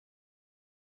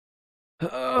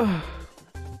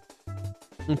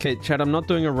Okay, Chad, I'm not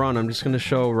doing a run. I'm just going to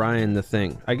show Ryan the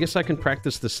thing. I guess I can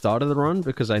practice the start of the run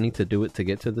because I need to do it to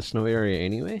get to the snow area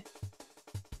anyway.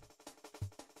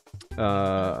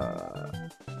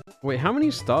 Wait, how many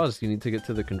stars do you need to get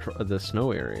to the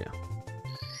snow area?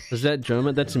 Is that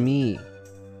German? That's me.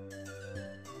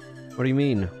 What do you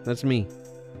mean? That's me.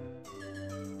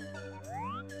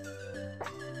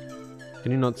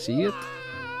 Can you not see it?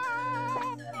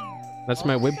 That's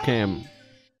my webcam.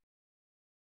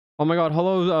 Oh my god,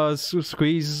 hello,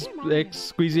 Squeeze,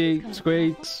 Squeezy,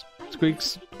 Squeaks.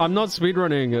 I'm not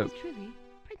speedrunning.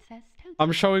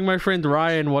 I'm showing my friend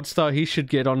Ryan what star he should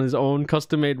get on his own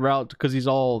custom-made route because he's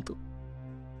old.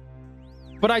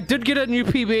 But I did get a new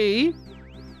PB.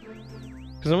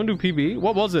 Can someone do PB?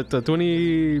 What was it?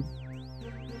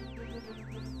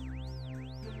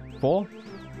 24?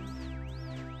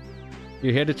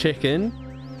 You're here to check in?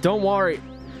 Don't worry.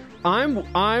 I'm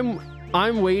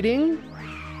waiting.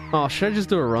 Oh, should I just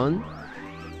do a run?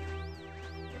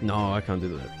 No, I can't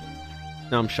do that.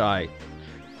 No, I'm shy.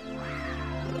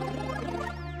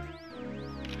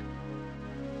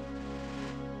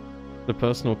 The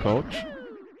personal coach?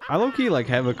 I low-key like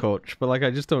have a coach, but like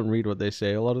I just don't read what they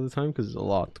say a lot of the time because it's a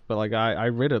lot. But like I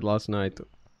read it last night.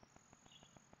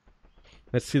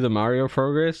 Let's see the Mario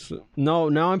progress. No,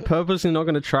 now I'm purposely not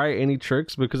going to try any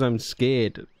tricks because I'm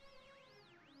scared.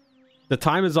 The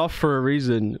time is off for a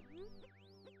reason.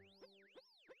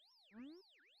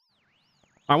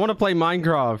 I want to play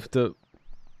Minecraft.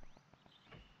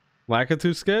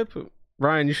 Lakitu skip?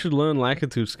 Ryan, you should learn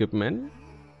Lakitu skip, man.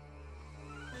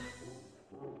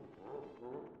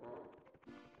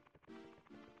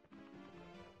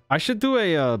 I should do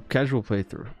a casual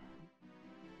playthrough.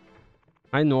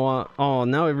 I know. Oh,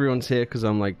 now everyone's here because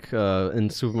I'm like in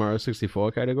Super Mario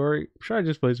 64 category. Should I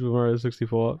just play Super Mario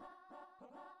 64?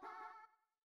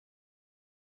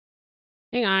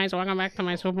 Hey guys, welcome back to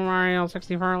my Super Mario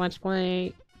 64 Let's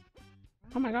Play.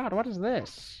 Oh my god, what is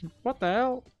this? What the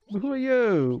hell? Who are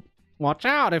you? Watch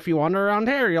out, if you wander around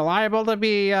here, you're liable to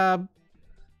be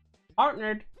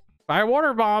partnered by a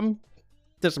water bomb.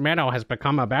 This meadow has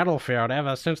become a battlefield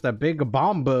ever since the big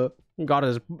bomber got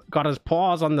his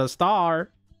paws on the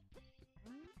star.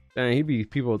 Dang, he be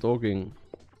people talking.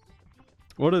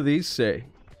 What do these say?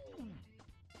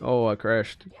 Oh, I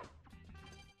crashed.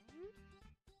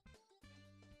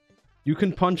 You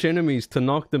can punch enemies to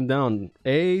knock them down.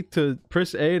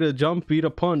 Press A to jump, B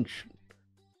to punch.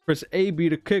 Press A, B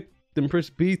to kick. Then press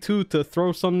B2 to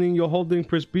throw something you're holding.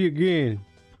 Press B again.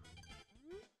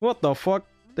 What the fuck?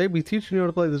 They be teaching you how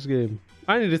to play this game.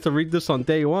 I needed to read this on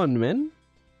day one, man.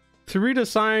 To read a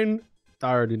sign,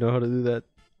 I already know how to do that.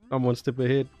 I'm one step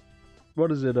ahead.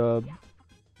 What is it?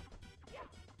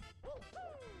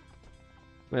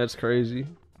 That's crazy.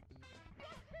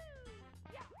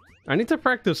 I need to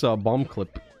practice a bomb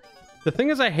clip. The thing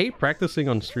is, I hate practicing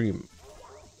on stream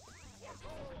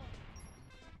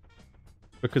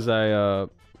because I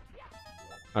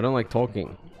don't like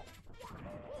talking.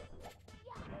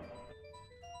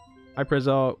 Hi,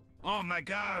 Prezzo. Oh my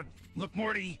god! Look,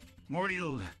 Morty!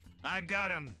 I've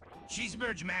got him!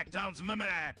 Cheeseburger McDonald's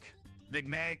Mac! Big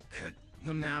Mac,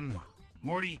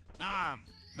 Morty,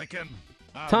 like him.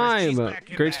 Time!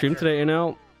 Great stream today,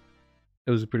 NL.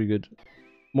 It was pretty good.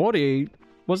 Morty?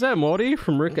 Was that Morty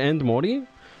from Rick and Morty?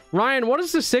 Ryan, what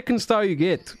is the second star you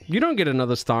get? You don't get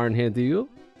another star in here, do you?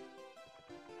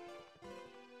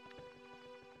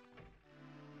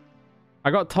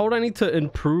 I got told I need to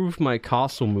improve my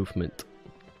castle movement.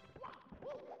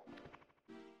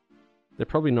 They're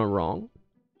probably not wrong.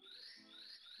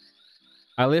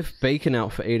 I left bacon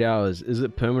out for 8 hours. Is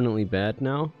it permanently bad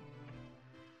now?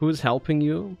 Who is helping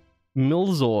you?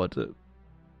 Milzord.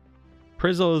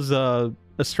 Prezzo's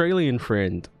Australian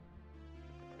friend.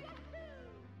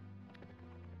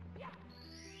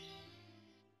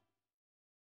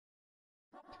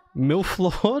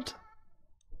 Milflord?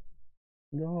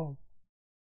 No.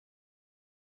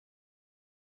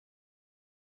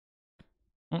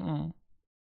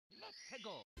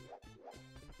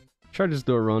 Should I just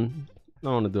do a run? I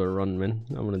want to do a run, man.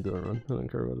 I'm gonna do a run. I don't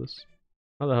care about this.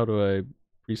 How the hell do I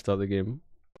restart the game?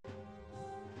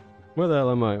 Where the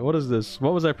hell am I? What is this?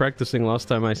 What was I practicing last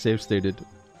time I save stated?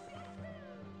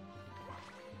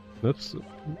 Oops.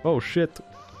 Oh shit.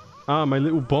 Ah, my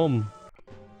little bomb.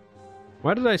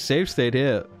 Why did I save state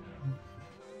here?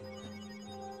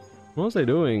 What was I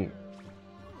doing?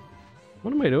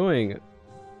 What am I doing?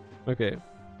 Okay.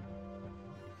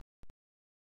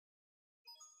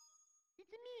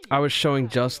 I was showing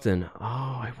Justin. Oh,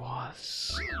 I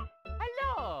was.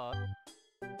 Hello.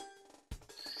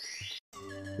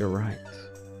 You're right.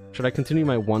 Should I continue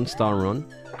my 1-star run?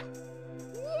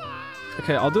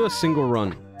 Okay, I'll do a single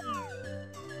run.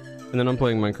 And then I'm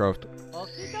playing Minecraft.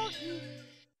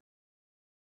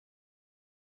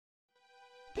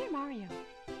 Dear Mario,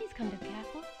 please come to the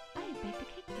castle. I have baked a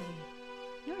cake for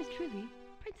you. Yours truly,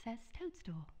 Princess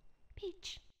Toadstool.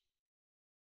 Peach.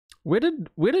 Where did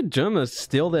Germa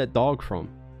steal that dog from?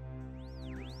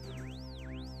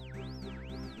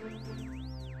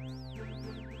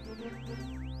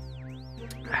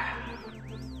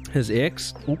 His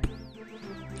ex? Oop.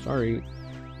 Sorry.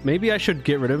 Maybe I should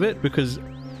get rid of it because,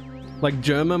 like,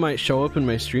 Germa might show up in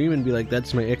my stream and be like,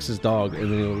 "That's my ex's dog,"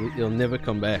 and then he'll never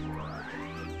come back.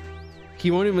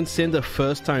 He won't even send a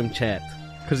first-time chat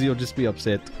because he'll just be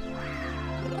upset.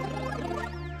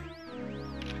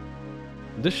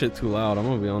 This shit too loud. I'm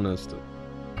gonna be honest.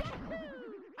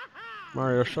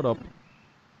 Mario, shut up.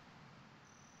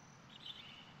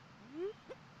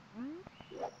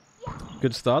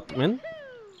 Good start, man.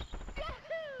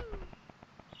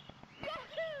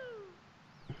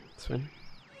 That's fine.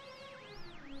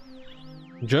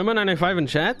 German 95 in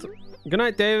chat. Good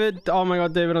night, David. Oh my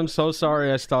god, David, I'm so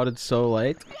sorry I started so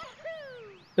late.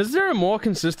 Is there a more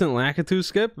consistent Lakitu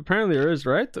skip? Apparently there is,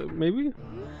 right? Maybe?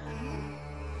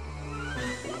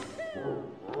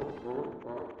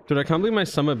 Dude, I can't believe my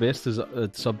summer best is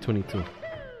at sub 22.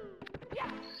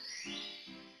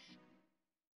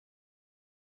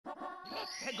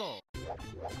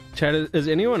 Chat, is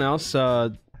anyone else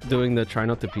doing the try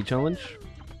not to pee challenge?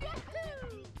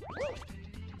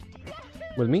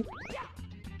 With me?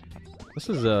 This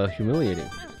is humiliating.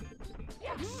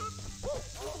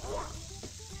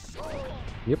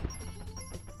 Yep.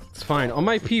 It's fine. On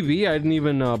my PV, I didn't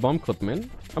even bomb clip, man.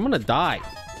 I'm gonna die.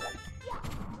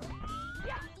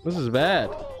 This is bad.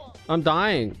 I'm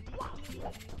dying.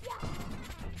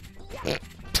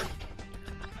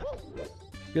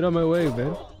 Get out of my way,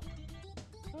 man.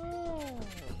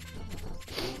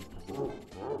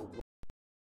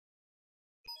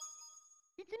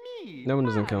 That one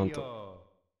doesn't count.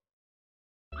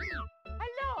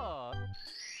 Hello.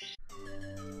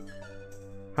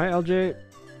 Hi, LJ.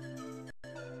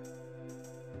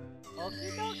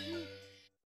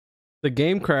 The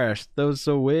game crashed. That was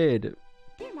so weird.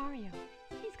 Dear Mario,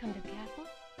 please come to the castle.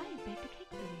 I have baked a cake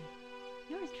for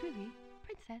you. Yours truly,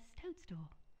 Princess Toadstool.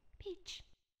 Peach.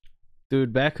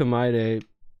 Dude, back in my day,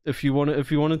 if you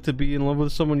wanted to be in love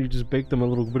with someone, you just bake them a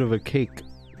little bit of a cake.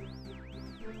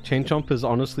 Chain Chomp is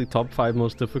honestly top 5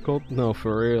 most difficult? No,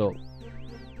 for real.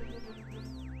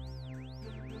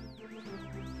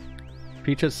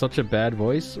 Peach has such a bad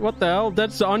voice. What the hell?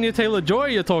 That's Anya Taylor-Joy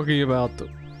you're talking about.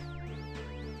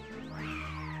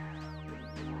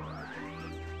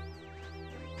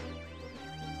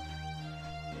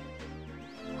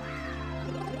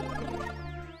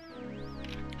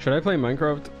 Should I play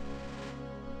Minecraft?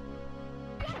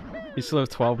 You still have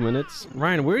 12 minutes?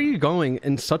 Ryan, where are you going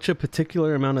in such a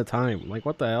particular amount of time? Like,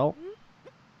 what the hell?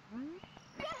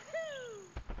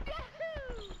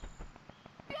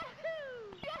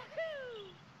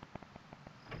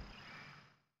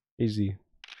 Easy.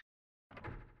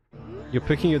 You're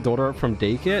picking your daughter up from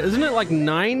daycare? Isn't it like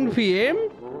 9 p.m?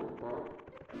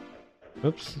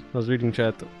 Oops, I was reading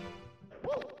chat.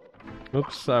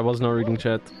 Oops, I was not reading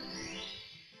chat.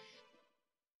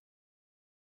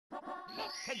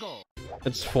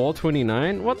 It's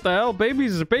 4:29? What the hell?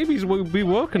 Babies will be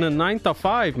working at 9 to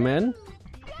 5, man.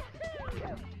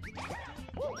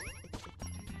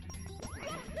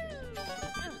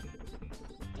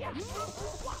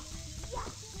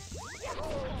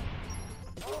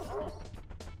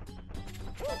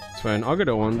 It's fine, I'll get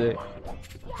it one day.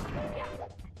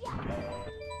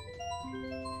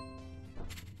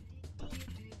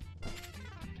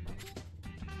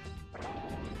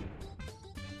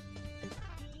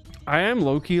 I am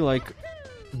low-key like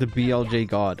the BLJ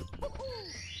god.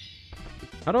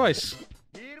 How do I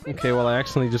okay, well I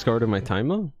accidentally just got rid of my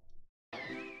timer.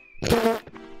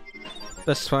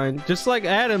 That's fine. Just like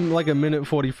add him like a minute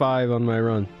 45 on my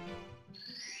run.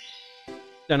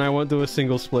 And I won't do a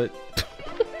single split.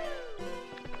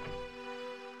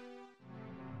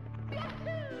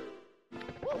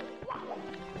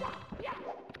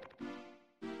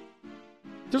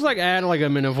 Just like add like a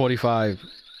minute 45.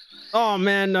 Oh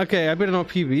man, okay, I better not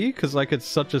PB because like it's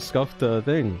such a scuffed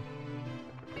thing.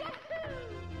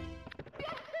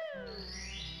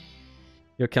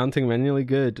 You're counting manually?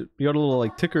 Good. You got a little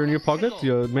like ticker in your pocket?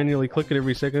 You're manually clicking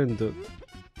every second.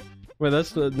 Wait,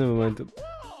 that's the... never mind.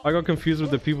 I got confused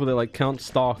with the people that like count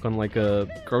stock on like a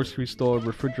grocery store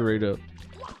refrigerator.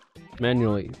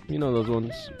 Manually. You know those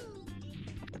ones.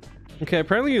 Okay,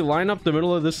 apparently you line up the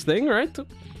middle of this thing, right?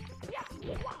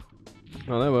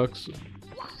 Oh, that works.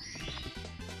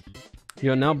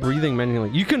 You're now breathing manually.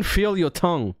 You can feel your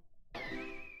tongue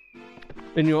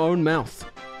in your own mouth.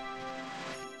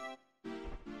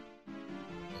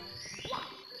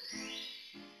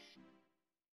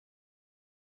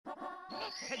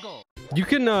 You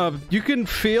can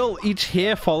feel each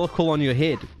hair follicle on your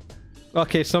head.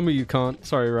 Okay, some of you can't.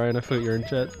 Sorry, Ryan, I thought you were in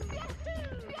chat.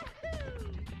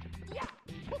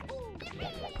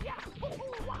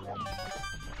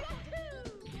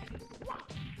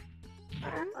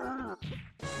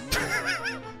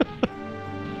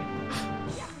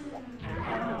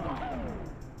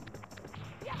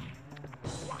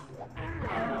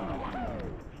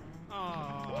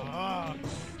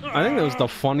 I think that was the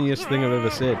funniest thing I've ever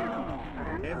said.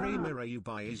 Every mirror you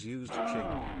buy is used cheap.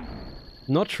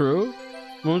 Not true.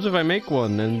 What if I make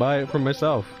one and buy it for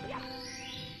myself?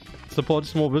 Support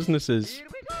small businesses.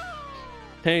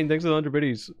 Hey, thanks for the 100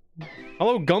 biddies.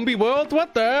 Hello, Gumby World?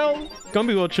 What the hell?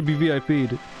 Gumby World should be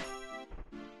VIP'd.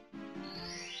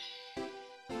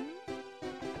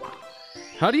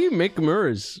 How do you make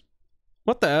mirrors?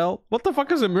 What the hell? What the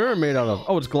fuck is a mirror made out of?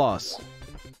 Oh, it's glass.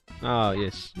 Ah,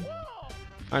 yes.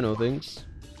 I know things.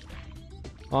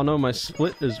 Oh no, my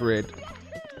split is red.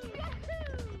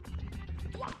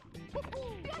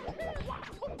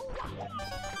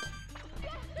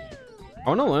 I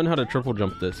want to learn how to triple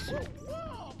jump this.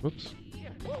 Whoops.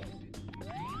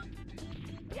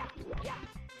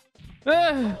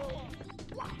 Ah!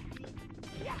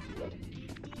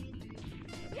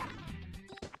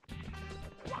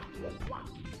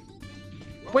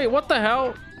 Wait, what the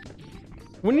hell?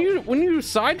 When you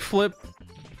side flip.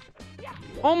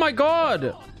 Oh my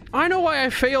god! I know why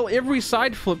I fail every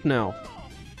side flip now.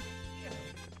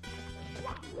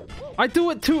 I do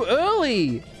it too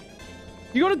early.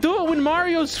 You gotta do it when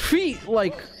Mario's feet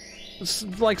like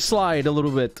slide a little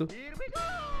bit.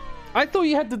 I thought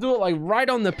you had to do it like right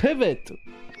on the pivot.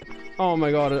 Oh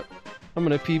my god, I'm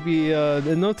gonna PB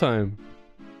in no time.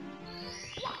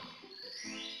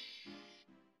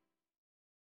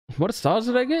 What stars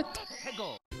did I get?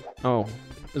 Oh,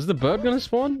 is the bird gonna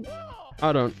spawn?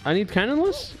 I need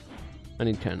cannonless? I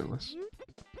need cannonless.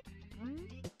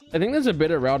 I think there's a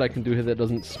better route I can do here that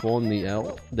doesn't spawn the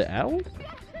owl. The owl?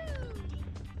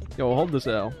 Yo, hold this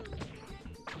owl.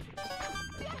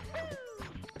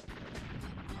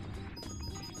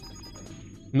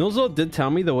 Milzo did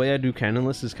tell me the way I do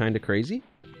cannonless is kind of crazy.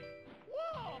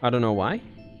 I don't know why.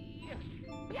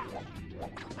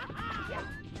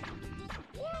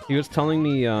 He was telling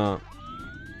me,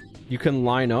 you can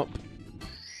line up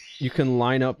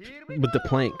with the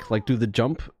plank, like do the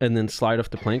jump and then slide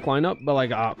off the plank lineup. But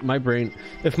like, my brain,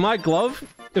 if my glove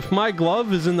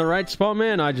is in the right spot,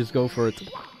 man, I just go for it.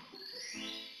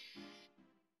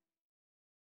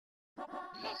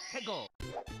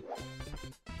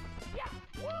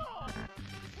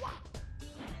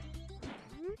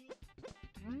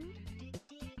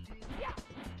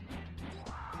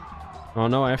 Oh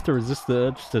no, I have to resist the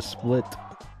urge to split.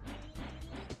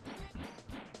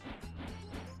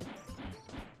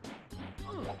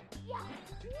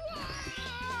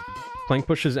 Plank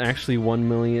push is actually 1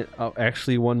 million,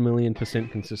 actually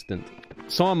 1,000,000% consistent.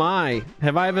 So am I.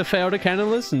 Have I ever failed a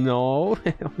cannonless? No.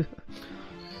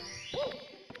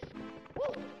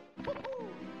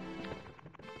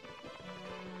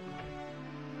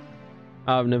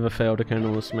 I've never failed a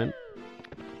cannonless, man.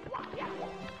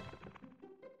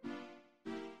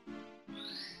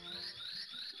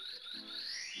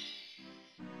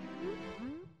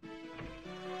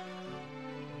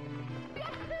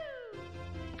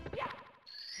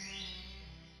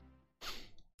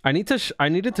 I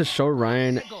needed to show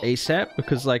Ryan ASAP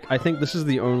because like I think this is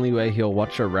the only way he'll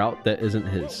watch a route that isn't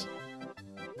his.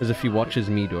 Is if he watches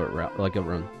me do a route, like a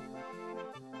run.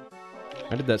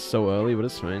 I did that so early, but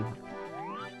it's fine.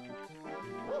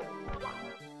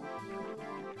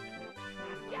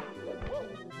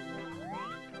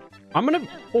 I'm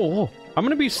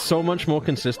gonna be so much more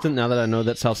consistent now that I know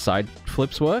that's how side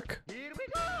flips work.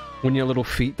 When your little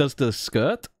feet does the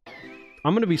skirt.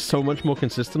 I'm gonna be so much more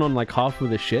consistent on like half of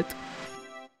the shit.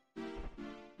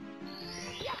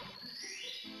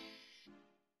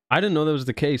 I didn't know that was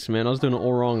the case, man. I was doing it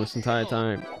all wrong this entire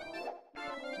time.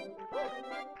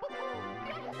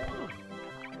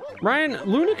 Ryan,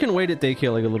 Luna can wait at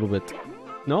daycare like a little bit.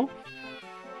 No?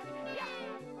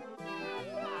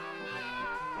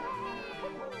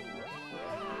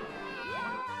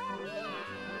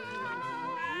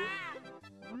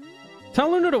 Tell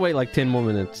Luna to wait like 10 more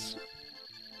minutes.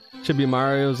 Should be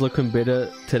Mario's looking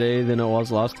better today than it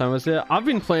was last time I was there. I've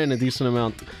been playing a decent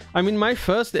amount. I mean, my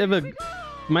first ever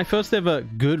My first ever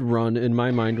good run in my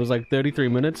mind was like 33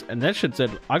 minutes, and that shit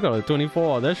said I got a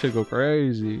 24. That shit go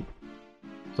crazy.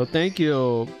 So thank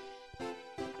you.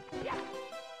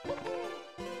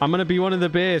 I'm gonna be one of the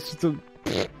best.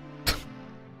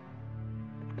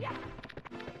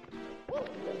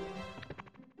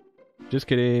 Just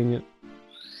kidding.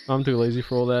 I'm too lazy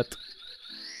for all that.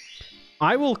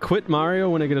 I will quit Mario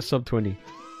when I get a sub 20.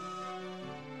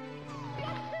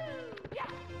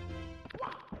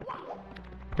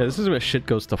 Okay, this is where shit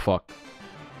goes to fuck.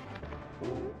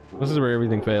 This is where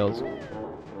everything fails.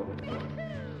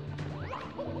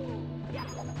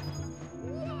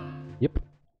 Yep.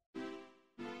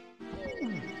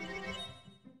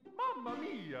 Mamma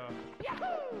mia!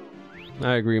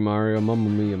 I agree, Mario. Mamma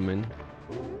mia, man.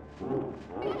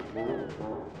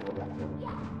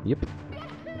 Yep.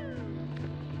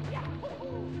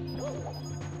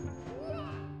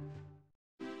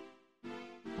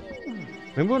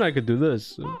 Remember when I could do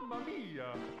this? Mamma mia!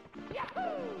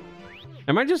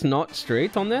 Am I just not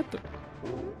straight on that?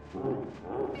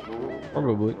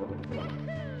 Probably.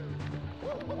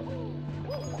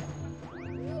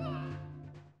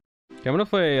 Okay, I'm gonna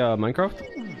play Minecraft.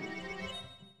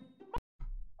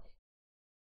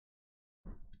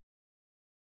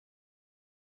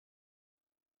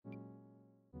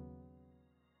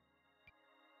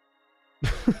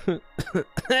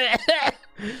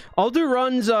 I'll do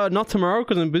runs not tomorrow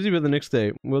because I'm busy, but the next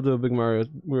day we'll do a big Mario.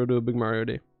 We'll do a big Mario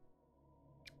day.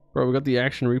 Bro, we got the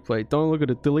action replay. Don't look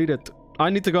at it. Delete it. I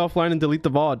need to go offline and delete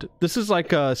the VOD. This is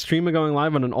like a streamer going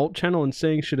live on an alt channel and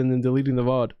saying shit and then deleting the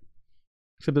VOD.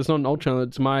 Except it's not an alt channel.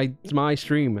 It's my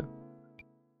stream.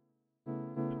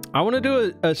 I want to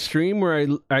do a stream where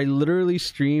I literally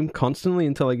stream constantly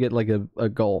until I get like a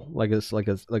goal, like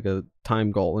a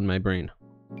time goal in my brain.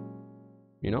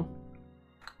 You know?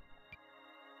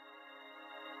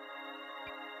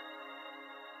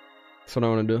 That's what I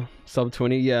want to do. Sub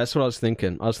 20? Yeah, that's what I was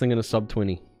thinking. I was thinking of sub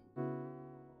 20.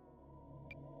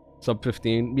 Sub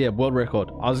 15? Yeah, world record.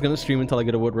 I was gonna stream until I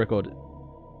get a world record.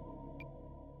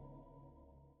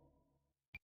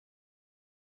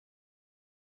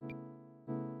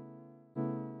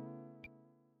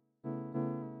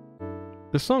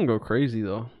 This song go crazy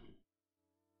though.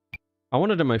 I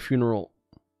want it at my funeral.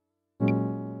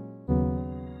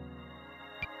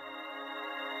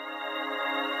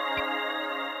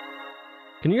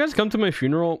 Can you guys come to my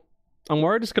funeral? I'm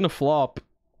worried it's gonna flop.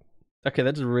 Okay,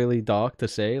 that's really dark to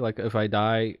say. Like, if I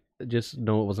die, just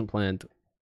know it wasn't planned.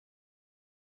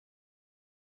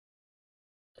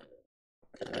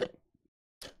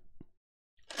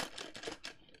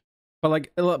 But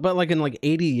like in like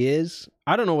 80 years,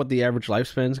 I don't know what the average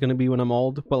lifespan is gonna be when I'm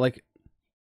old. But like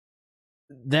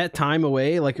that time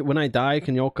away, like when I die,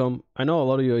 can y'all come? I know a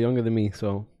lot of you are younger than me,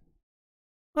 so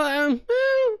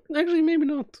actually maybe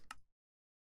not.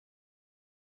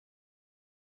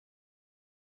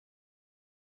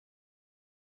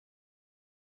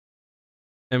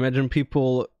 Imagine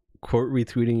people quote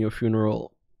retweeting your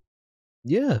funeral.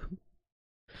 Yeah.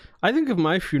 I think if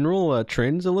my funeral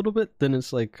trends a little bit, then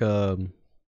it's like good.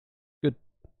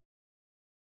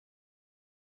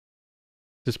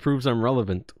 This proves I'm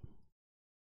relevant.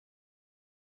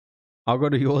 I'll go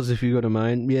to yours if you go to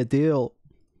mine. Yeah, deal.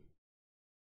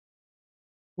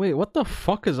 Wait, what the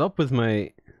fuck is up with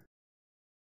my...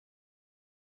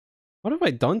 What have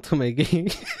I done to my game?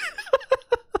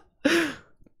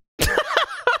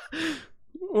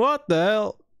 What the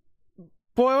hell?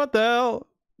 Boy, what the hell?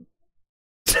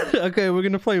 Okay, we're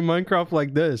gonna play Minecraft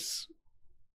like this.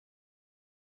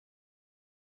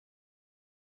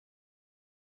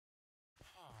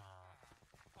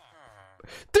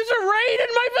 There's a raid in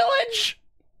my village!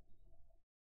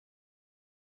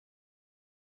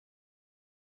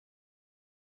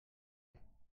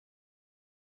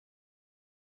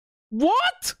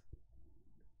 What?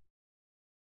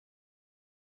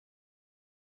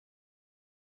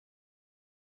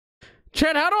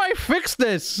 Chat, how do I fix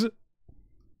this?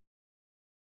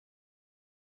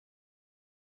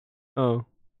 Oh,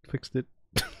 fixed it.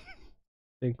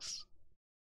 Thanks.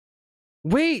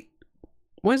 Wait!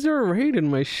 Why is there a raid in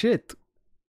my shit?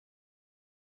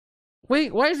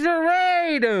 Wait, why is there a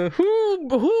raid?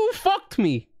 Who fucked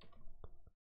me?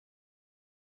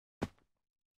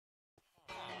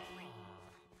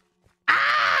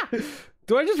 Ah!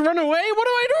 Do I just run away? What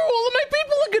do I do? All of my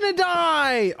people are gonna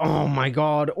die! Oh my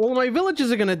god, all of my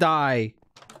villages are gonna die.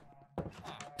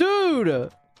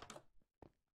 Dude!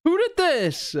 Who did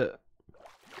this? Do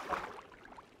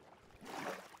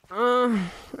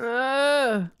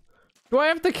I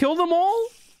have to kill them all?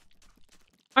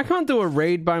 I can't do a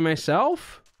raid by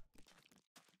myself.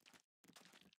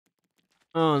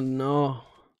 Oh no.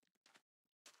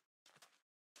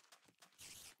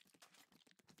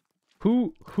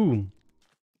 Who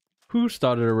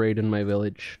started a raid in my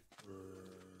village?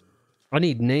 I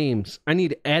need names. I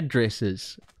need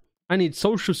addresses. I need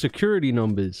social security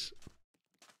numbers.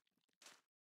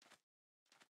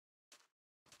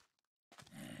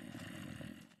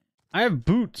 I have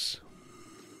boots.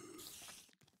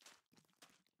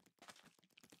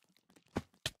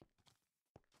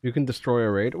 You can destroy a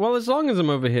raid. Well, as long as I'm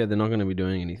over here, they're not going to be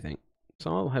doing anything.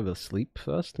 So I'll have a sleep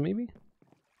first, maybe?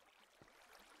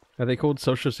 Are they called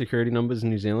social security numbers in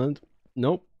New Zealand?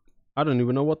 Nope. I don't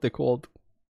even know what they're called.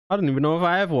 I don't even know if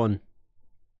I have one.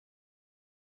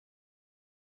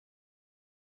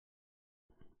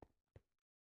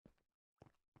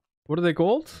 What are they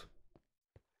called?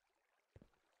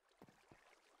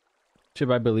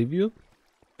 Should I believe you?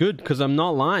 Good, because I'm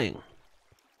not lying.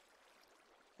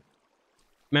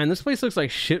 Man, this place looks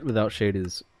like shit without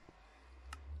shaders.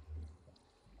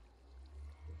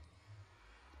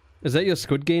 Is that your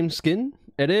Squid Game skin?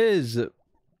 It is!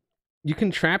 You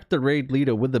can trap the raid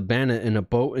leader with a banner in a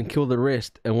boat and kill the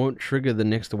rest and won't trigger the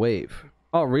next wave.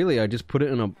 Oh really? I just put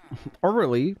it in a... Oh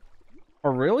really?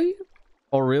 Oh really?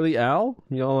 Oh really, Al?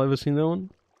 Y'all ever seen that one?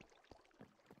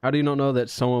 How do you not know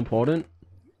that's so important?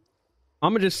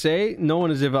 I'ma just say, no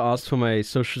one has ever asked for my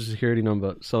social security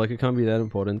number, so like it can't be that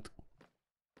important.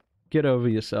 Get over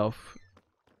yourself.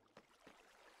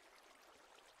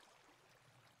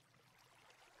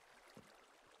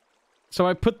 So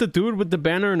I put the dude with the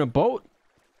banner in a boat?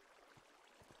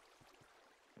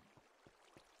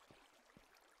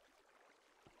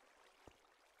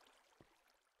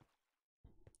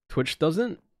 Twitch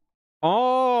doesn't?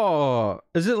 Oh!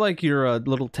 Is it like your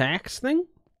little tax thing?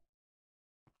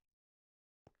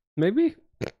 Maybe?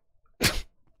 I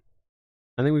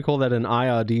think we call that an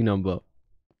IRD number.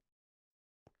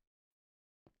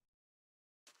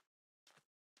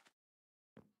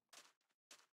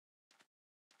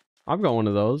 I've got one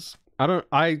of those. I don't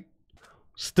know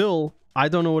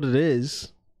what it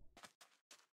is.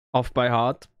 Off by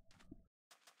heart.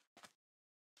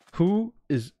 Who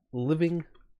is living?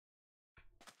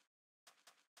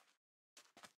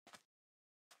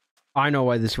 I know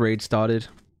why this raid started.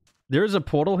 There's a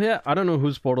portal here. I don't know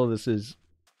whose portal this is.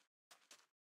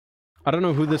 I don't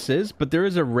know who this is, but there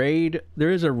is a raid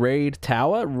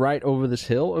tower right over this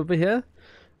hill over here.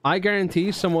 I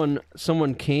guarantee someone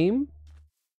came.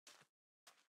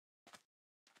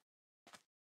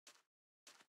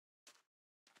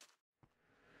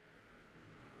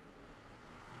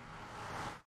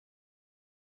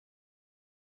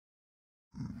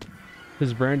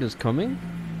 His brand is coming?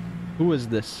 Who is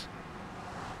this?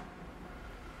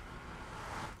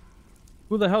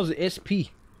 Who the hell's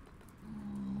SP?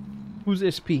 Who's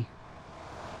SP?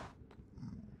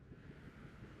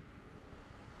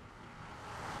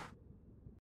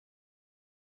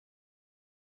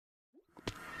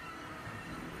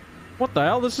 What the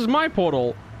hell? This is my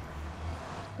portal.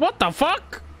 What the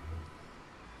fuck?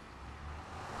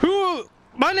 Who?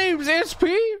 My name's SP?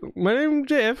 My name's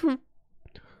Jeff.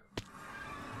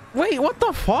 Wait, what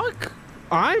the fuck?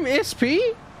 I'm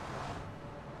SP?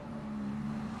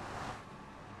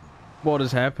 What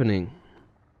is happening?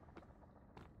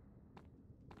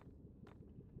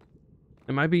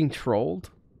 Am I being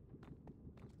trolled?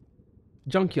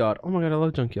 Junkyard. Oh my god, I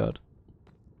love Junkyard.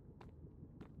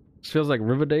 This feels like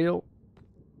Riverdale.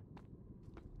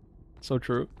 So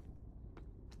true.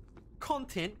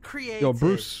 Content created. Yo,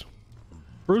 Bruce.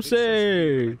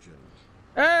 Brucey!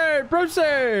 Hey,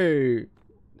 Brucey!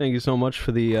 Thank you so much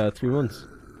for the 3 months.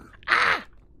 Ah!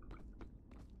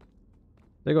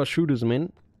 They got shooters,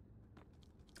 man.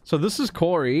 So this is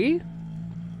Corey.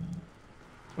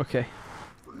 Okay.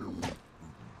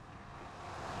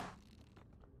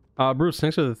 Bruce,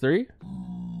 thanks for the 3.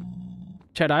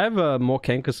 Chad, I have more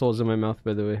canker sores in my mouth,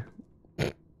 by the way.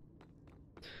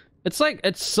 It's like,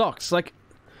 it sucks. Like,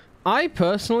 I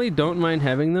personally don't mind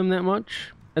having them that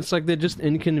much. It's like they're just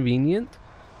inconvenient.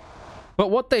 But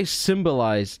what they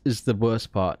symbolize is the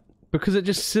worst part. Because it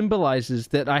just symbolizes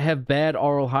that I have bad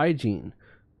oral hygiene.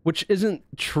 Which isn't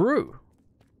true.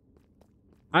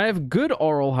 I have good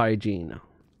oral hygiene.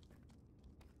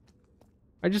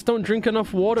 I just don't drink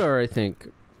enough water, I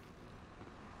think.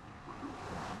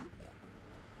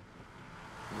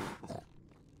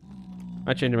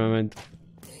 I changed my mind.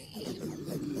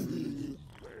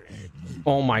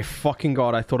 Oh my fucking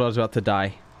god, I thought I was about to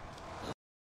die.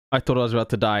 I thought I was about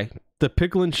to die. The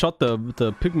piglin shot the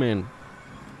pigman.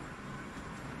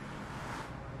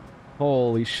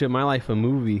 Holy shit, my life a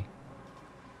movie.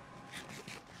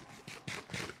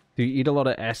 Do you eat a lot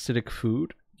of acidic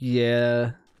food?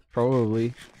 Yeah,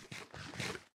 probably.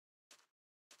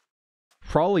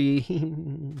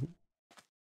 Probably.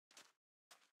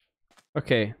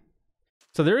 Okay.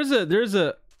 So there's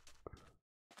a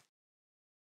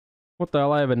what the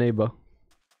hell? I have a neighbor.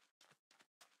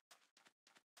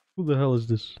 Who the hell is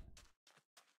this?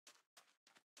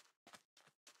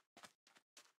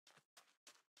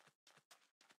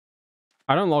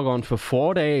 I don't log on for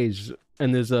 4 days,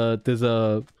 and there's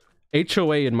a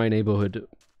HOA in my neighborhood.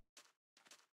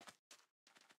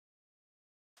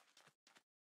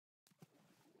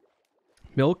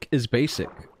 Milk is basic.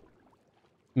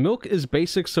 Milk is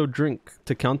basic, so drink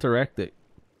to counteract it.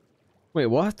 Wait,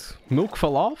 what? Milk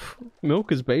fell off?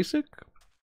 Milk is basic?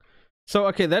 So,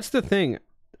 okay, that's the thing.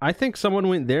 I think someone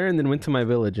went there and then went to my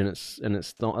village and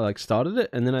it's like started it,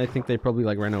 and then I think they probably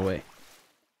like ran away.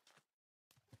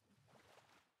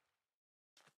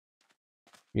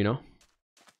 You know?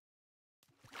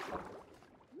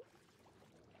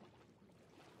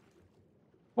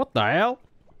 What the hell?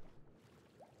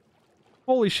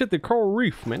 Holy shit, the coral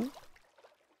reef, man.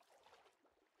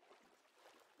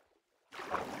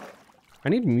 I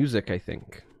need music, I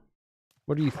think.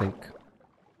 What do you think?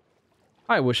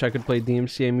 I wish I could play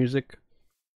DMCA music.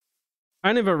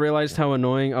 I never realized how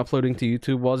annoying uploading to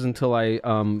YouTube was until I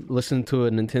listened to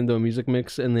a Nintendo music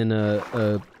mix and then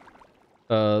a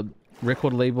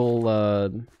record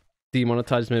label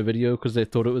demonetized my video because they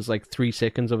thought it was like 3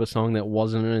 seconds of a song that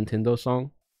wasn't a Nintendo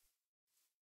song.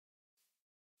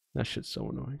 That shit's so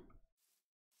annoying.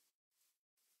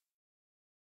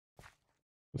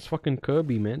 It's fucking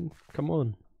Kirby, man. Come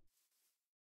on.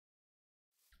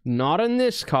 Not in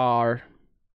this car.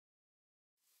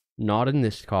 Not in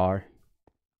this car.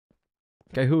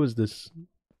 Okay, who is this?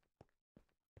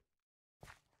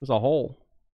 There's a hole.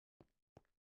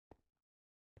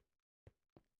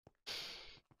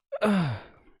 What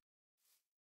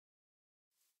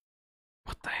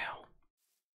the hell?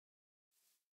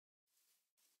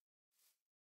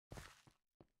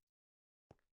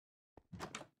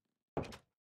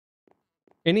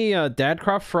 Any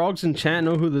Dadcraft frogs in chat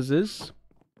know who this is?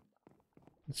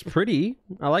 It's pretty.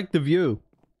 I like the view.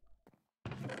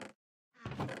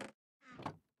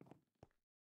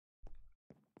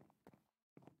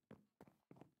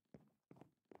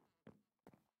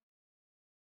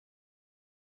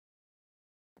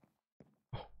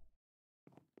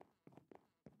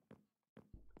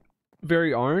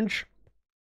 Very orange.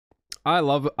 I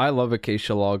love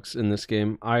acacia logs in this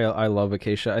game. I love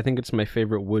acacia. I think it's my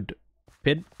favorite wood.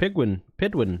 Pidwin.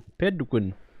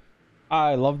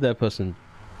 I love that person.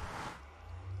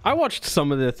 I watched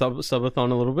some of the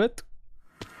subathon a little bit.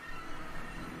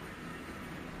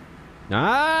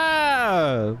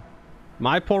 Ah,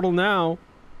 my portal now.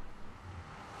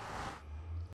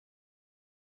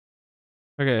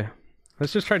 Okay,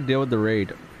 let's just try to deal with the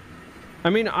raid.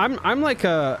 I mean, I'm like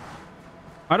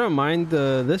I don't mind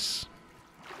this.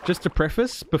 Just to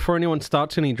preface, before anyone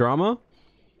starts any drama,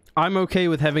 I'm okay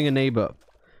with having a neighbor.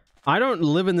 I don't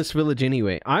live in this village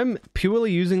anyway. I'm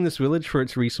purely using this village for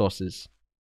its resources.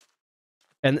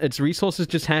 And its resources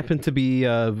just happen to be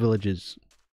villages.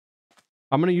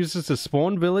 I'm going to use this to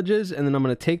spawn villages, and then I'm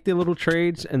going to take their little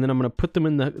trades, and then I'm going to put them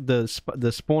in the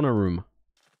spawner room.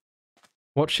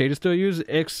 What shaders do I use?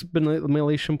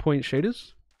 Exclamation point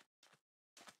shaders?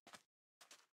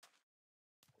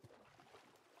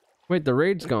 Wait, the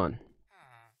raid's gone.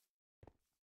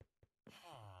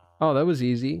 Oh, that was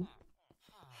easy.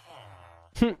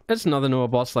 It's nothing to a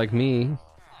boss like me.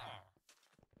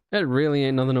 It really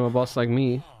ain't nothing to a boss like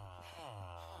me.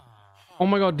 Oh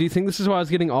my god, do you think this is why I was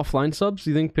getting offline subs? Do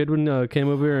you think Pidwin came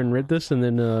over here and read this and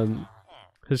then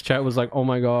his chat was like, oh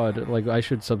my god, like I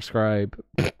should subscribe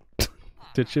to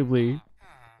Chiblee?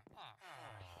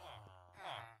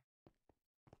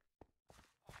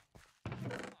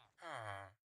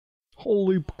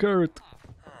 Holy carrot.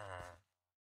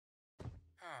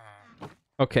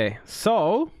 Okay,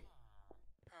 so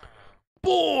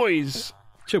boys,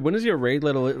 shit, when is your raid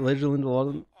legend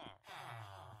log?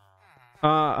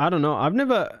 I don't know. I've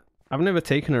never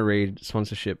taken a raid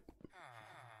sponsorship.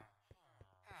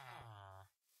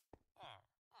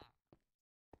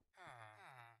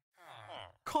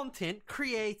 Content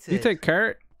created. You take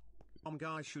carrot.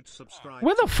 Guy should subscribe.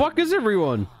 Where the fuck is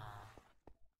everyone?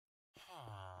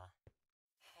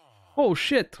 Oh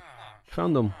shit!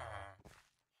 Found them.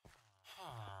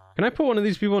 Can I put one of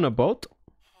these people in a boat?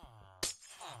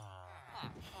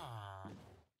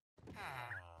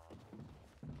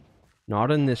 Not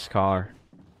in this car.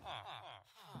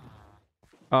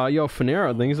 Yo,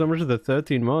 Finero, thank you so much for the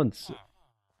 13 months.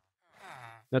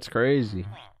 That's crazy.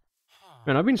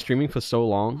 Man, I've been streaming for so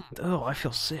long. Oh, I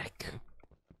feel sick.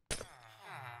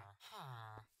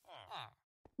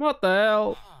 What the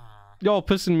hell? Y'all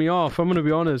pissing me off, I'm gonna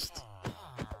be honest.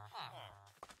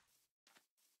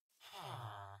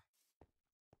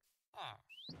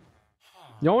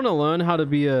 Y'all want to learn how to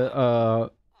be a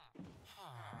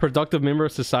productive member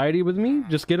of society with me?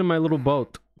 Just get in my little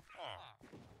boat.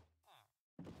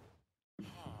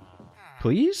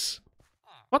 Please?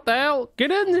 What the hell?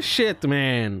 Get in this shit,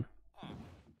 man.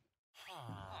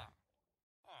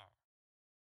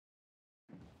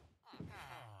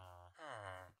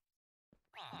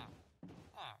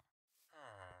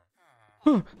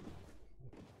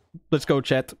 Let's go,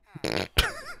 chat.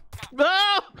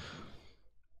 Ah!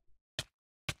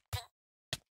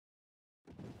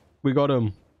 We got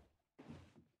him.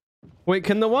 Wait,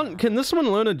 can this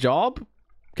one learn a job?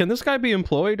 Can this guy be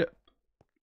employed?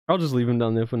 I'll just leave him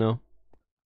down there for now.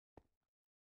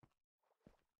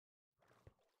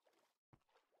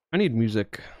 I need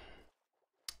music.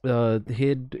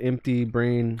 Head, empty,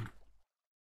 brain.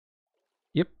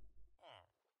 Yep.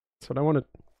 That's what I wanted.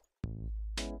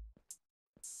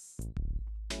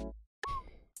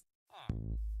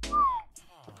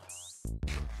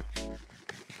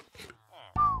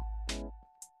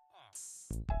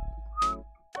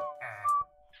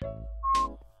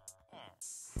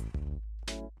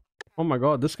 Oh my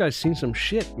god, this guy's seen some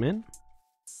shit, man.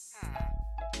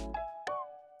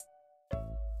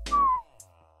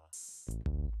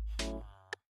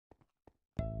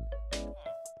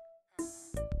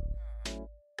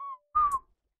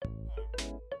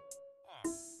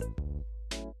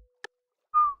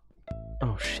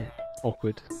 Oh shit,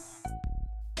 awkward.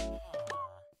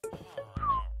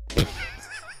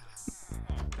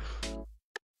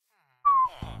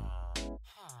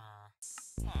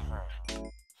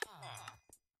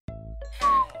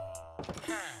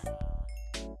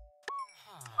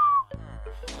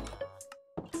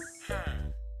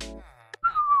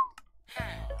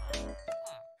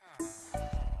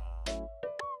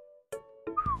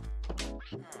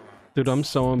 Dude, I'm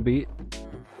so on beat.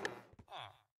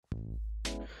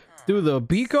 Do the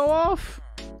beat go off?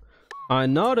 I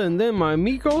nut and then my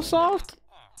meat go soft?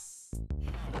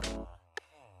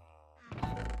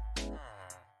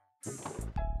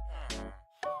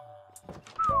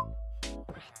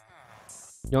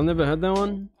 Y'all never heard that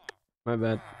one? My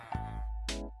bad.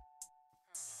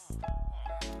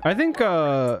 I think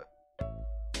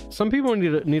some people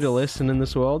need a lesson in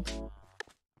this world.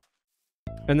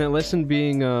 And that lesson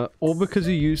being, all because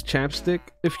you use chapstick.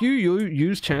 If you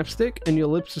use chapstick and your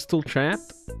lips are still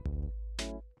chapped,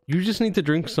 you just need to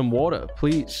drink some water,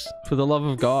 please, for the love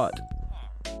of God.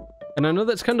 And I know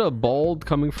that's kind of bold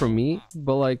coming from me,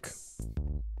 but like,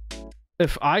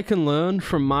 if I can learn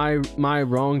from my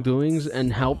wrongdoings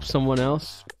and help someone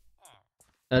else,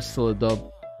 that's still a dub.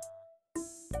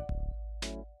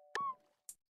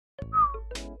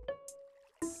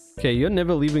 Okay, you're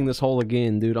never leaving this hole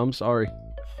again, dude. I'm sorry.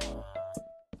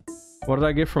 What did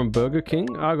I get from Burger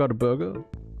King? I got a burger.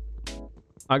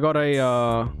 I got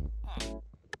a,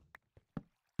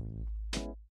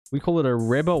 we call it a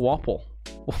Rebel Whopple.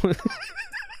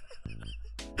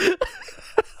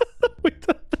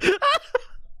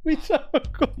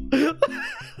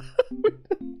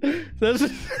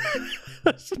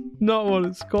 That's not what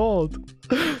it's called.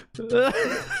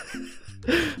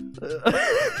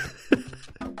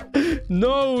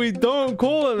 No, we don't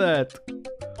call it that.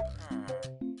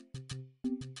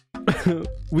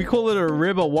 We call it a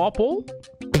Rebel Whopple.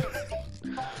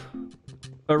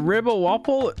 A Rebel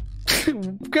Whopple?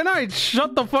 Can I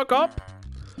shut the fuck up?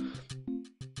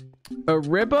 A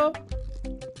Rebel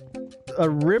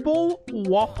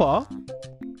Whopper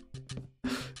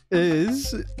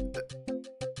is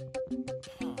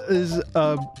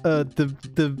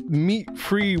the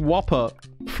meat-free Whopper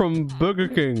from Burger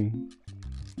King.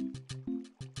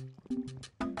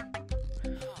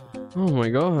 Oh my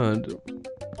god.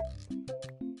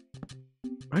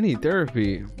 I need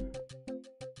therapy.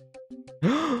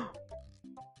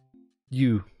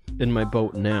 You in my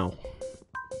boat now.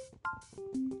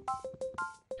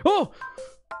 Oh!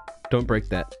 Don't break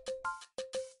that.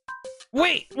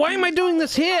 Wait! Why am I doing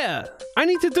this here? I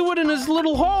need to do it in his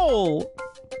little hole!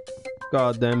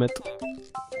 God damn it.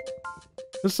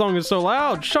 This song is so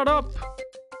loud. Shut up!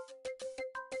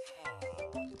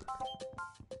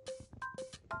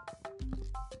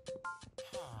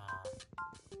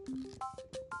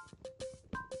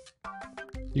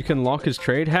 You can lock his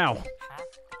trade? How?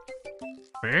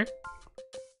 Huh?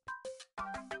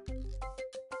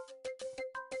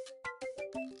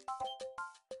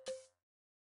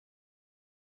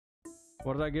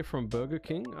 What did I get from Burger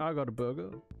King? I got a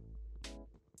burger.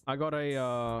 I got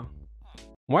a,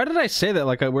 Why did I say that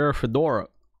like I wear a fedora?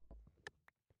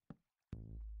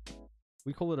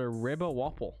 We call it a Rebel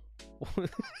Whopple.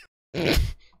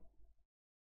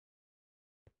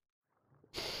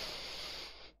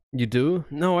 You do?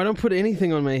 No, I don't put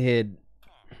anything on my head.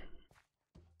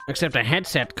 Except a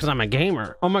headset, because I'm a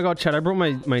gamer. Oh my god, Chad, I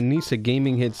brought my niece a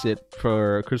gaming headset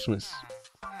for Christmas.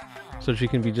 So she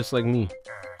can be just like me.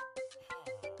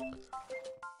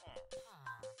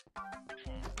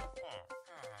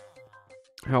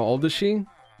 How old is she?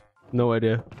 No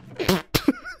idea.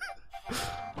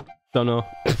 Don't know.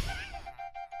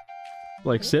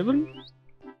 Like 7?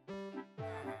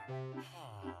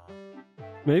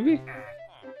 Maybe?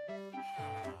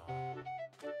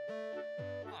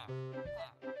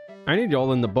 I need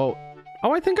y'all in the boat.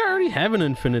 Oh, I think I already have an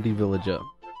Infinity Villager.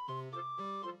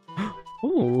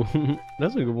 Oh,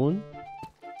 that's a good one.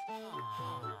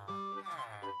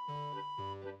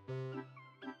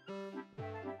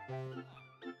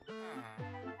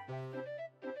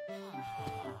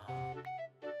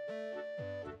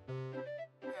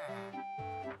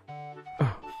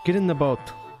 Get in the boat.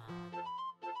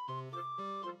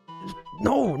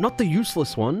 No, not the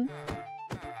useless one.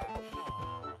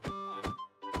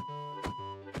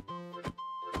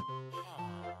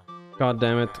 God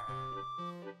damn it.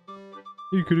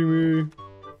 Are you kidding me?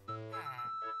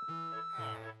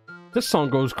 This song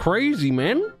goes crazy,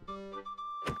 man.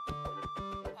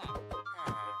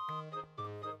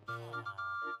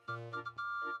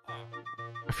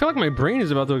 I feel like my brain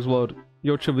is about to explode.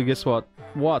 Yo, Chibli, guess what?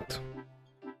 What?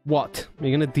 What? Are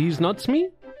you gonna D's nuts me?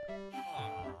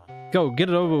 Go, get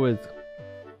it over with.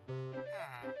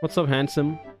 What's up,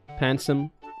 handsome?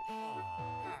 Handsome?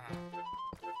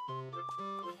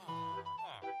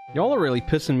 Y'all are really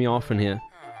pissing me off in here.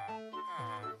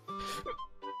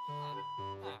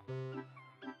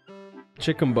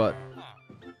 Chicken butt.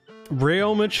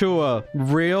 Real mature.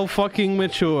 Real fucking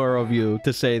mature of you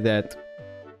to say that.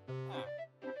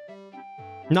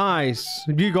 Nice.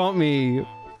 You got me.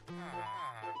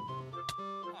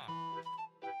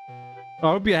 I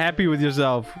hope you're happy with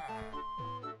yourself.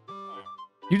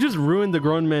 You just ruined the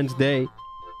grown man's day.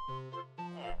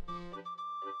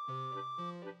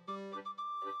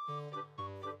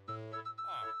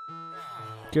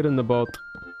 Get in the boat.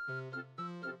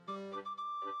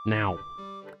 Now.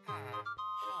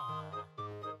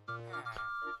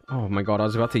 Oh my god, I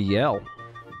was about to yell.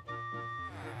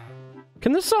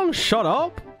 Can this song shut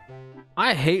up?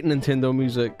 I hate Nintendo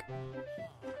music.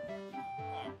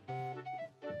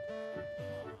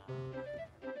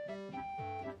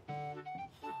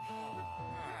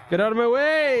 Get out of my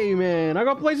way, man. I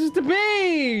got places to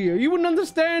be. You wouldn't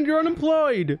understand. You're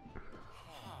unemployed.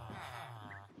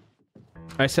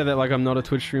 I said that like I'm not a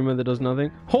Twitch streamer that does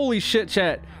nothing. Holy shit,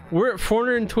 chat. We're at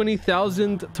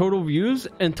 420,000 total views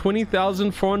and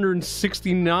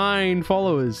 20,469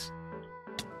 followers.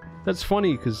 That's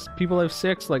funny because people have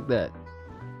sex like that.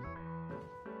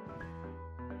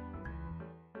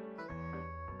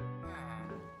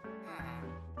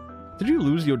 Did you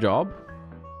lose your job?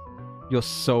 You're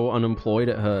so unemployed,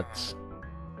 it hurts.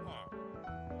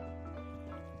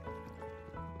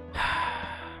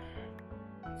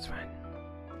 It's fine.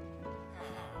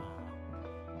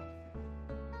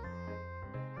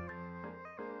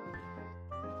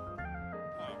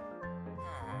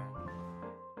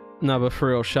 Nah, but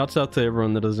for real, shouts out to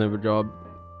everyone that doesn't have a job.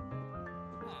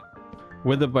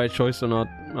 Whether by choice or not,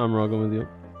 I'm rocking with you.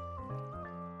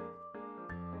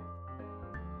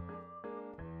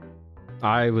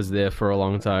 I was there for a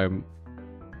long time.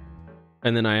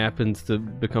 And then I happened to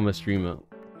become a streamer.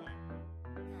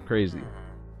 Crazy.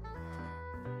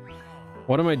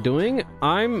 What am I doing?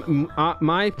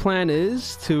 My plan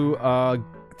is to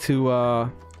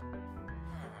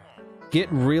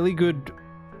get really good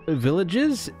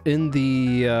villages in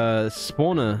the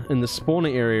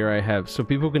spawner area I have, so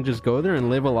people can just go there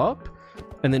and level up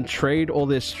and then trade all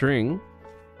their string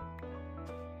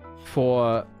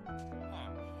for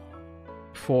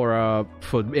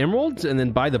emeralds and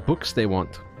then buy the books they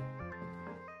want.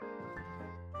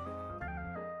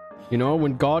 You know,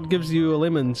 when God gives you a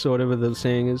lemon, so whatever the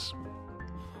saying is,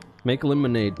 make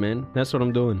lemonade, man. That's what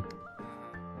I'm doing.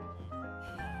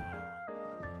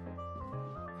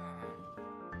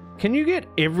 Can you get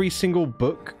every single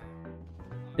book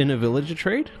in a villager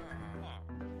trade?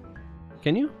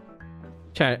 Can you?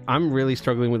 Chat, I'm really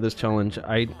struggling with this challenge.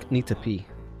 I need to pee.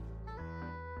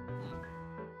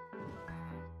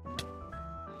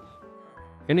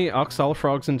 Any Oxal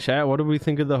frogs in chat? What do we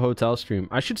think of the hotel stream?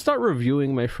 I should start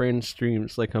reviewing my friends'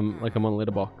 streams like I'm on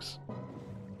Letterboxd.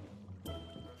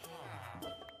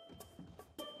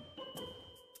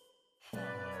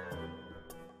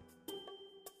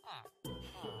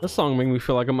 This song made me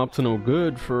feel like I'm up to no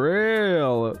good, for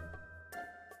real.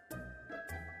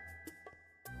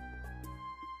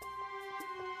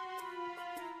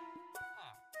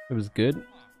 It was good.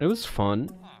 It was fun.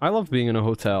 I love being in a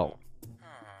hotel.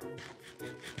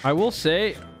 I will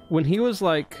say, when he was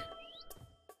like,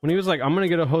 I'm gonna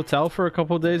get a hotel for a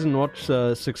couple of days and watch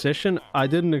Succession, I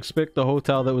didn't expect the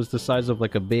hotel that was the size of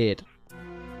like a bed.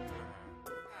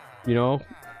 You know?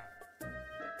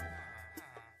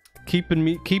 Keeping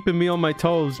me on my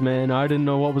toes, man. I didn't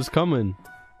know what was coming.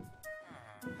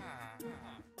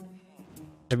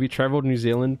 Have you traveled New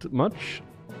Zealand much?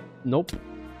 Nope.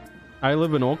 I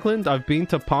live in Auckland. I've been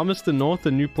to Palmerston North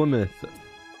and New Plymouth.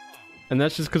 And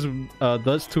that's just because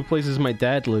those two places my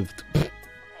dad lived.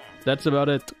 That's about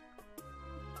it.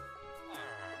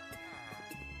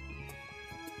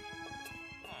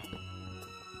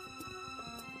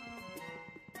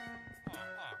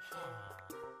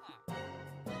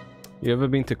 You ever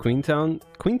been to Queenstown?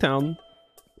 Queenstown?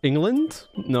 England?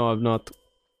 No, I've not.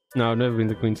 No, I've never been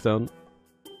to Queenstown.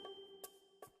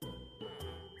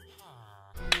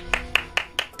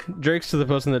 Drake's to the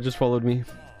person that just followed me.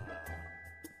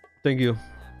 Thank you.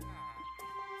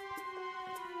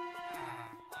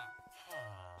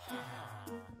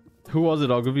 Who was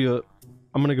it? I'll give you a...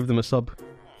 I'm gonna give them a sub.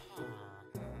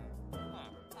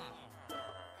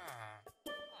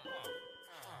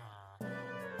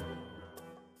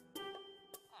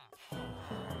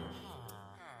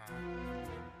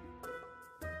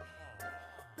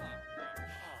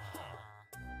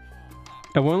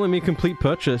 It won't let me complete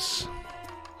purchase.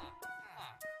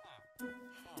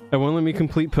 It won't let me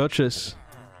complete purchase.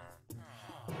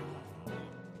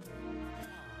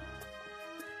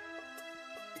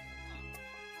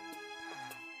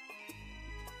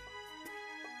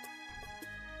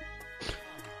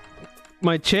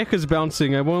 My check is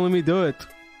bouncing. It won't let me do it.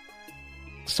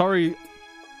 Sorry.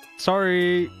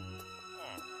 Sorry.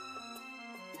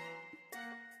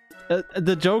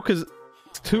 The joke is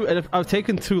too... I've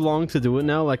taken too long to do it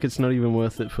now. Like, it's not even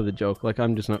worth it for the joke. Like,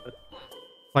 I'm just not...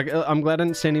 Like, I'm glad I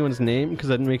didn't say anyone's name because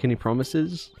I didn't make any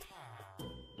promises.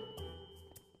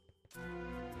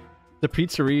 The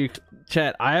pizzeria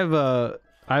chat. I have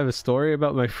a story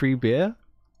about my free beer.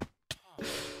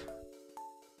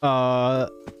 So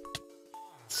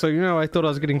you know, I thought I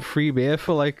was getting free beer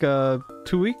for like 2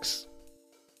 weeks.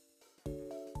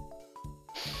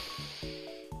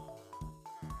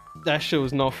 That shit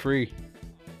was not free.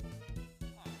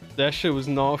 That shit was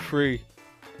not free.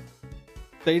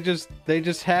 They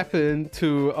just happened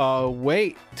to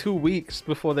wait 2 weeks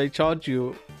before they charge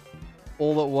you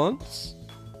all at once.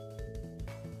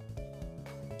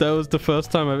 That was the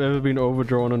first time I've ever been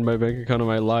overdrawn on my bank account in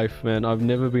my life, man. I've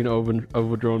never been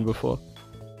overdrawn before.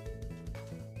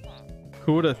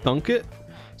 Who would have thunk it?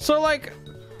 So like,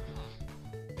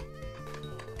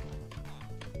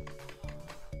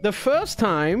 the first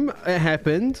time it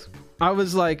happened, I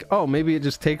was like, oh, maybe it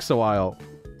just takes a while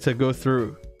to go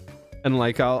through. And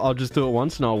like, I'll just do it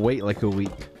once and I'll wait like a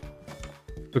week.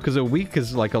 Because a week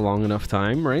is like a long enough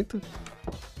time, right?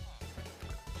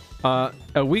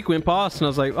 A week went past and I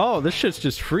was like, oh, this shit's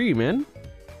just free, man.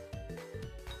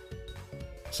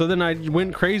 So then I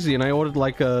went crazy and I ordered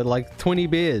like 20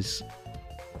 beers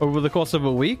over the course of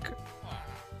a week.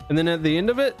 And then at the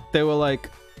end of it, they were like,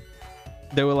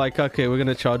 okay, we're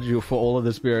gonna charge you for all of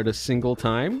this beer at a single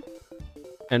time.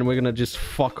 And we're gonna just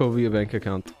fuck over your bank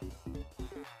account.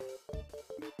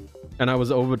 And I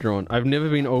was overdrawn. I've never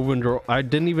been overdrawn. I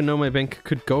didn't even know my bank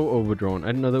could go overdrawn. I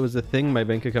didn't know there was a thing my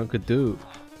bank account could do.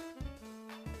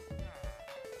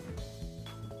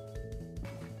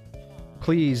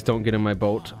 Please don't get in my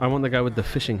boat. I want the guy with the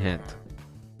fishing hat.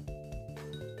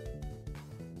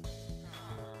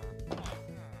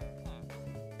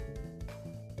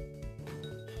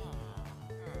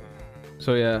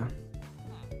 So yeah.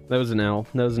 That was an L.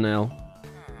 That was an L.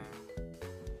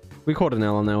 We caught an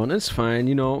L on that one. It's fine,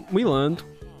 you know, we learned.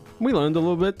 We learned a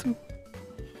little bit.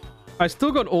 I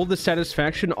still got all the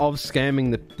satisfaction of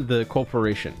scamming the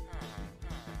corporation.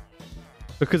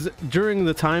 Because during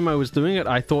the time I was doing it,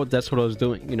 I thought that's what I was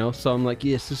doing, you know? So I'm like,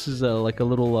 yes, this is like a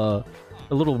little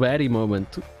baddie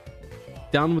moment.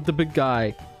 Down with the big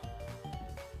guy.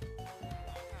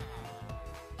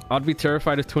 I'd be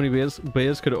terrified if 20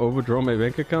 bears could overdraw my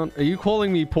bank account. Are you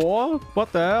calling me poor?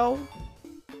 What the hell?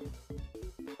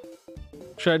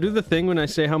 Should I do the thing when I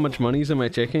say how much money's in my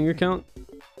checking account?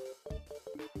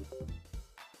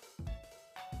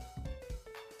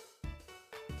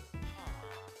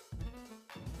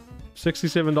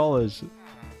 $67.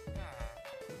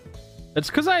 It's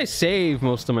because I save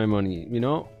most of my money, you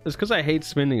know? It's because I hate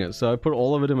spending it, so I put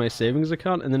all of it in my savings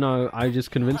account, and then I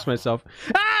just convince myself,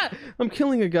 ah! I'm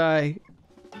killing a guy.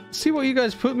 See what you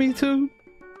guys put me to?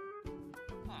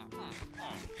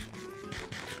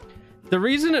 The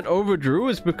reason it overdrew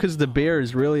is because the bear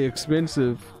is really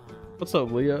expensive. What's up,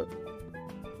 Leah?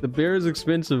 The bear is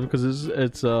expensive because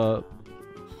it's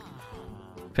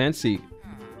fancy.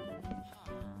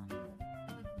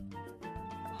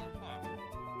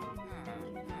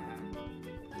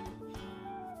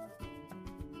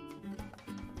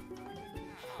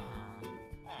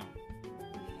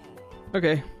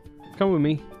 Okay, come with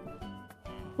me.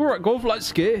 Alright, go flight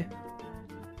scare.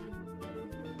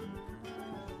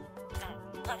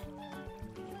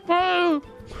 Oh!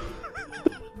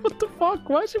 What the fuck?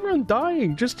 Why is everyone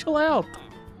dying? Just chill out.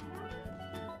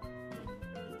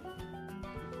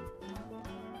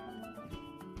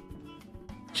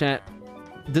 Chat,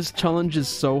 this challenge is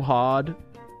so hard.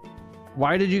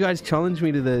 Why did you guys challenge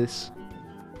me to this?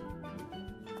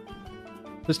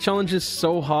 This challenge is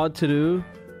so hard to do.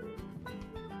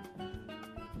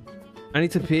 I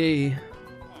need to pee.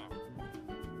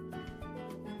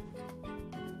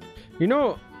 You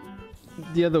know,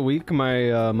 the other week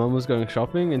my mom was going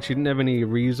shopping and she didn't have any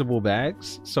reusable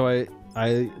bags, so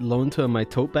I loaned her my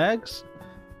tote bags,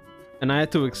 and I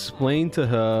had to explain to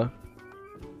her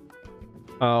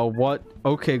what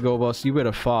 "Okay, go boss, you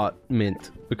better fart"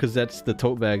 meant, because that's the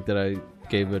tote bag that I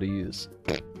gave her to use.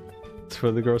 It's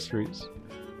for the groceries.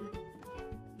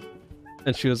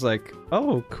 And she was like,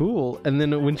 "Oh, cool." And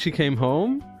then when she came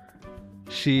home,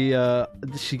 she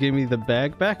gave me the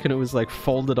bag back, and it was like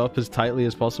folded up as tightly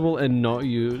as possible and not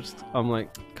used. I'm like,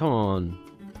 come on.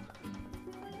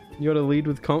 You gotta lead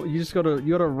with you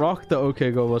gotta rock the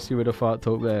 "Okay, go boss, you better fart"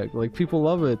 tote bag. Like, people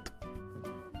love it.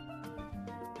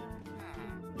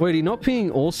 Wait, you're not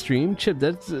peeing all stream? Chip,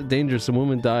 that's dangerous. A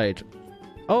woman died.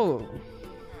 Oh.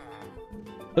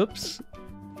 Oops.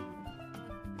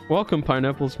 Welcome,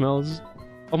 Pineapple Smells.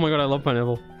 Oh my god, I love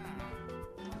pineapple.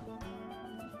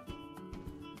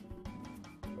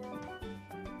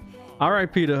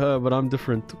 RIP to her, but I'm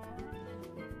different.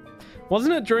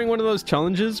 Wasn't it during one of those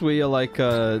challenges where you're like,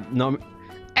 where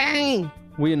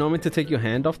you're not meant to take your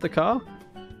hand off the car?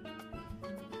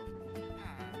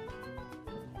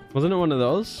 Wasn't it one of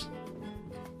those?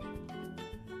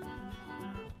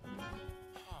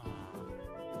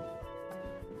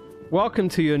 Welcome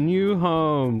to your new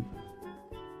home,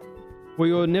 where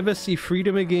you'll never see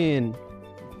freedom again.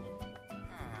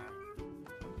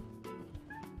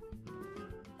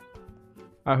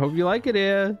 I hope you like it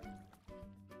here.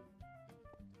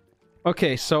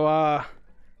 Okay, so,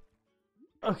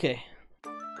 okay.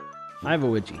 I have a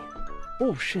wedgie.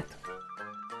 Oh, shit.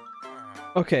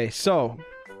 Okay, so.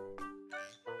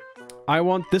 I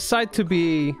want this side to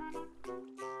be...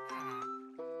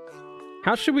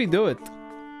 How should we do it?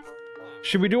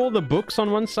 Should we do all the books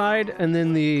on one side and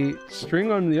then the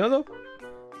string on the other?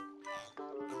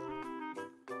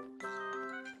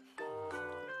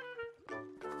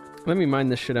 Let me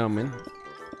mind this shit out, man.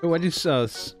 Oh, I just,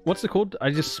 what's it called?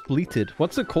 I just spleeted.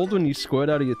 What's it called when you squirt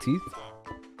out of your teeth?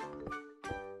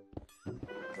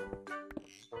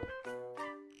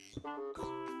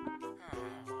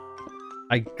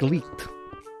 I gleeked.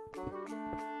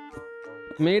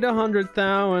 Made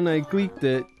 100,000 and I gleeked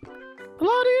it.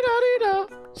 La-dee-da-dee-da,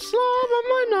 slob on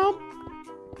my knob.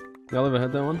 Y'all ever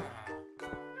had that one?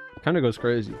 Kinda goes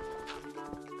crazy.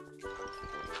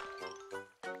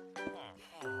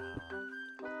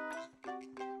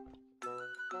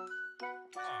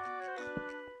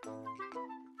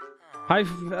 Hi,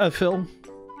 Phil.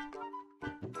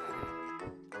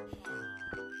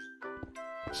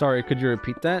 Sorry, could you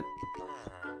repeat that?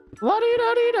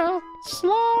 La-dee-da-dee-da,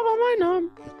 slob on my knob.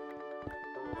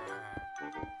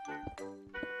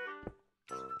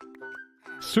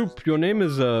 Soup, your name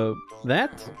is,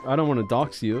 that? I don't want to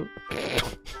dox you.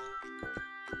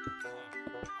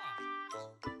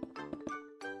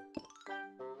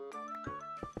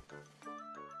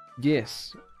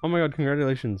 Yes. Oh my god,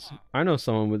 congratulations. I know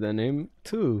someone with that name,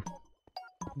 too.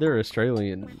 They're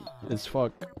Australian as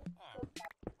fuck.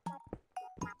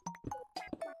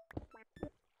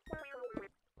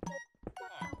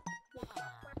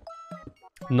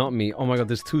 Not me. Oh my god,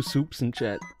 there's 2 soups in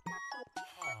chat.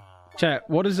 Chat,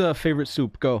 what is a favorite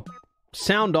soup? Go.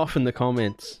 Sound off in the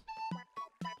comments.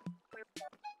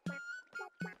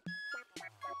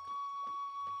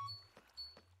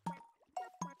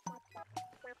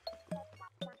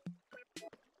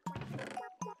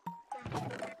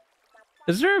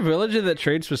 Is there a villager that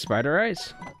trades for spider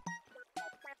eyes?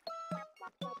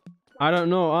 I don't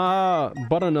know.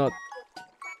 Butternut,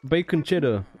 bacon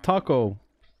cheddar, taco,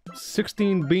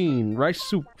 16 bean, rice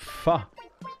soup,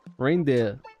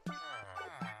 reindeer.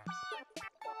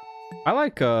 I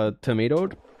like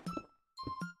tomatoed.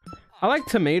 I like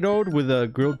tomatoed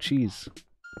with grilled cheese.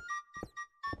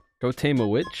 Go tame a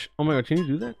witch? Oh my god, can you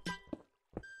do that?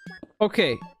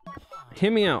 Okay, hear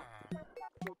me out.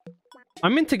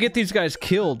 I'm meant to get these guys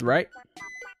killed, right?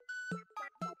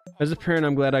 As a parent,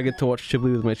 I'm glad I get to watch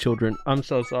Ghibli with my children. I'm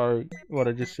so sorry what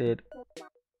I just said.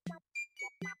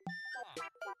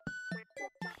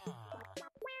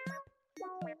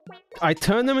 I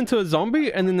turn them into a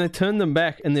zombie, and then I turn them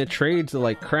back, and their trades are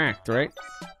like cracked, right?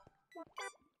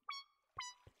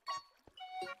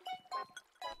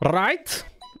 Right?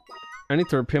 I need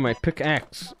to repair my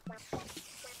pickaxe.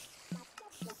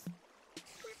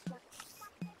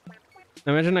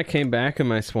 Imagine I came back and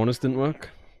my spawners didn't work.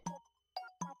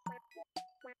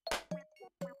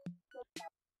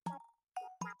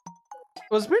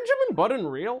 Was Benjamin Button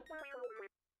real?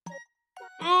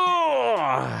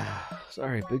 Oh,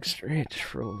 sorry, big stretch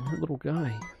for a little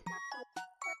guy.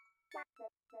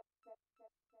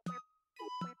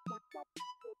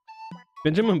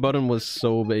 Benjamin Button was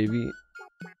so baby.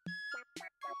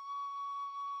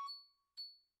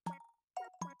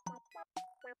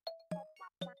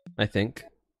 I think.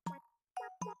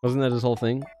 Wasn't that his whole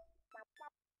thing?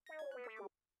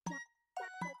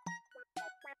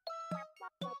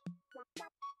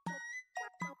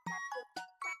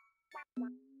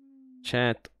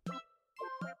 Chat.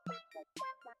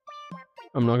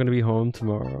 I'm not gonna be home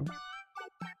tomorrow.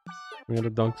 I got a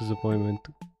doctor's appointment.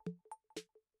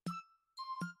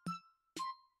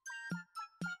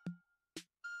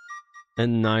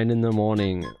 And 9 in the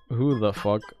morning. Who the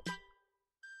fuck?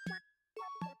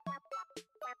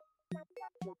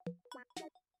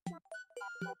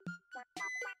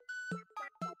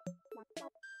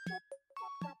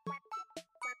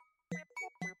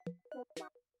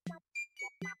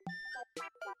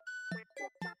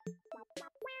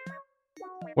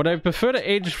 Would I prefer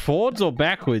to age forwards or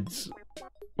backwards?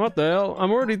 What the hell?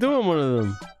 I'm already doing one of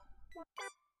them.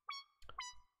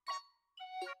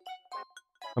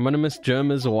 I'm gonna miss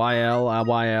Germa's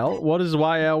YL. What is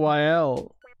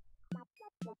YL?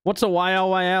 What's a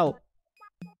YL?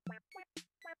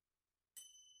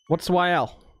 What's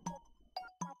YL?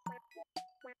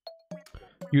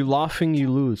 You laughing, you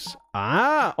lose.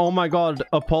 Ah! Oh my god,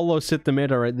 Apollo sit the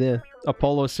meta right there.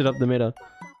 Apollo sit up the meta.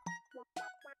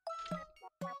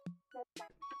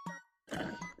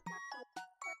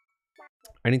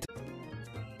 I need to...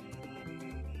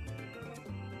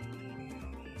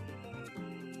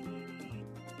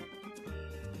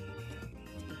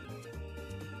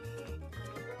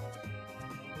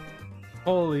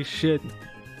 Holy shit.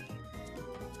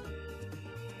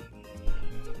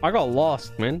 I got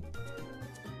lost, man.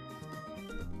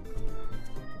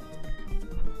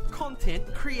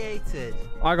 Content created.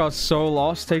 I got so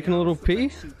lost taking a little pee.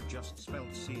 Soup just spelled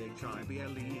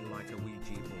CHIBLE like a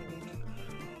Ouija board.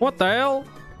 What the hell?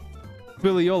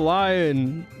 Billy, you're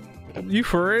lying. You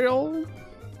for real?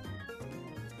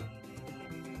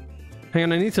 Hang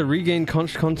on, I need to regain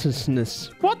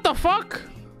consciousness. What the fuck?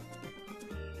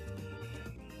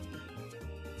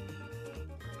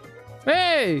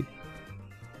 Hey!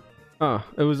 Oh,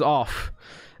 it was off.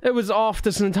 It was off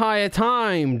this entire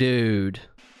time, dude.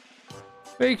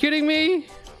 Are you kidding me?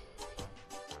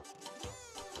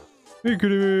 Are you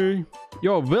kidding me?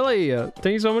 Yo, Billy,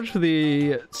 thank you so much for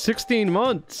the 16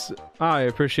 months. I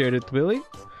appreciate it, Billy.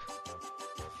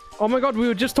 Oh my god, we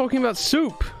were just talking about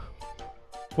soup.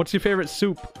 What's your favorite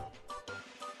soup?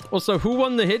 Also, who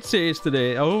won the hit series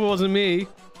today? Oh, it wasn't me.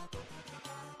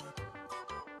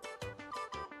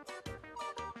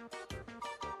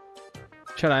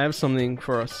 Chat, I have something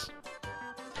for us.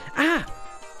 Ah!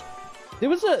 There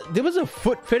was a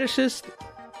foot fetishist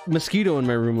mosquito in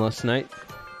my room last night.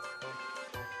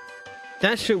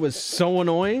 That shit was so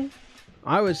annoying.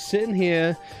 I was sitting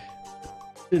here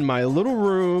in my little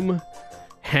room,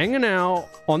 hanging out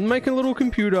on my little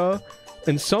computer,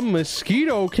 and some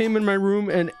mosquito came in my room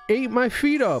and ate my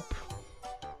feet up.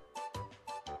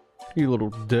 You little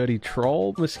dirty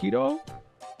troll mosquito.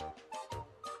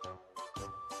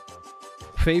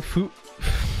 Fave food.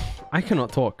 I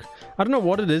cannot talk. I don't know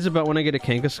what it is about when I get a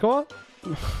canker score.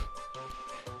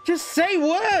 Just say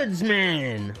words,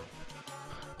 man.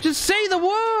 Just say the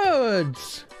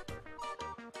words.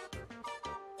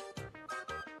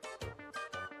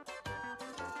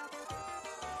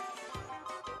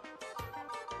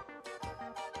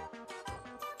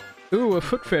 Ooh, a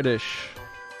foot fetish.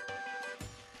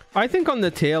 I think on the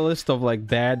tail list of like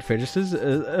bad fetishes,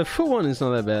 a foot one is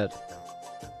not that bad.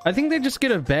 I think they just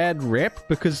get a bad rep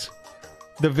because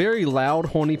the very loud,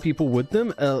 horny people with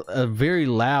them are very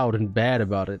loud and bad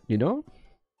about it, you know?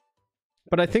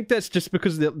 But I think that's just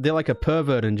because they're like a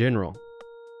pervert in general.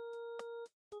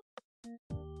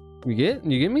 You get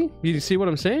me? You see what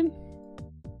I'm saying?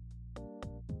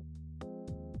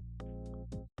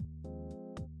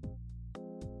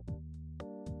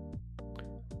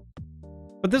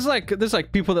 But there's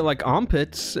like people that like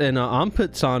armpits, and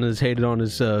armpit-san is hated on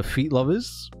as feet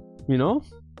lovers, you know?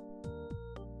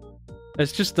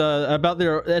 It's just about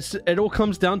their, it all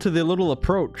comes down to their little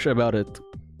approach about it.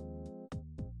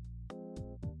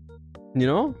 You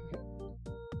know?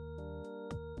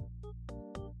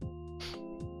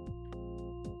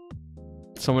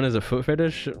 Someone has a foot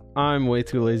fetish? I'm way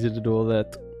too lazy to do all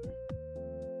that.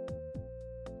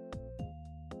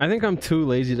 I think I'm too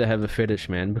lazy to have a fetish,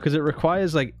 man, because it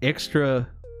requires like extra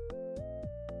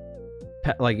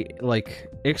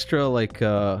extra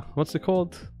what's it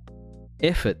called?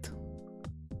 Effort.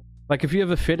 Like if you have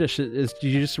a fetish, you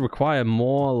just require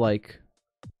more like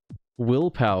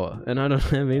willpower, and I don't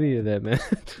have any of that, man.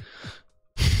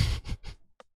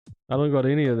 I don't got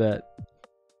any of that.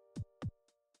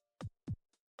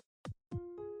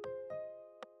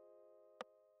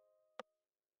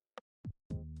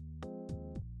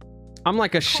 I'm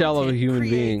like a shallow human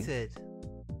being.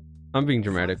 I'm being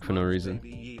dramatic for no reason.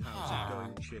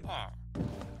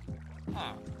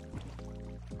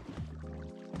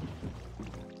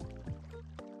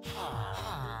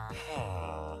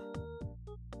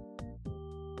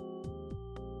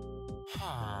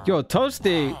 Yo,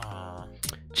 Toasty!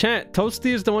 Chat,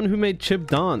 Toasty is the one who made Chip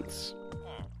dance.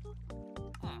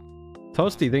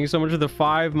 Toasty, thank you so much for the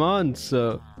 5 months.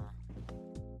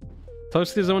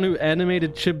 Toasty is the one who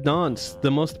animated Chip Dance, the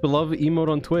most beloved emote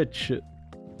on Twitch.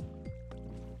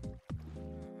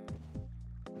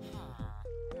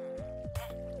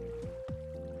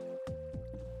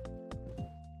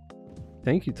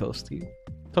 Thank you, Toasty.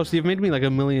 Toasty, you've made me like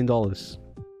 $1 million.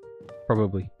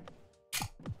 Probably.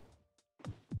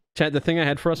 Chat, the thing I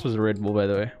had for us was a Red Bull, by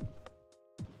the way.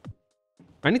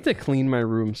 I need to clean my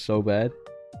room so bad.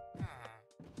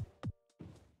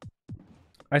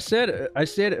 I said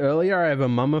earlier I have a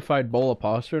mummified bowl of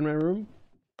pasta in my room.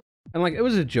 And like, it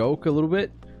was a joke a little bit.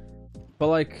 But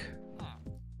like,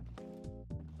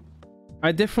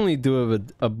 I definitely do have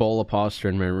a bowl of pasta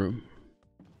in my room.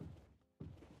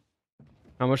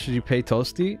 How much did you pay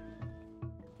Toasty?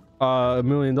 $1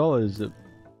 million.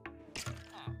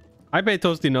 I pay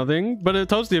Toasty nothing. But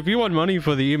Toasty, if you want money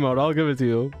for the emote, I'll give it to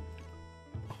you.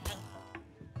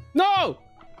 No!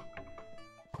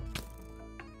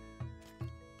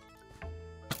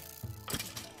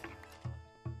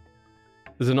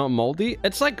 Is it not moldy?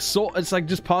 It's like it's like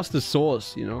just pasta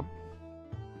sauce, you know?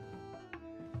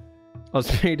 I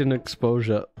was made in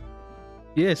exposure.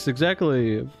 Yes,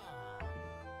 exactly.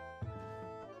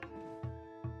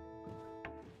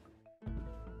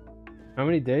 How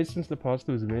many days since the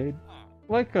pasta was made?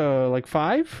 Like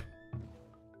 5?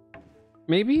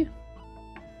 Maybe?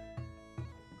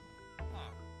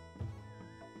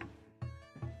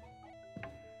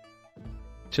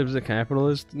 Chip's a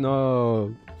capitalist?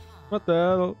 No. What the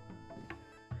hell?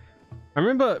 I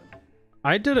remember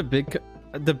I did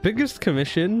the biggest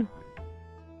commission.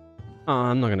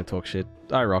 I'm not gonna talk shit.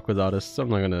 I rock with artists. I'm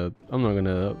not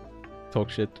gonna talk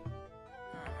shit.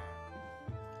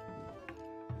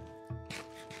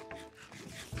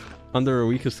 Under a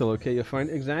week is still okay. You're fine.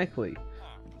 Exactly.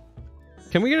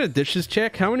 Can we get a dishes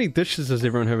check? How many dishes does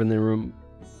everyone have in their room?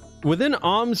 Within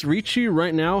arm's reach you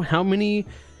right now, how many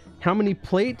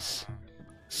plates,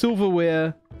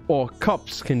 silverware, or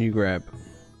cups can you grab?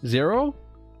 0?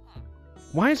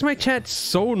 Why is my chat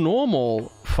so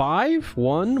normal? 5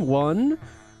 1 1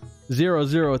 0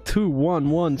 0 2 1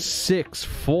 1 6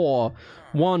 4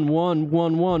 1 1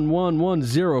 1 1 1 1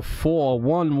 0 4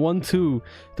 1 1 2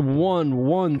 1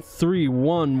 1 3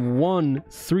 1 1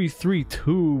 3 3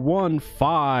 2 1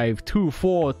 5 2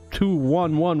 4 2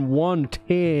 1 1 1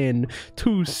 10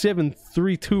 2 7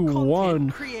 3 2 1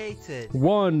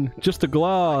 1 just a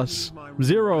glass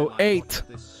 0 8.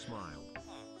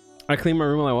 I clean my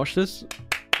room while I watch this.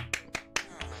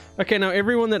 Okay, now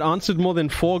everyone that answered more than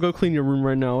 4, go clean your room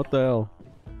right now. What the hell?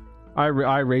 I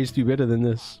raised you better than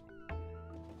this.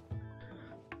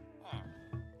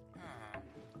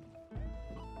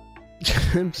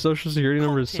 Social security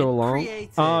number is so long.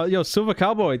 Yo, Silver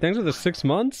Cowboy, thanks for the 6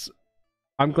 months.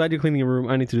 I'm glad you're cleaning your room.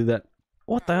 I need to do that.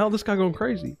 What the hell? This guy going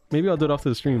crazy. Maybe I'll do it after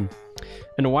the stream.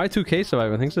 And a Y2K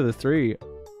survivor, thanks for the 3.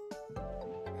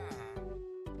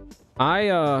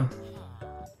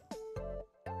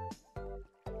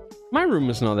 My room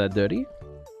is not that dirty.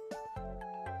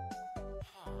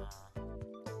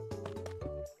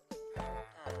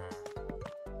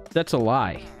 That's a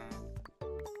lie.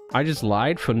 I just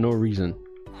lied for no reason.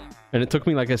 And it took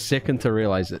me like a second to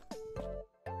realize it.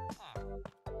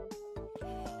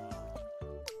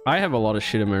 I have a lot of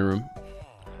shit in my room.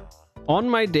 On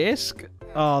my desk...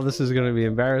 Oh, this is gonna be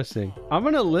embarrassing. I'm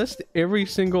gonna list every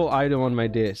single item on my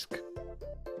desk.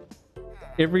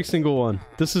 every single one.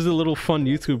 This is a little fun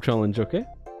YouTube challenge, okay?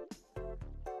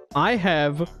 I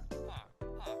have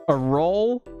a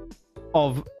roll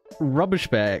of rubbish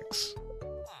bags.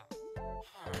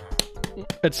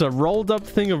 It's a rolled up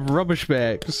thing of rubbish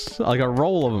bags, like a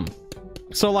roll of them.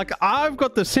 So like I've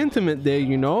got the sentiment there,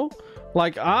 you know?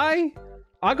 Like I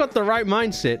got the right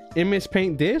mindset. MS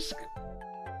Paint disc?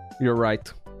 You're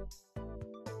right.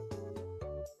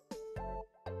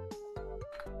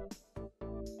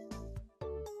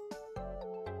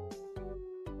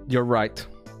 You're right.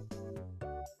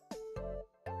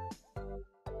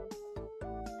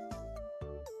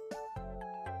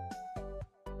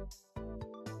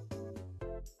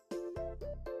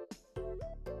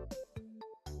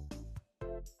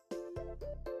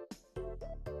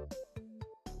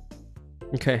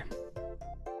 Okay.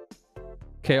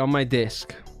 Okay, on my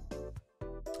desk.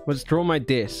 Let's draw my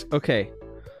desk. Okay.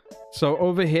 So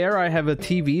over here I have a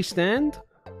TV stand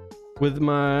with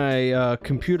my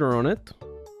computer on it.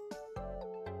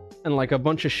 And like a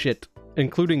bunch of shit,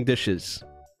 including dishes.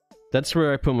 That's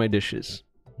where I put my dishes,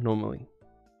 normally.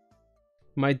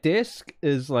 My desk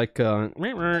is like okay,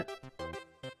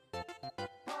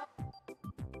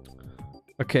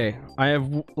 I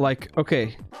have like,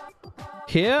 okay.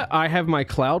 Here I have my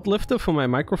cloud lifter for my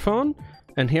microphone,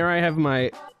 and here I have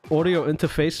my audio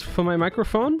interface for my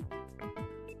microphone.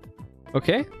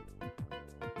 Okay.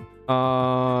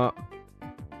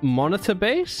 Monitor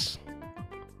base.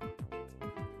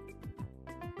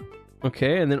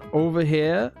 Okay, and then over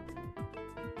here,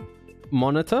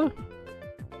 monitor.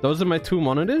 Those are my two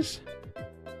monitors.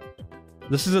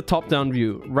 This is a top-down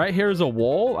view. Right here is a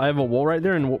wall. I have a wall right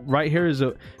there, and right here is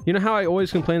a... You know how I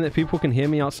always complain that people can hear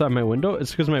me outside my window?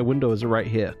 It's because my window is right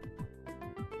here.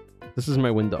 This is my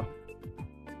window.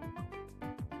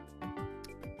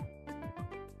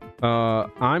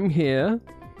 I'm here.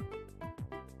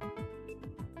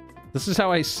 This is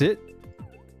how I sit.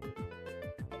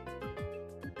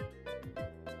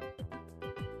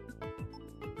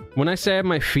 When I say I have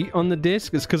my feet on the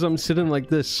desk, it's because I'm sitting like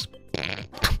this.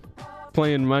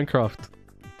 Playing Minecraft.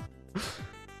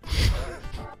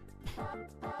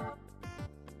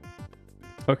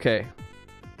 Okay.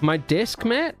 My desk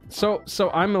mat. So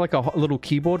I'm like a little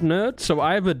keyboard nerd. So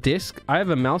I have a desk. I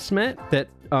have a mouse mat that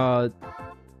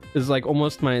is like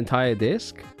almost my entire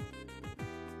desk.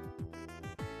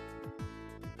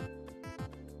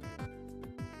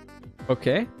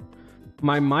 Okay.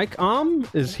 My mic arm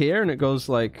is here, and it goes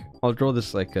like... I'll draw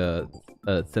this like a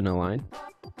thinner line.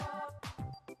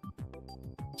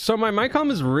 So my mic arm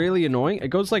is really annoying. It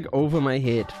goes like over my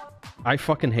head. I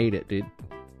fucking hate it, dude.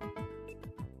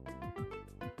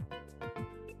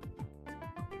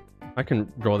 I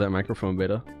can draw that microphone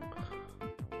better.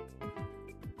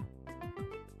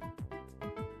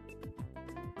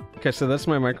 Okay, so that's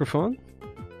my microphone.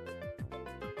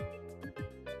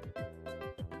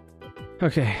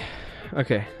 Okay.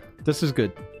 Okay. This is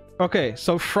good. Okay,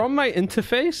 so from my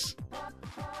interface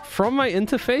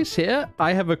here,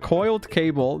 I have a coiled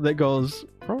cable that goes...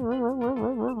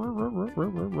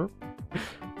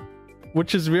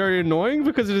 Which is very annoying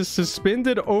because it is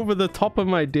suspended over the top of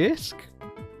my desk.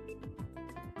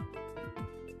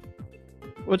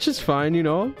 Which is fine, you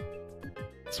know.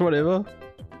 It's whatever.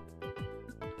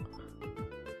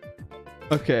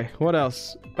 Okay, what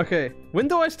else? Okay, when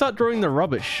do I start drawing the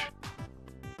rubbish?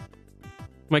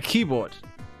 My keyboard.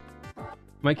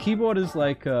 My keyboard is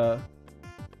like, oh,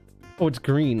 it's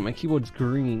green. My keyboard's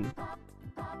green.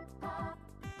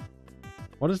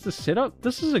 What is the setup?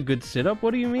 This is a good setup.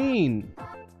 What do you mean?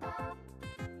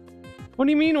 What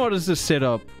do you mean, what is the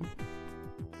setup?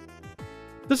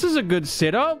 This is a good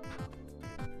setup.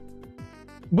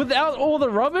 Without all the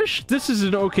rubbish, this is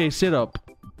an okay setup.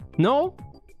 No?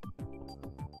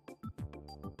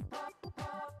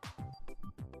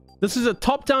 This is a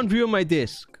top-down view of my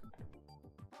desk.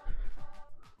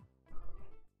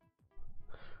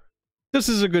 This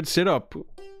is a good setup.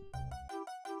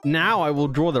 Now I will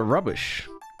draw the rubbish.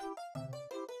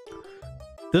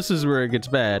 This is where it gets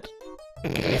bad.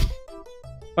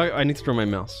 I need to draw my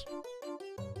mouse.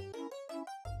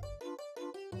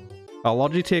 A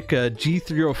Logitech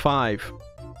G305.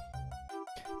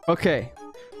 Okay.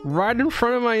 Right in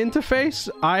front of my interface,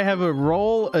 I have a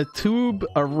roll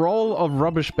of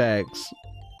rubbish bags.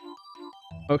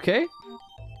 Okay?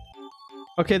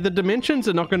 Okay, the dimensions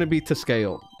are not going to be to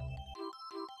scale.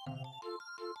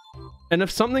 And if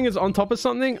something is on top of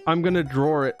something, I'm going to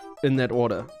draw it in that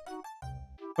order.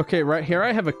 Okay, right here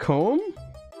I have a comb.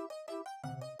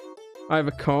 I have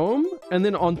a comb. And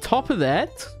then on top of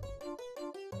that,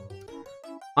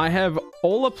 I have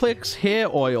Olaplex hair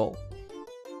oil.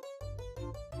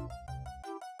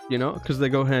 You know, because they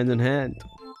go hand in hand.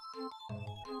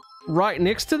 Right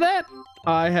next to that,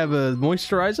 I have a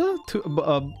moisturizer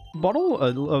bottle,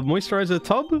 a moisturizer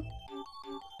tub.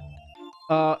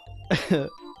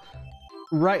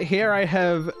 Right here, I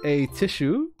have a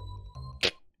tissue.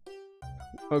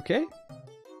 Okay.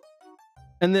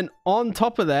 And then on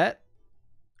top of that,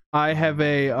 I have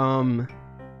a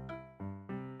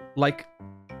like,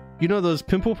 you know those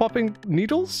pimple popping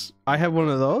needles? I have one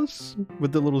of those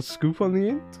with the little scoop on the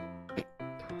end.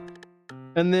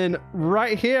 And then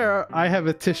right here, I have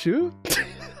a tissue.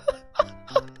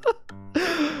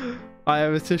 I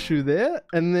have a tissue there.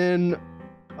 And then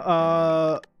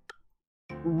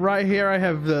right here, I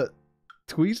have the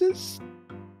tweezers.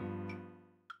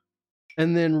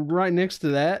 And then right next to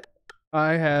that,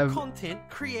 I have Content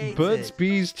created. Burt's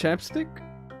Bees chapstick.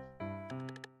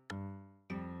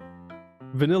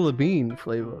 Vanilla bean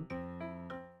flavor.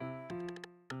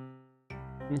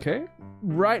 Okay.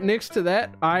 Right next to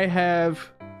that, I have...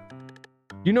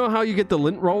 You know how you get the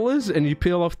lint rollers and you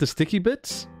peel off the sticky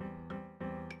bits?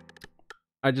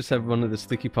 I just have one of the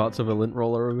sticky parts of a lint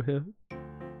roller over here.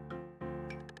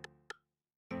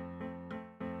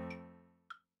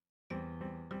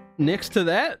 Next to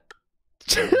that...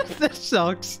 That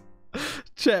sucks.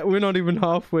 Chat, we're not even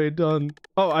halfway done.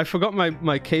 Oh, I forgot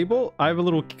my cable. I have a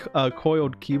little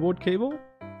coiled keyboard cable.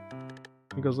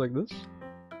 It goes like this.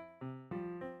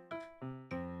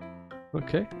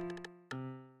 Okay.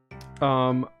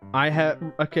 I have...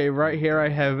 Okay, right here I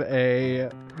have a...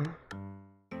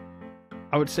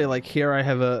 I would say like here I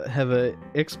have a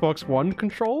Xbox One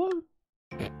controller.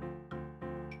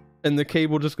 And the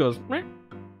cable just goes... Meh.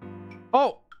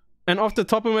 Oh! And off the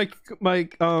top of my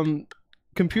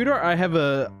computer, I have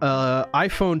a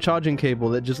iPhone charging cable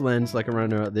that just lands like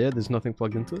around out there. There's nothing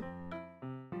plugged into it.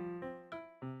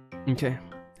 Okay.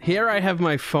 Here I have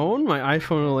my phone, my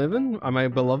iPhone 11, my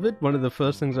beloved. One of the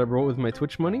first things I brought with my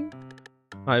Twitch money.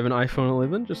 I have an iPhone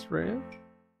 11 just right here.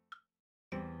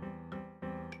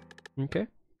 Okay.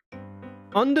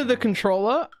 Under the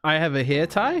controller, I have a hair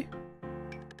tie.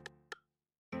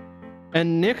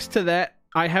 And next to that,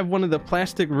 I have one of the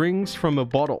plastic rings from a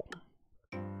bottle.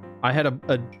 I had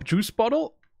a juice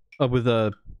bottle with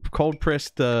a cold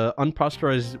pressed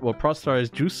unpasteurized or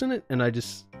pasteurized juice in it, and I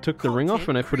just took the ring off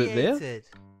and I put it there.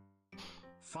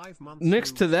 5 months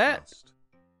Next to that... past.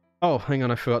 Oh, hang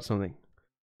on, I forgot something.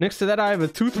 Next to that, I have a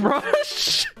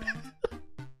toothbrush.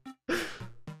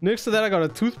 Next to that, I got a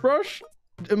toothbrush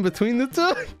in between the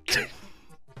two.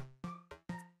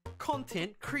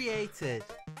 Content created.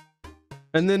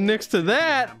 And then next to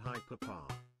that, Damn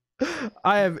hyperpar.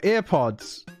 I have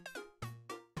AirPods.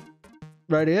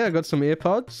 Right here, I got some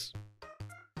AirPods.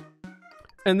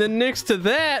 And then next to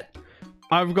that,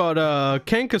 I've got a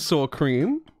Cankersaw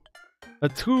cream. A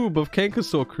tube of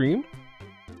Cankersaw cream.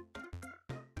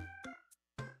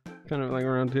 Kind of like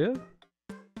around here.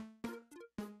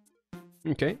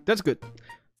 Okay, that's good.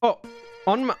 Oh,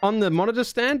 on the monitor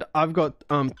stand, I've got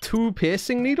 2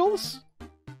 piercing needles.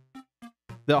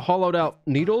 The hollowed out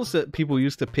needles that people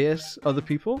use to pierce other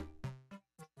people.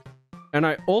 And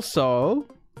I also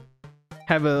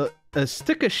have a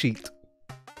sticker sheet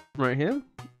right here.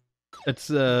 It's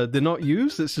they're not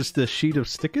used, it's just a sheet of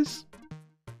stickers.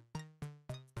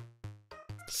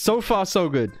 So far so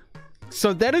good.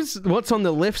 So that is what's on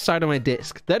the left side of my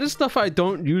desk. That is stuff I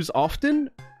don't use often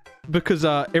because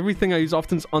everything I use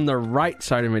often is on the right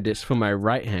side of my desk for my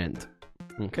right hand.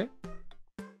 Okay.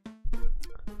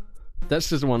 That's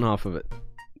just one half of it.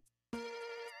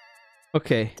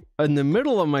 Okay, in the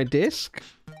middle of my desk,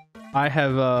 I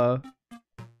have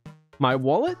my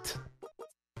wallet.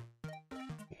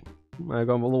 I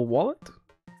got my little wallet.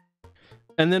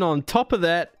 And then on top of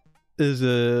that is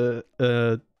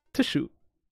a tissue.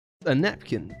 A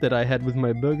napkin that I had with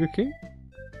my Burger King.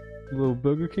 A little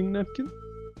Burger King napkin.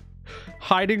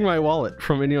 Hiding my wallet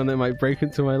from anyone that might break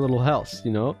into my little house,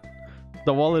 you know?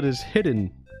 The wallet is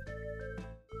hidden.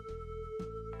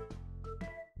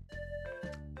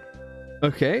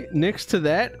 Okay, next to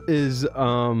that is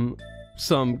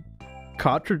some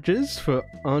cartridges for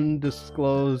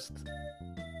undisclosed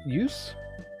use.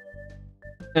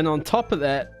 And on top of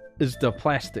that is the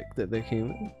plastic that they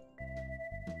came in.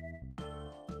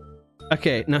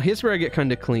 Okay, now here's where I get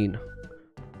kind of clean.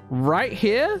 Right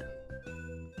here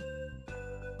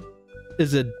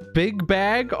is a big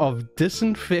bag of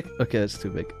Okay, that's too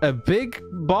big. A big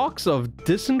box of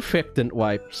disinfectant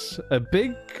wipes. A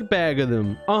big bag of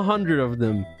them. 100 of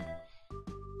them.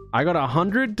 I got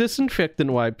 100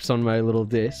 disinfectant wipes on my little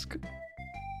desk.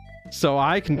 So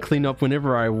I can clean up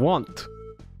whenever I want.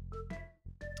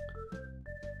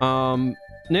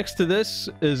 Next to this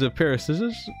is a pair of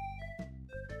scissors.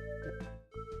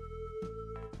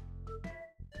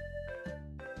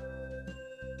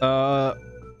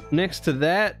 Next to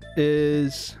that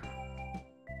is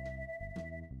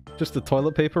just a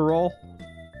toilet paper roll.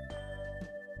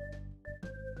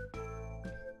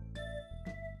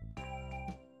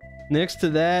 Next to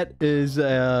that is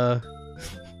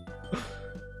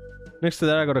next to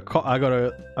that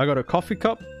I got a coffee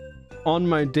cup on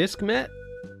my desk mat.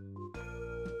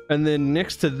 And then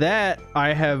next to that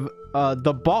I have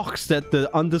the box that the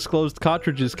undisclosed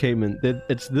cartridges came in.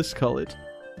 It's this colored.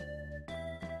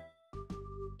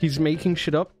 He's making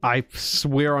shit up. I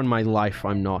swear on my life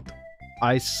I'm not.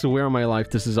 I swear on my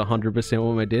life this is 100%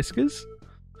 what my desk is.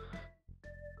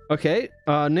 Okay,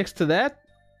 next to that,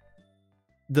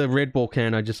 the Red Bull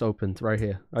can I just opened right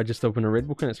here. I just opened a Red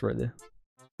Bull can, it's right there.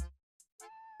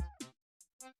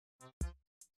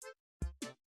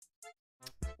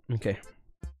 Okay.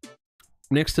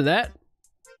 Next to that,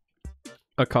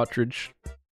 a cartridge.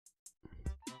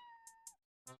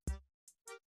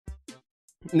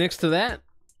 Next to that,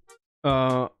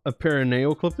 a pair of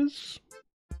nail clippers.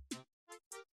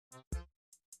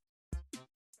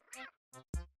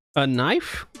 A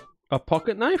knife, a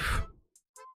pocket knife.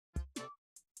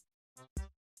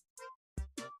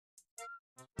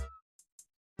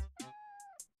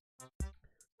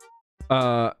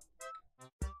 A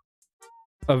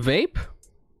vape.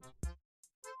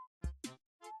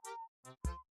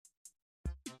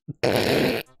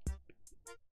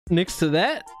 Next to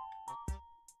that,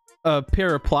 a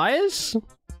pair of pliers.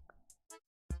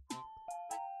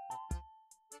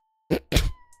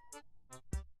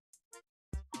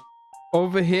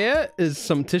 Over here is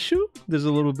some tissue. There's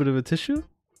a little bit of a tissue.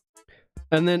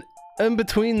 And then in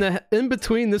between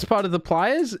this part of the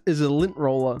pliers is a lint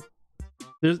roller.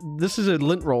 This is a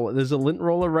lint roller. There's a lint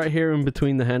roller right here in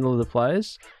between the handle of the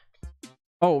pliers.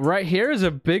 Oh, right here is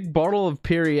a big bottle of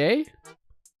Perrier.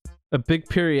 A big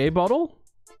Perrier bottle.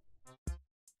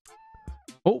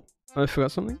 Oh, I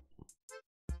forgot something.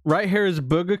 Right here is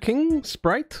Burger King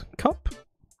Sprite cup.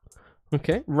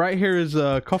 Okay, right here is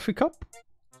a coffee cup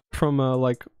from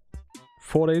like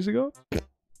 4 days ago.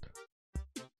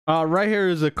 Right here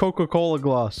is a Coca-Cola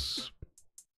glass.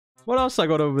 What else I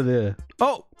got over there?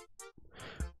 Oh!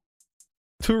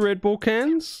 2 Red Bull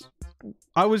cans.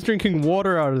 I was drinking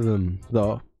water out of them,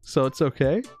 though, so it's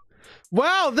okay.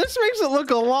 Wow, this makes it look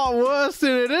a lot worse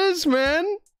than it is, man!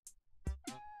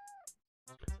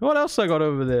 What else I got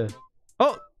over there?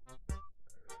 Oh!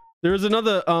 There's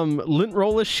another, lint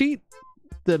roller sheet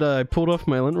that I pulled off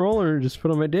my lint roller and just put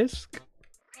on my desk.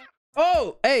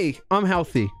 Oh! Hey! I'm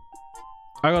healthy.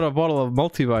 I got a bottle of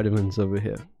multivitamins over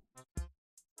here.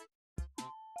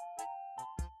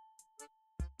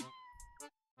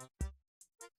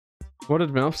 What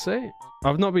did Mouth say?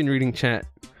 I've not been reading chat.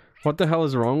 What the hell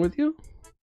is wrong with you?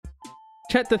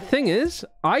 Chat, the thing is,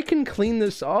 I can clean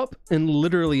this up in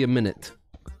literally a minute.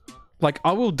 Like,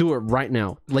 I will do it right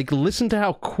now. Like, listen to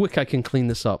how quick I can clean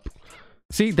this up.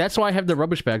 See, that's why I have the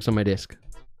rubbish bags on my desk.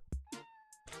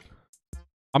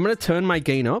 I'm gonna turn my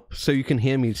gain up so you can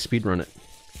hear me speedrun it.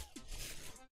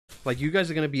 Like, you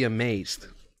guys are gonna be amazed.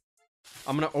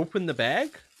 I'm gonna open the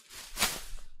bag.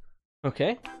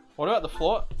 Okay. What about the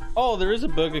floor? Oh, there is a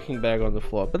Burger King bag on the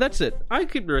floor, but that's it. I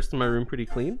keep the rest of my room pretty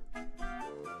clean.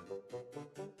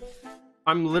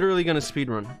 I'm literally gonna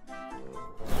speedrun.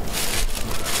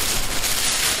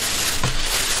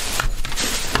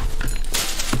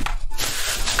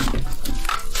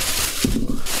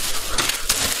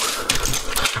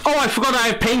 Oh, I forgot I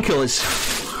have painkillers.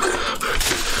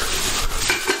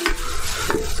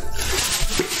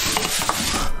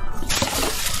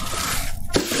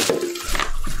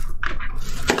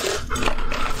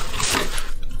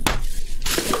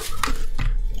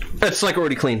 It's like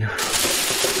already clean.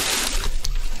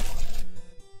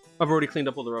 I've already cleaned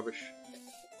up all the rubbish.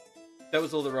 That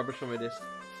was all the rubbish on my desk.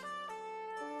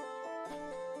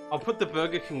 I'll put the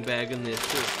Burger King bag in there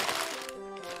too.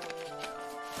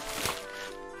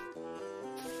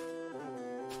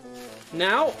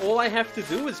 Now, all I have to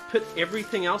do is put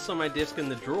everything else on my desk in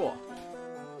the drawer.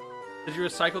 Did you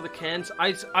recycle the cans?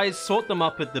 I sort them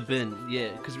up at the bin, yeah,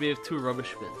 because we have 2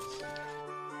 rubbish bins.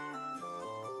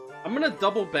 I'm gonna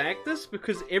double bag this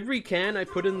because every can I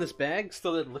put in this bag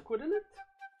still had liquid in it.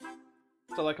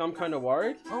 So, like, I'm kind of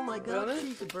worried. Oh my god,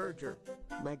 cheeseburger.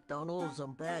 McDonald's,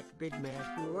 I'm back. Big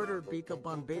Mac. You order Beak Up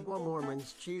on Big One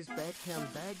Mormons. Cheese back ham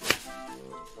bag.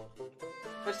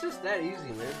 It's just that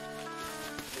easy, man.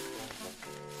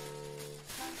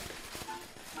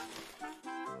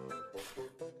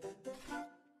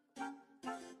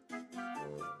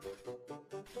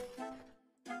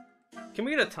 Can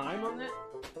we get a time on that?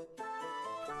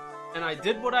 And I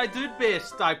did what I did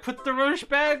best. I put the rubbish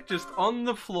bag just on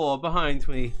the floor behind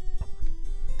me.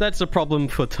 that's a problem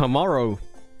for tomorrow.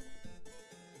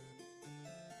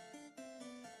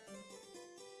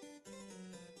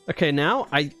 Okay, now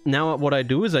what I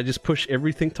do is I just push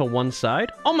everything to one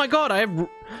side. Oh my god, I have...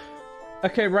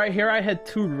 Okay, right here I had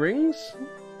 2 rings.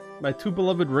 My 2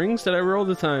 beloved rings that I wear all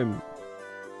the time.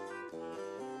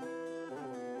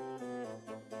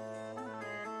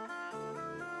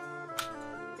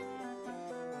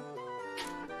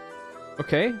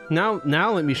 Okay, now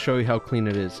let me show you how clean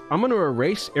it is. I'm gonna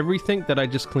erase everything that I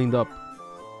just cleaned up.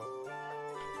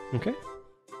 Okay.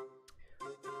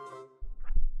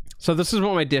 So this is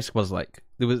what my disc was like.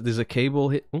 There's a cable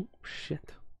hit. Oh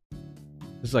shit.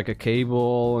 There's like a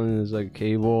cable and there's like a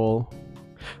cable.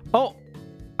 Oh,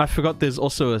 I forgot. There's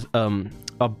also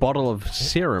a bottle of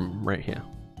serum right here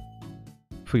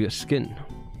for your skin.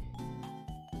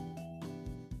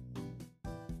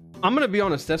 I'm gonna be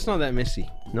honest. That's not that messy.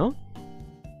 No.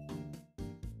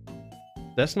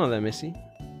 That's not that messy.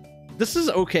 This is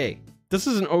okay. This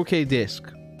is an okay disc.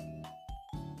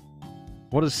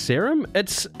 What is serum?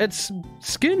 It's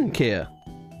skin care.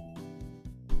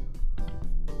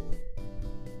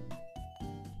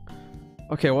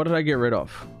 Okay, what did I get rid of?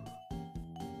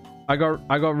 I got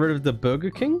rid of the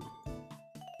Burger King.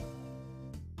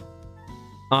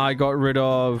 I got rid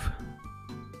of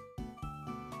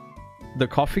the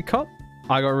coffee cup.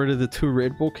 I got rid of the 2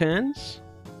 Red Bull cans.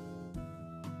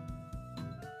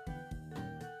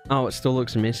 Oh, it still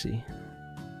looks messy.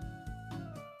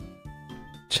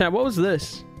 Chat, what was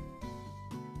this?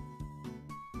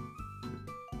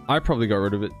 I probably got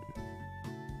rid of it.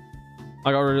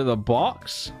 I got rid of the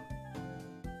box.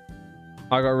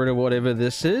 I got rid of whatever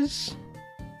this is.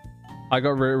 I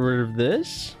got rid of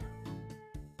this.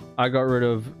 I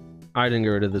didn't get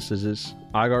rid of the scissors.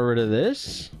 I got rid of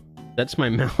this. That's my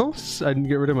mouse. I didn't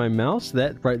get rid of my mouse.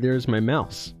 That right there is my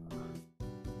mouse.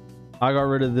 I got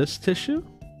rid of this tissue.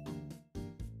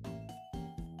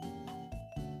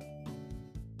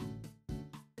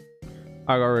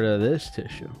 I got rid of this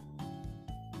tissue.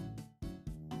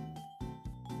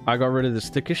 I got rid of the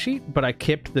sticker sheet, but I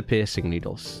kept the piercing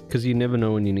needles because you never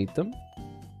know when you need them.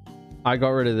 I got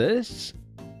rid of this.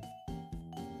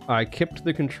 I kept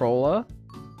the controller.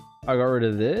 I got rid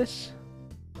of this.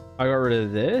 I got rid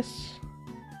of this.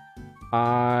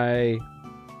 I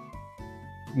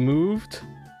moved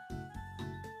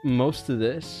most of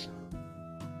this.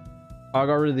 I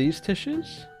got rid of these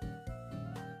tissues.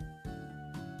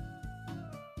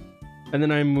 And then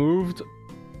I moved,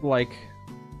 like,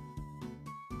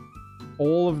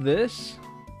 all of this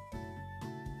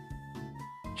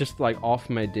just, like, off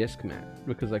my disc mat.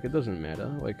 Because, like, it doesn't matter.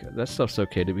 Like, that stuff's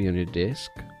okay to be on your disc.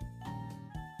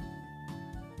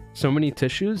 So many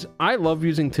tissues. I love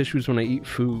using tissues when I eat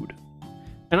food.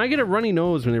 And I get a runny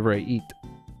nose whenever I eat.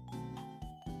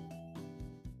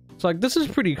 It's like, this is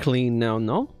pretty clean now,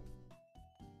 no?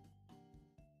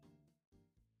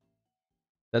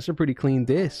 That's a pretty clean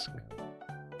disc.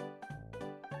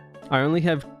 I only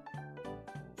have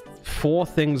 4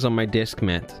 things on my disc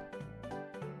mat.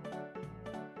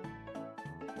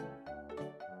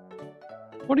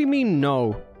 What do you mean,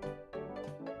 no?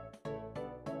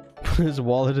 Put his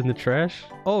wallet in the trash?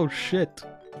 Oh, shit.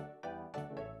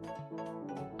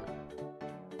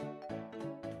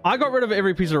 I got rid of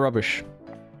every piece of rubbish.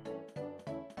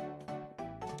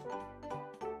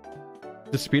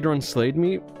 The speedrun slayed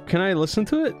me. Can I listen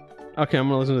to it? Okay, I'm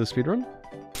gonna listen to the speedrun.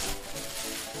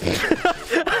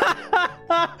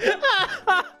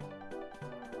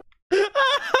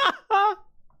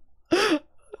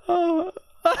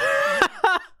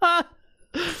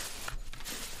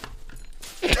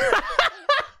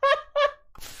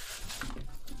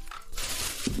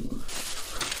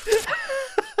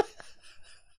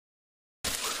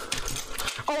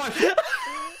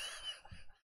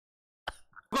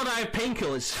 God, I have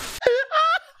painkillers.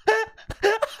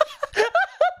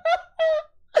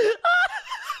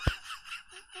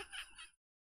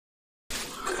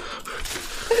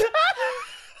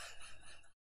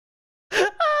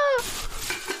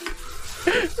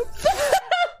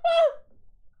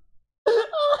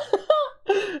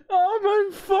 Oh my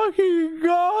fucking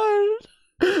god!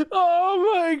 Oh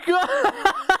my god!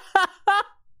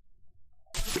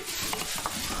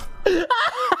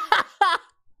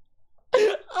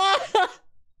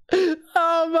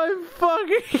 Oh my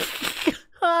fucking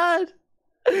god!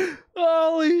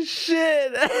 Holy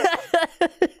shit!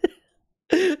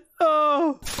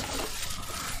 Oh!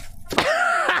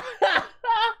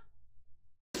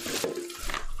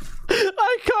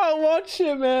 I can't watch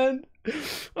it, man.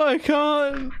 I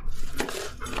can't.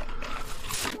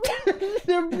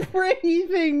 The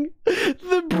breathing.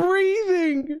 The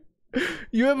breathing.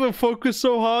 You ever focus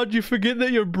so hard you forget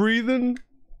that you're breathing?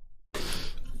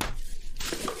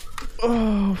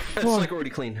 Oh, fuck. It's like already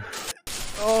clean.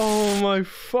 Oh my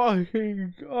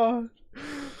fucking god.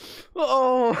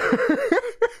 Oh.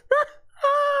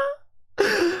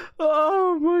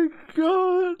 Oh my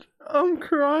god. I'm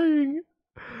crying.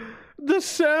 The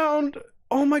sound.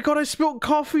 Oh my god, I spilled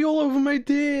coffee all over my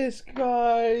disc,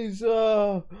 guys.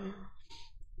 Oh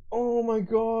my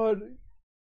god.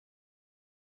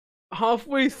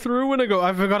 Halfway through when I go,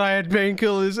 I forgot I had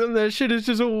painkillers, and that shit is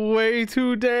just way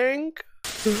too dank.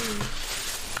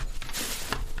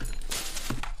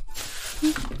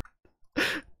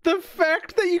 The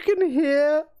fact that you can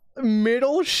hear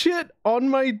metal shit on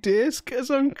my disc as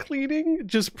I'm cleaning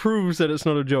just proves that it's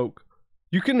not a joke.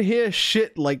 You can hear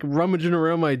shit like rummaging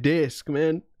around my disc,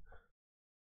 man.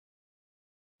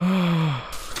 Oh,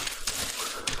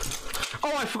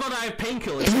 I forgot I have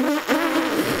painkillers.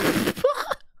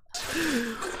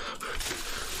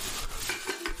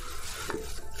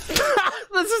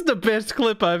 This is the best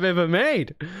clip I've ever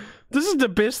made. This is the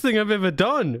best thing I've ever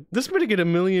done. This better get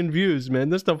 1 million views, man.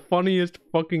 That's the funniest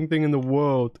fucking thing in the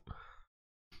world.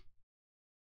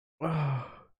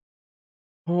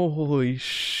 Holy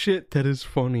shit, that is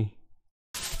funny.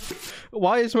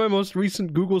 Why is my most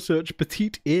recent Google search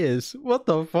petite ears? What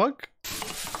the fuck?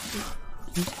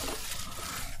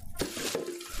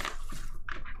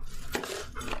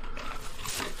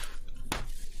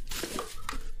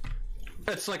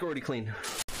 It's like already clean.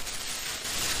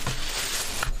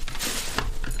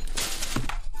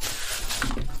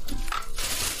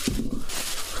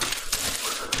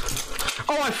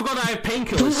 Oh, I forgot I have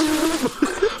painkillers.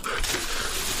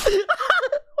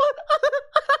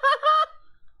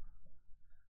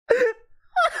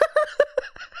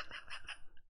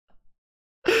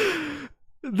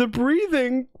 The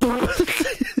breathing.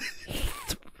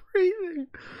 The breathing.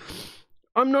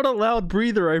 I'm not a loud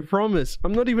breather, I promise.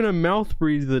 I'm not even a mouth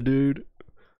breather, dude.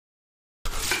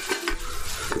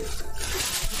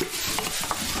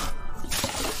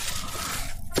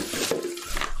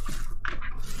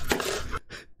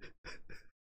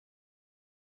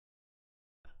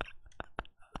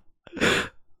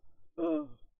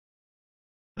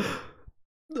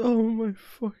 Oh my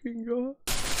fucking god.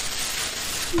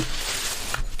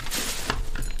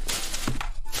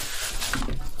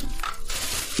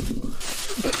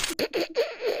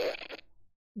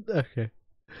 Okay.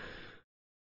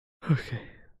 Okay.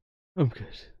 I'm good.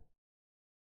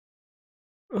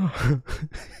 Oh.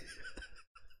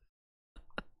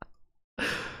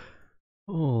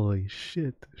 Holy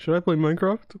shit. Should I play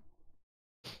Minecraft?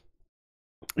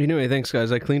 Anyway, thanks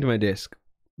guys. I cleaned my disc.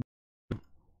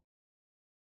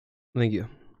 Thank you.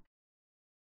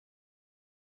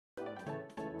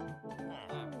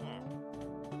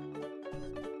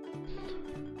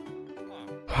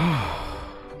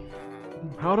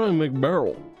 How do I make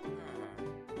barrel?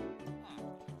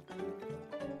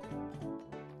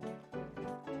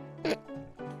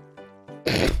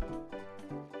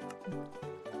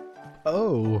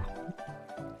 Oh.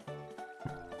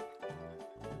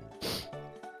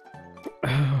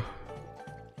 I'm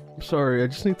sorry, I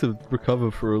just need to recover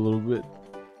for a little bit.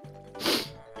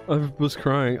 I was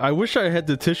crying. I wish I had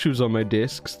the tissues on my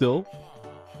disc still.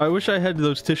 I wish I had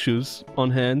those tissues on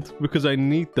hand because I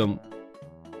need them.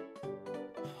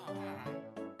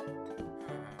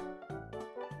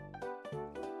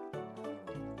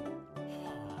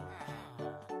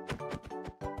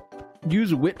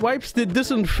 Use wet wipes? They're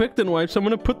disinfectant wipes. I'm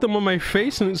gonna put them on my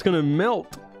face and it's gonna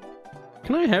melt.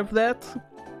 Can I have that?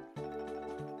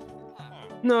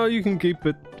 No, you can keep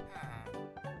it.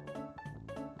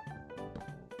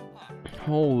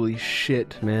 Holy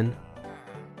shit, man.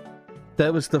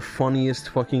 That was the funniest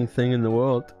fucking thing in the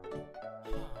world.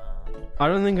 I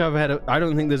don't think I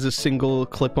don't think there's a single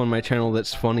clip on my channel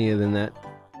that's funnier than that.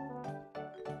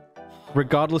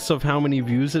 Regardless of how many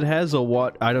views it has or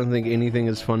what, I don't think anything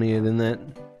is funnier than that.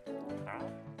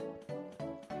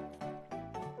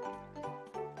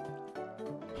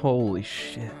 Holy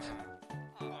shit.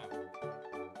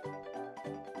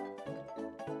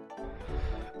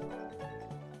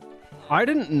 I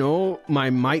didn't know my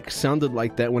mic sounded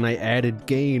like that when I added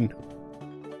gain.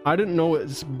 I didn't know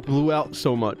it blew out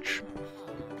so much.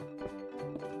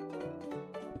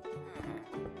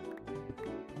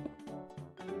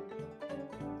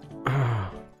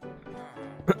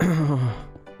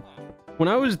 When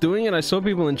I was doing it, I saw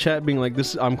people in chat being like,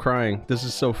 I'm crying. This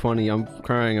is so funny. I'm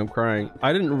crying. I'm crying.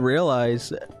 I didn't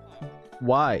realize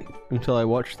why until I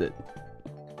watched it.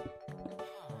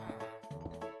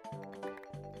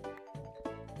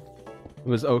 It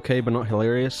was okay, but not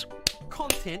hilarious.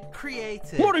 Content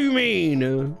created. What do you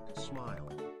mean?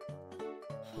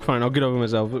 fine. I'll get over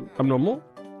myself. I'm normal.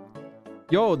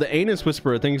 Yo, the Anus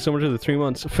Whisperer, thank you so much for the 3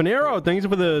 months. Finero, thanks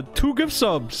for the 2 gift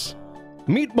subs.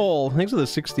 Meatball, thanks for the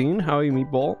 16. How are you,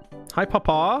 Meatball? Hi,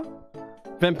 Papa.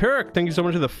 Vampiric, thank you so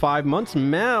much for the 5 months.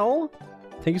 Mel,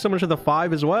 thank you so much for the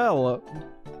 5 as well.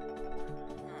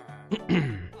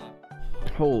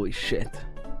 Holy shit.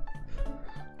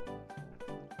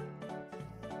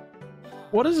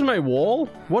 What is my wall?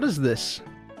 What is this?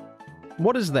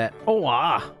 What is that? Oh,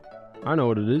 I know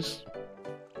what it is.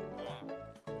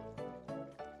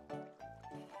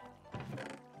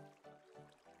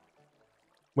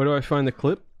 Where do I find the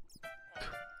clip?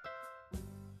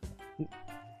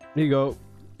 Here you go.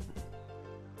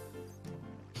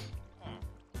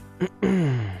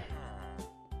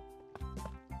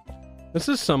 This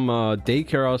is some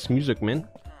daycare house music, man.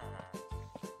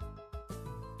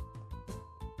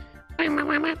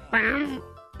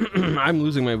 I'm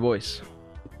losing my voice.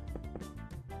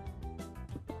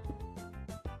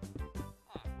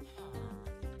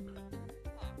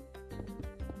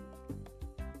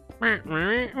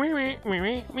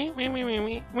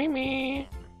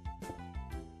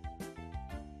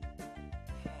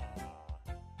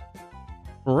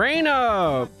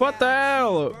 Raina! What the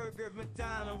hell?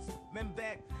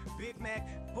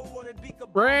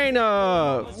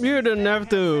 Raina! You didn't have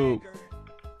to.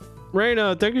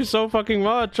 Raina, thank you so fucking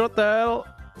much. What the hell?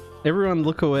 Everyone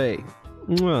look away.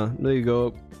 Mwah, there you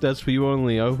go. That's for you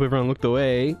only. I hope everyone looked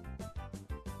away.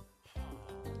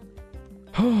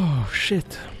 Oh,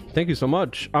 shit. Thank you so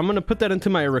much. I'm gonna put that into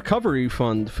my recovery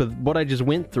fund for what I just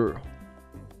went through.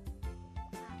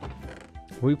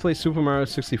 Will we play Super Mario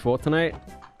 64 tonight?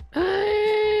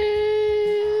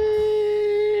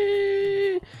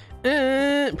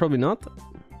 Probably not.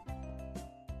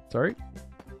 Sorry.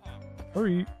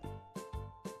 Sorry.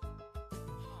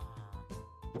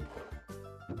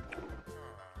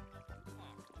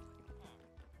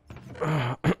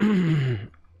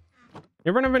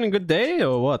 Everyone having a good day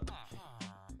or what?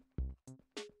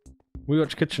 We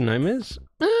watch Kitchen Nightmares?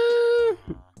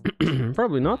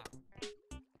 Probably not.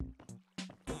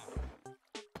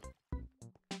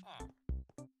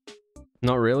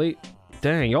 Not really.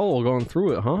 Dang, y'all all going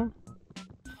through it, huh?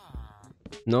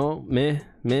 No, meh,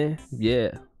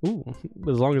 yeah. Ooh,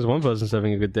 as long as one person's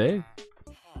having a good day.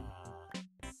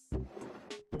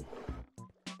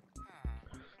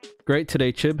 Great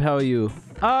today, Chib. How are you?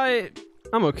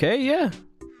 I'm okay, yeah.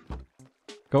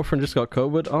 Girlfriend just got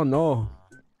COVID. Oh no.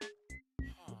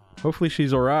 Hopefully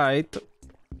she's alright.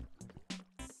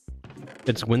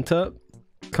 It's winter.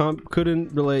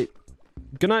 Couldn't relate.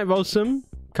 Good night, Vosim.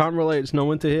 Can't relate. It's no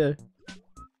winter here.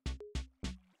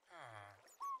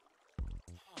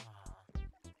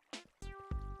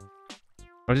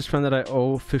 I just found that I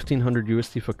owe 1500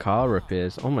 USD for car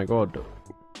repairs. Oh my god.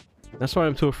 That's why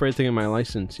I'm too afraid to get my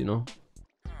license, you know?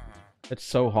 It's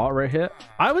so hot right here.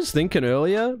 I was thinking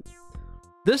earlier,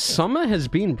 this summer has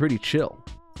been pretty chill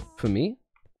for me.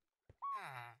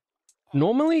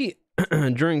 Normally,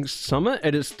 during summer,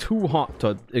 it is too hot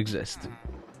to exist.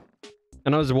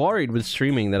 And I was worried with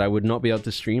streaming that I would not be able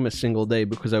to stream a single day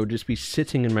because I would just be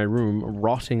sitting in my room,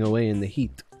 rotting away in the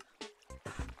heat.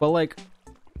 But like,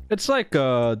 it's like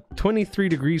 23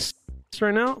 degrees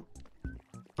right now.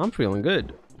 I'm feeling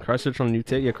good. Christchurch on New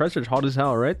Take. Yeah, Christchurch hot as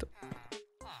hell, right?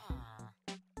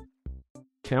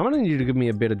 Okay, I'm gonna need you to give me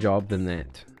a better job than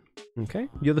that. Okay?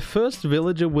 You're the first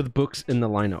villager with books in the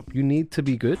lineup. You need to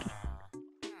be good.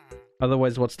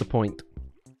 Otherwise, what's the point?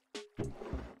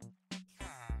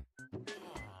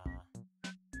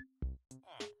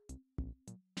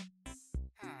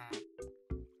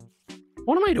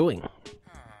 What am I doing?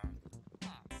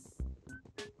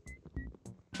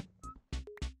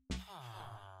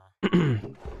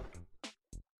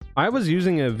 I was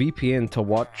using a VPN to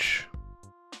watch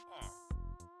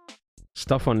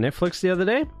stuff on Netflix the other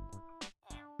day,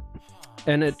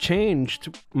 and it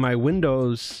changed my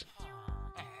Windows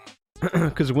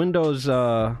because Windows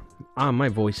my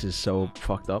voice is so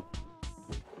fucked up.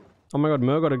 Oh my god,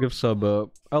 Mer got a gift sub.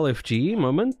 LFG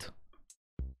moment.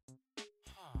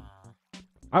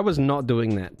 I was not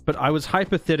doing that, but I was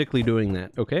hypothetically doing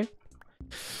that, okay?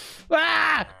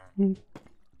 Ah!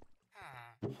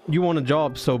 You want a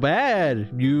job so bad.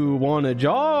 You want a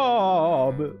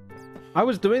job. I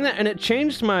was doing that and it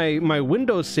changed my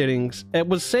Windows settings. It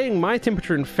was saying my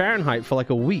temperature in Fahrenheit for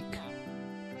like a week.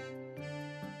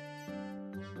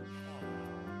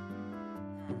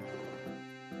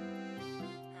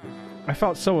 I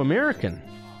felt so American.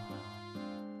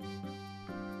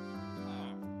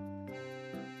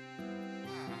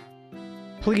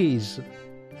 Please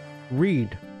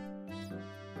read.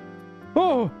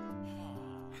 Oh,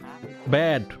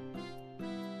 bad.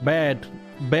 Bad.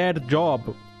 Bad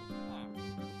job.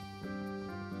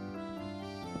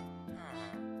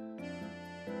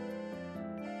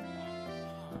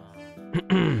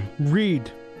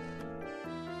 Read.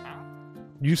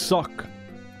 You suck.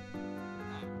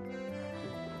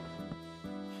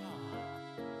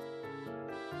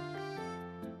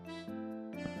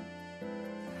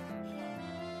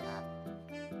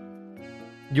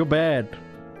 You're bad.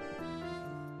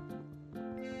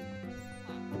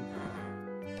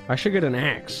 I should get an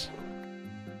axe.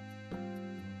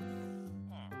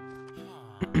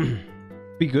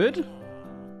 Be good?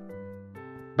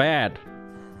 Bad.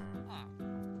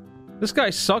 This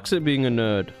guy sucks at being a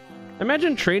nerd.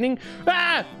 Imagine training...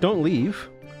 Ah! Don't leave.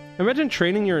 Imagine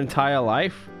training your entire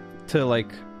life to,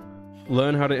 like,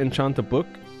 learn how to enchant a book.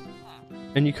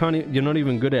 And you can't... You're not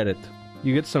even good at it.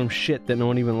 You get some shit that no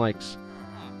one even likes.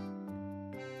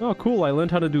 Oh, cool. I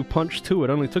learned how to do Punch 2. It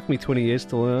only took me 20 years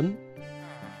to learn.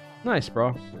 Nice,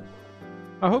 bro.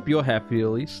 I hope you're happy, at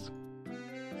least.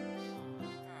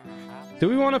 Do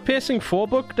we want a Piercing 4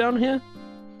 book down here?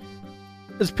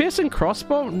 Is Piercing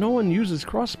crossbow? No one uses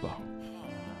crossbow.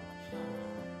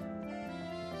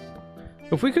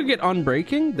 If we could get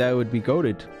Unbreaking, that would be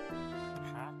goated.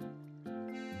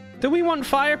 Do we want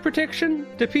fire protection?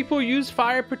 Do people use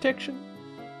fire protection?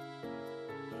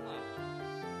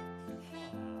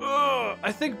 Ugh,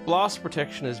 I think blast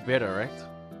protection is better, right?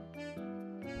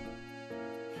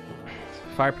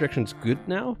 Fire protection's good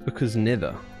now because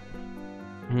nether.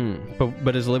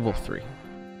 But it's level 3.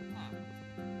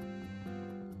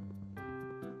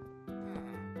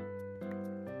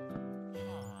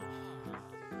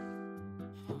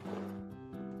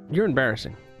 You're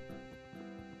embarrassing.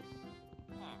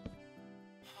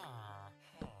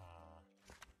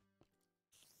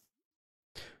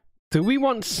 Do we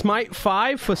want Smite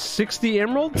 5 for 60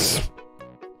 emeralds?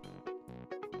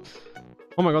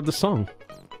 Oh my god, the song.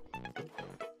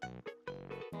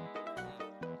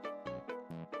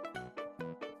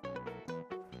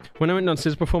 When I went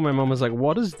downstairs before, my mom was like,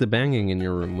 what is the banging in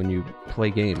your room when you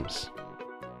play games?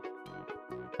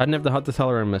 I didn't have the heart to tell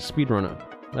her I'm a speedrunner.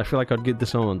 I feel like I'd get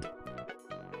disowned.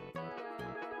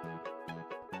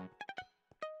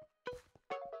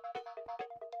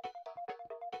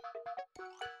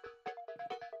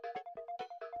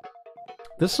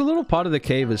 This little part of the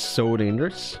cave is so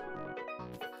dangerous.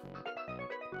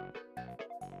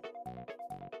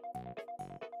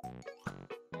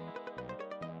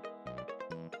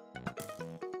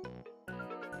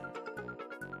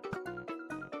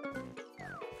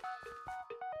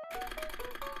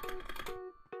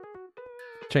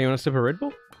 Chay, you want to sip a Red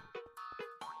Bull?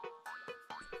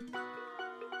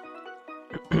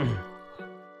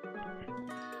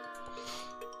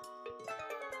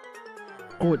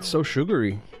 Oh, it's so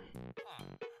sugary.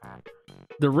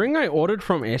 The ring I ordered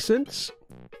from Essence,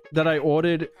 that I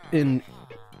ordered in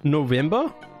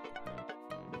November,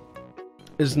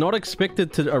 is not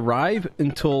expected to arrive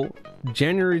until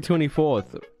January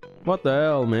 24th. What the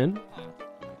hell, man?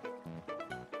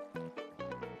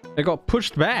 It got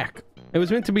pushed back. It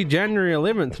was meant to be January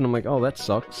 11th, and I'm like, oh, that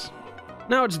sucks.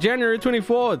 Now it's January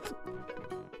 24th.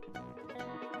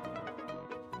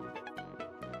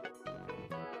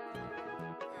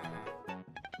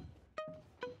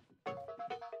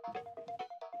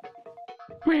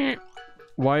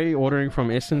 Why are you ordering from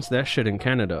Essence? That shit in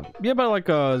Canada. Yeah, but like,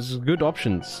 it's good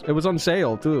options. It was on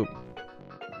sale, too.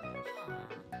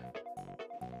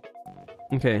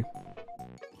 Okay.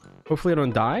 Hopefully I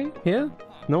don't die here.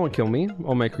 No one kill me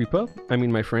or my creeper. I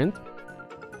mean my friend.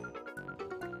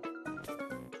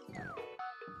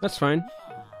 That's fine.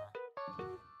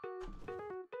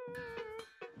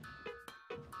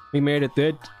 We made it,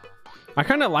 dude. I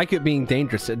kind of like it being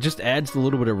dangerous. It just adds a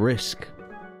little bit of risk.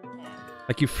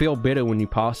 Like you feel better when you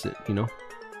pass it, you know?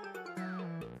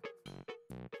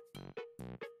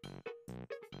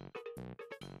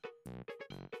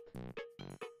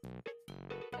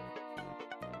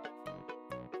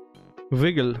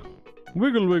 Wiggle.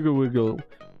 Wiggle, wiggle, wiggle.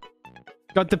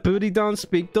 Got the booty, don't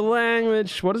speak the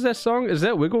language. What is that song? Is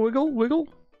that Wiggle, Wiggle, Wiggle?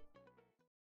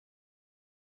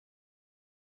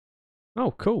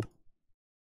 Oh, cool.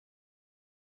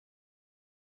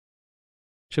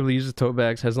 Chibli uses tote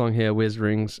bags, has long hair, wears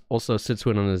rings, also sits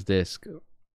one on his desk.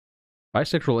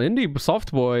 Bisexual indie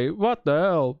soft boy. What the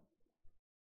hell?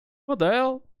 What the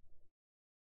hell?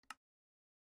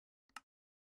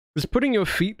 Is putting your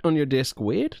feet on your desk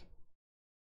weird?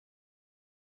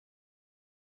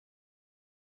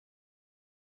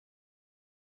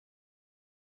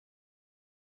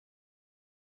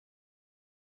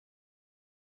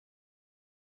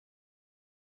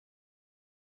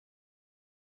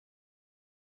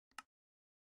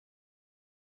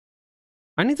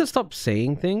 I need to stop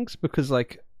saying things because,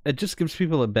 like, it just gives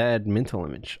people a bad mental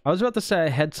image. I was about to say I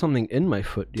had something in my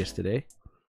foot yesterday,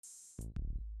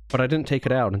 but I didn't take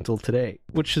it out until today,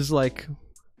 which is like,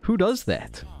 who does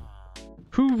that?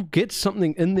 Who gets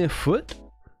something in their foot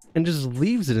and just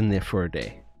leaves it in there for a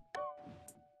day?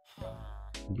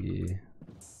 Yeah.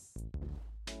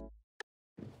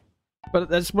 But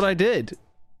that's what I did.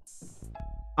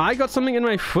 I got something in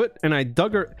my foot and I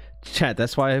dug her. Chat,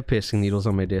 that's why I have piercing needles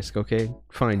on my desk, okay?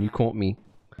 Fine, you caught me.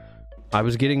 I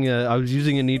was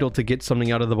using a needle to get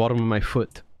something out of the bottom of my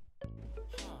foot.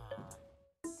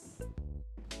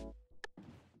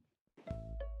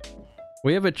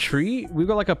 We have a tree? We've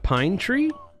got like a pine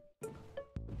tree?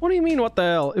 What do you mean, what the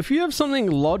hell? If you have something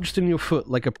lodged in your foot,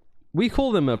 like a... We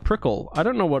call them a prickle. I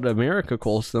don't know what America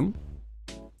calls them.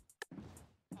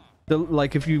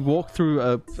 Like if you walk through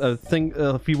a thing,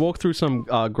 if you walk through some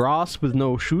grass with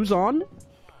no shoes on,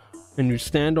 and you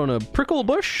stand on a prickle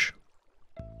bush,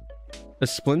 a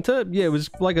splinter? Yeah, it was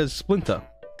like a splinter.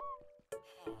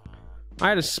 I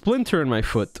had a splinter in my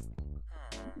foot.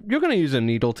 You're gonna use a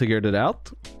needle to get it out.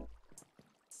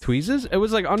 Tweezers? It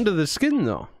was like under the skin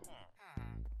though.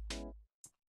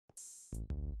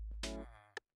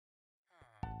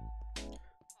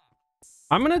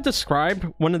 I'm gonna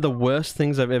describe one of the worst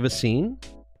things I've ever seen.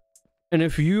 And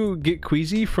if you get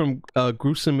queasy from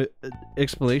gruesome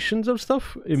explanations of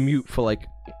stuff, mute for like...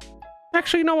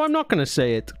 Actually, no, I'm not gonna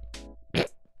say it.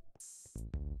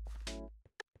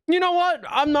 You know what?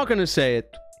 I'm not gonna say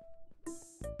it.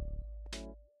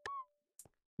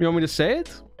 You want me to say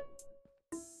it?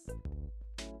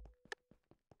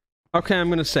 Okay, I'm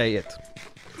gonna say it.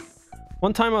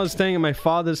 One time I was staying at my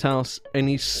father's house and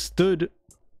he stood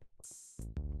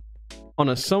on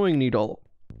a sewing needle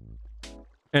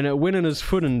and it went in his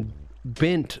foot and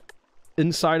bent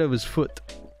inside of his foot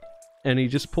and he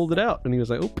just pulled it out and he was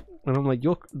like, oop. And I'm like,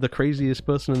 you're the craziest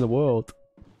person in the world.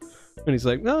 And he's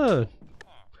like, no,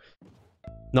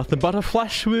 nothing but a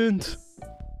flash wound.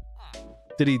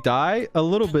 Did he die? A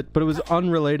little bit, but it was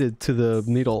unrelated to the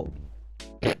needle.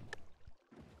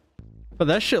 But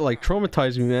that shit like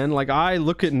traumatized me, man. Like I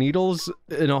look at needles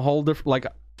in a whole different, like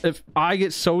if I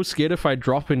get so scared if I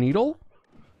drop a needle,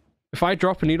 if I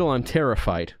drop a needle, I'm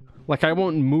terrified. Like I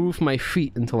won't move my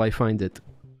feet until I find it.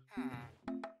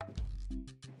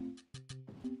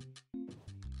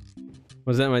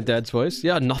 Was that my dad's voice?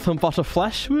 Yeah, nothing but a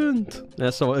flash wound.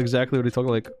 That's exactly what he talked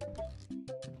like.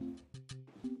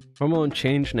 Home Alone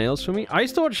changed nails for me. I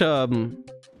used to watch, hang on,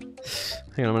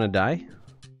 I'm gonna die.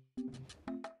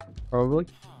 Probably.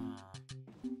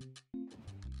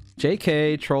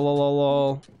 JK,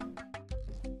 trollololol.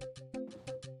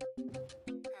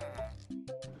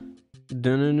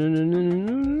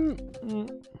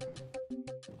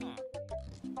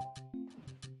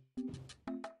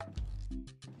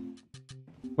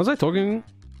 Was I talking?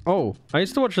 Oh, I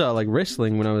used to watch like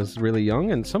wrestling when I was really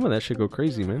young, and some of that shit go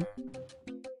crazy, man.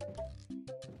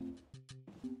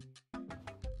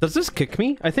 Does this kick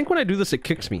me? I think when I do this, it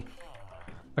kicks me.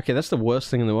 Okay, that's the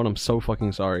worst thing in the world. I'm so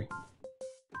fucking sorry.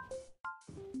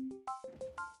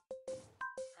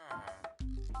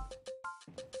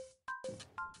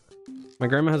 My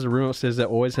grandma has a room upstairs that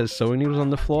always has sewing needles on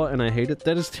the floor, and I hate it.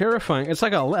 That is terrifying. It's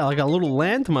like a little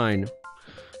landmine.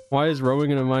 Why is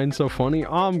rowing in a mine so funny?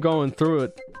 Oh, I'm going through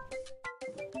it.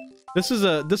 This is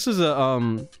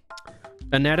a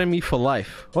anatomy for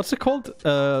life. What's it called?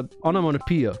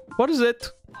 Onomatopoeia. What is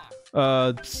it?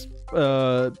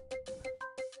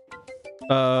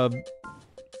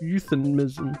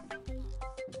 Euphemism.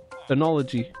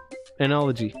 Analogy.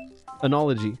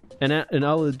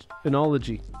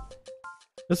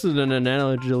 This is an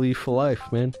analogy for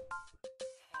life, man.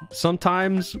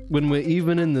 Sometimes when we're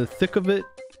even in the thick of it,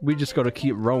 we just gotta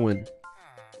keep rowing.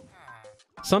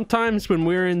 Sometimes when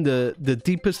we're in the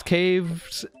deepest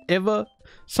caves ever,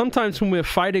 sometimes when we're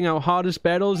fighting our hardest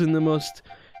battles in the most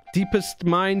deepest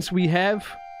mines we have,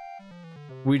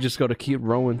 we just gotta keep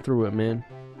rowing through it, man.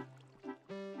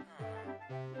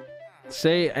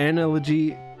 Say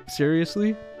analogy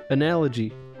seriously?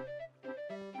 Analogy.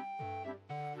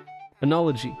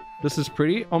 Analogy. This is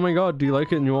pretty. Oh my god, do you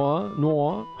like it, Noir?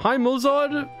 Noir? Hi,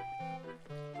 Mozart!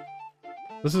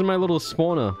 This is my little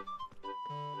spawner.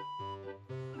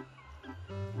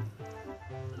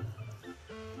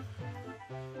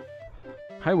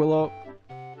 Hi, Willow.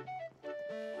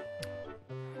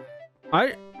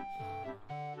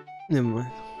 Never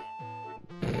mind.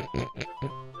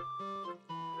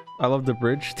 I love the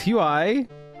bridge. TY?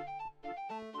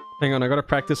 Hang on, I gotta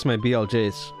practice my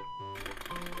BLJs.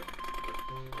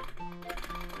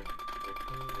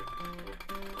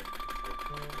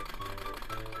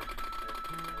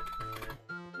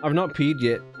 I've not peed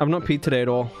yet. I've not peed today at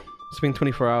all. It's been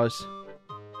 24 hours.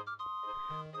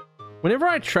 Whenever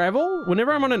I travel,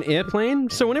 whenever I'm on an airplane,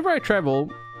 so whenever I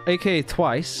travel, aka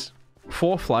twice,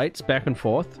 4 flights back and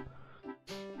forth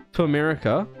to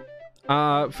America,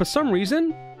 for some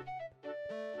reason,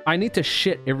 I need to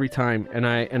shit every time, and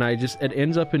I just, it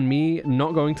ends up in me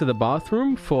not going to the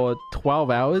bathroom for 12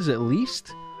 hours at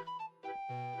least,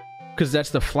 because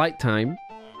that's the flight time.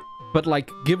 But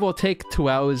like, give or take 2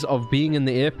 hours of being in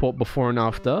the airport before and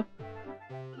after.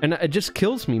 And it just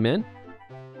kills me, man.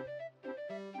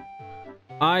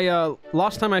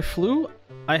 Last time I flew,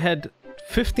 I had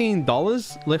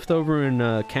 $15 left over in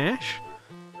cash.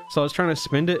 So I was trying to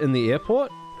spend it in the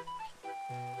airport.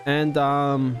 And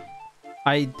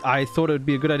I thought it would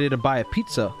be a good idea to buy a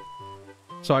pizza.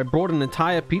 So I brought an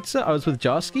entire pizza. I was with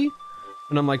Josky.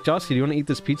 And I'm like, Josky, do you want to eat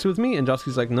this pizza with me? And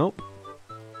Josky's like, nope.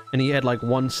 And he had like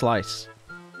 1 slice.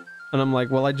 And I'm like,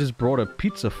 well, I just brought a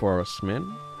pizza for us,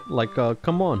 man. Like,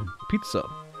 come on, pizza.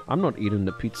 I'm not eating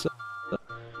the pizza.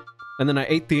 And then I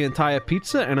ate the entire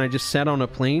pizza, and I just sat on a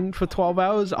plane for 12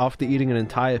 hours after eating an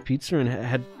entire pizza, and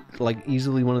had like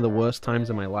easily one of the worst times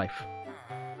of my life.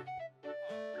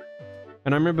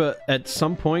 And I remember at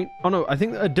some point, oh no, I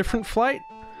think a different flight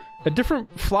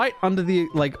under the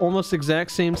like almost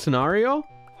exact same scenario.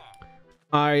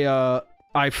 I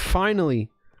finally,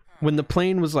 when the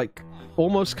plane was like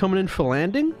almost coming in for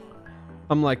landing,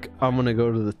 I'm like, I'm gonna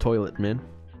go to the toilet, man.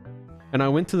 And I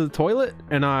went to the toilet,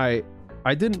 and I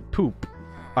didn't poop.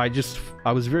 I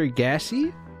was very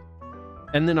gassy.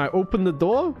 And then I opened the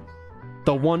door.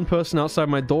 The one person outside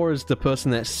my door is the person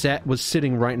that was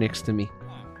sitting right next to me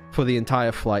for the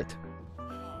entire flight.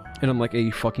 And I'm like, are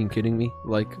you fucking kidding me?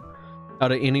 Like,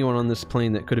 out of anyone on this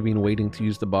plane that could have been waiting to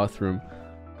use the bathroom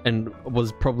and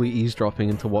was probably eavesdropping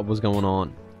into what was going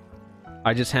on,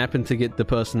 I just happened to get the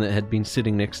person that had been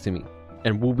sitting next to me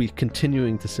and will be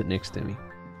continuing to sit next to me.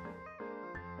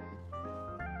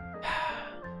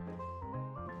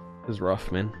 It was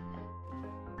rough, man.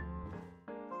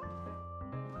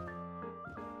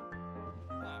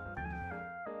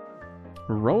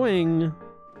 Rowing!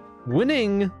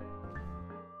 Winning!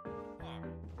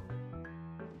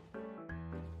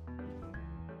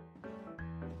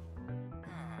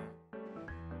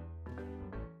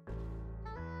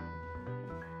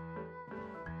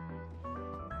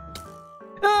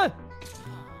 Ah!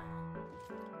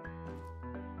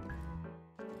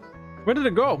 Where did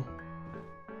it go?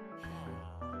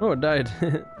 Oh, it died.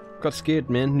 Got scared,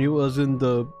 man. Knew I was in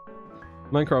the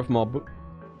Minecraft mob.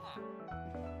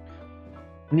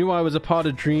 Knew I was a part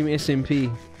of Dream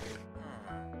SMP.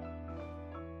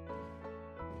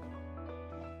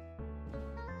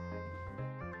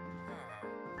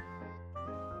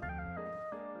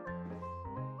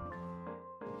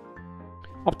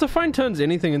 Optifine turns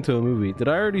anything into a movie. Did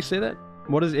I already say that?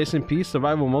 What is SMP?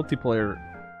 Survival multiplayer.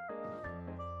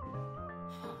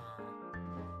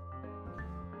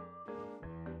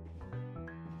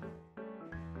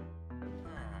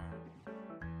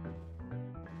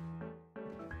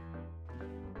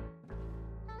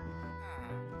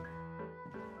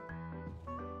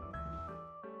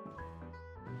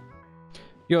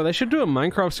 Yo, they should do a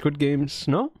Minecraft Squid Games,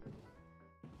 no?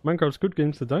 Minecraft Squid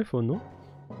Games to die for, no?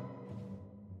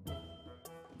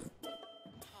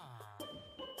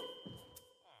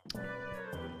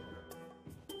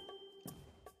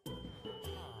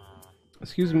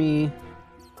 Excuse me.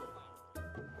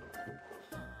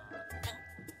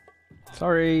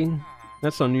 Sorry.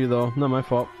 That's on you though, not my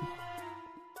fault.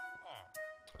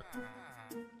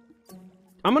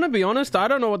 I'm gonna be honest, I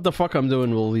don't know what the fuck I'm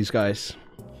doing with all these guys.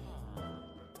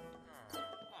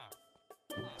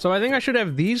 So I think I should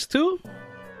have these two.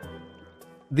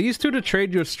 These two to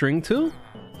trade your string to.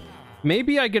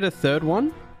 Maybe I get a third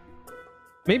one.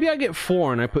 Maybe I get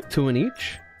 4 and I put 2 in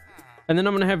each. And then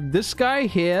I'm gonna have this guy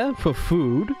here for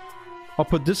food. I'll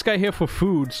put this guy here for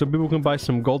food so people can buy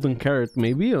some golden carrot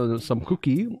maybe, or some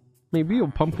cookie maybe, or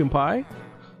pumpkin pie.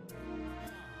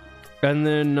 And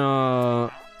then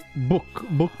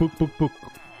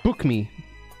book me.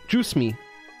 Juice me.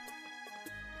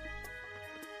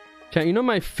 Chat, you know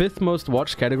my 5th most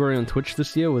watched category on Twitch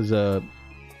this year was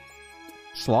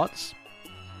slots?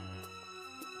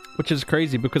 Which is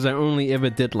crazy because I only ever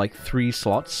did like 3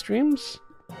 slots streams.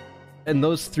 And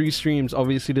those 3 streams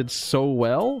obviously did so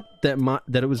well that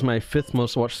it was my 5th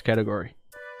most watched category.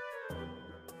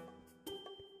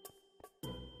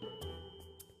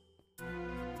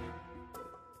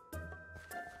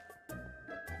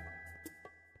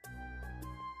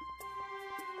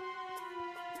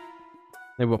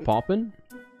 They were popping.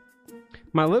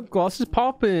 My lip gloss is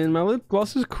popping. My lip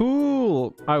gloss is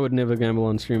cool. I would never gamble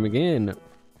on stream again.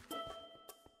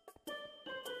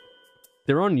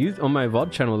 They're on youth on my VOD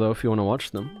channel though if you want to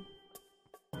watch them.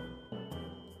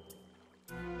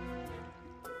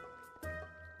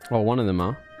 Oh, one of them,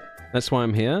 huh? That's why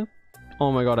I'm here?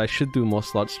 Oh my god, I should do more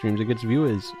slot streams. It gets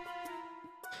viewers.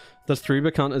 Does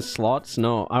Tariba count as slots?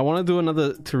 No. I want to do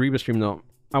another Tariba stream though.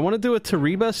 I want to do a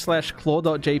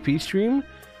Tariba/claw.jp stream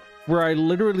where I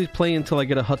literally play until I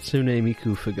get a Hatsune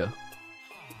Miku figure.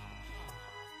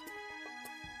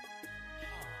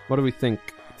 What do we think?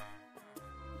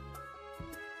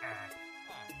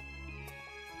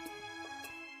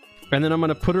 And then I'm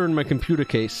gonna put her in my computer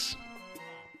case.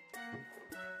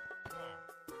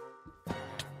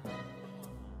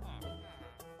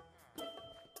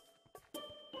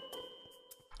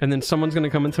 And then someone's gonna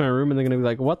come into my room and they're gonna be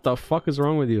like, what the fuck is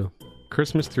wrong with you?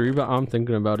 Christmas Tariba? I'm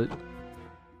thinking about it.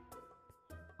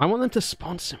 I want them to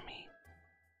sponsor me.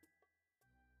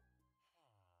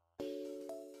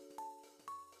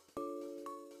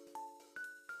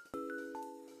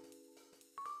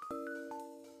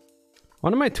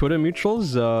 One of my Twitter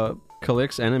mutuals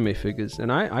collects anime figures,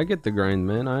 and I get the grind,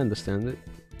 man. I understand it.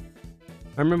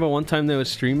 I remember one time they were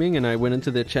streaming and I went into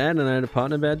their chat and I had a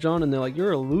partner badge on and they're like,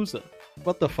 you're a loser.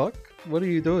 What the fuck? What are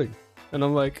you doing? And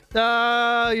I'm like, you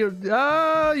got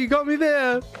me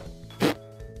there.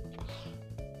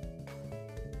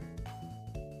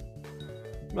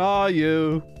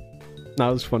 You. That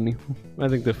was funny. I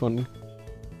think they're funny.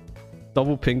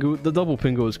 Double Pingu. The double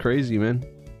Pingu is crazy, man.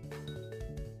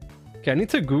 Okay, I need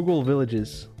to Google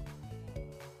villages.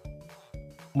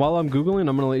 While I'm Googling,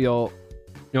 I'm gonna let y'all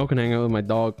can hang out with my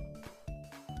dog.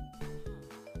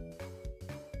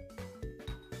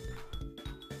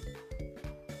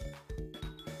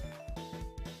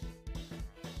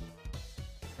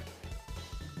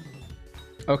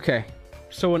 Okay,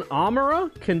 so an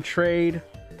armorer can trade.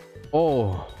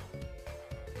 Oh,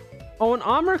 an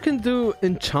armorer can do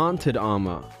enchanted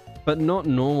armor, but not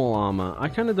normal armor. I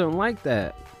kind of don't like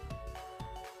that.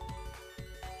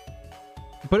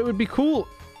 But it would be cool.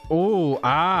 Oh,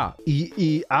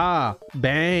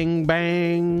 bang,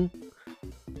 bang.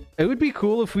 It would be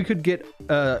cool if we could get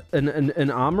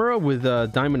an armorer with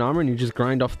diamond armor and you just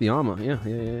grind off the armor.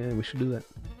 Yeah, we should do that.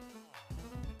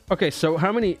 Okay, so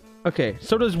how many? Okay,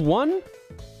 so there's one.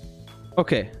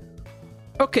 Okay,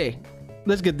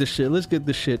 let's get this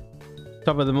shit.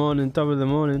 Top of the morning.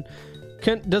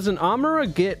 Does an armorer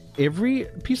get every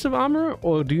piece of armor,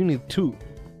 or do you need two?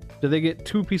 Do they get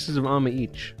 2 pieces of armor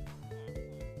each?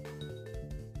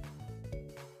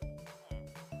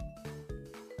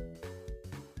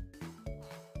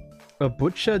 A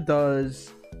butcher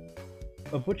does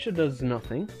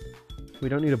nothing. We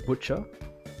don't need a butcher.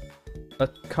 A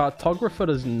cartographer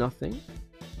does nothing.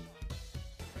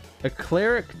 A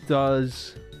cleric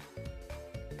does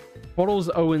bottles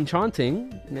of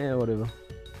enchanting. Yeah, whatever.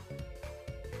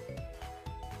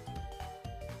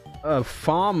 A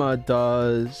farmer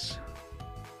does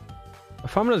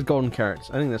golden carrots.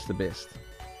 I think that's the best.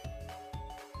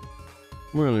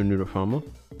 We only need a farmer.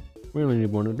 We only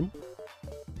need one of them.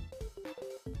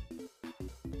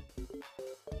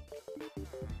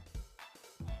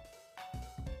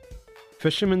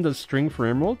 Fisherman does string for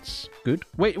emeralds. Good.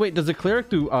 Wait, does a cleric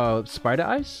do spider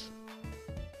eyes?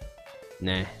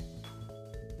 Nah,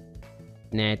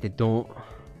 they don't.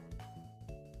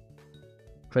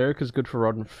 Cleric is good for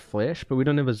rotten flesh, but we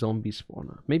don't have a zombie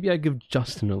spawner. Maybe I give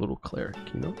Justin a little cleric,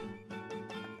 you know?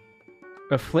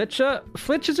 A Fletcher?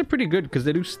 Fletchers are pretty good because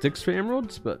they do sticks for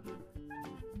emeralds, but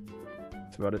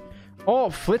that's about it. Oh,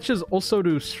 Fletchers also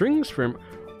do strings for emerald.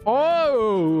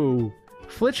 Oh!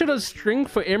 Fletcher does string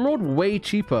for emerald way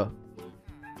cheaper.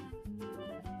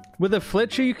 With a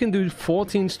Fletcher, you can do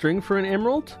 14 string for an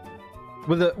emerald.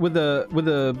 With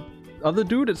a other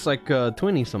dude, it's like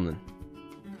 20 something.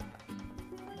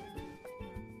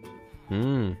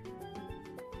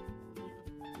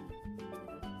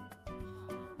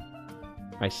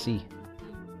 I see.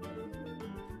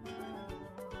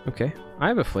 Okay, I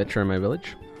have a Fletcher in my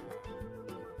village.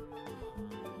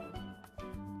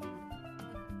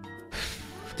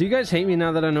 Do you guys hate me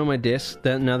now that I know my disc?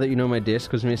 Now that you know my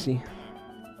disc was Missy?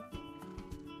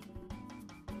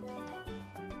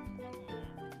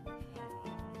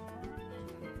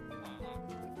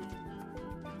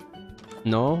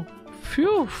 No?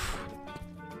 Phew!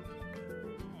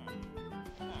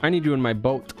 I need you in my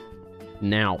boat.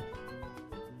 Now.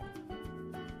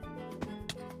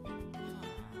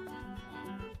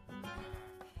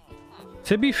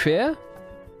 To be fair,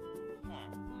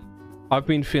 I've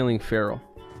been feeling feral.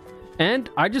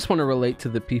 And I just want to relate to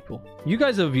the people. You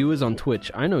guys are viewers on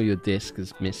Twitch. I know your disc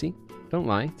is Missy. Don't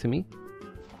lie to me.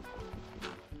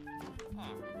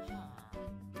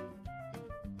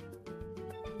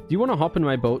 you want to hop in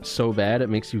my boat so bad it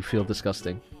makes you feel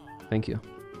disgusting? Thank you.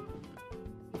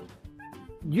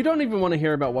 You don't even want to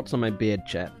hear about what's on my bed,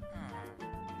 chat.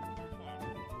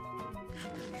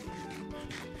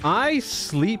 I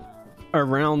sleep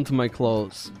around my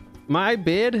clothes. My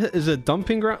bed is a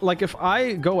dumping ground. Like, if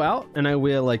I go out and I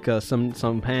wear like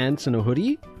some pants and a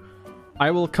hoodie,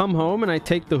 I will come home and I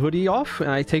take the hoodie off and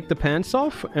I take the pants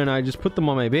off and I just put them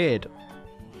on my bed.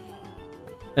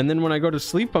 And then when I go to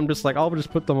sleep, I'm just like, I'll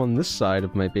just put them on this side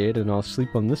of my bed and I'll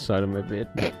sleep on this side of my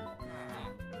bed.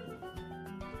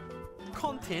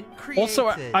 Content created.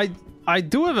 Also, I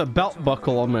do have a belt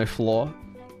buckle on my floor.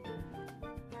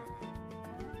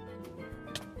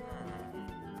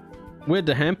 Where'd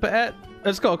the hamper at?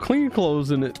 It's got clean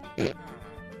clothes in it.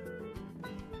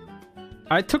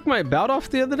 I took my belt off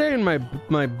the other day and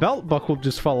my belt buckle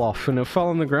just fell off and it fell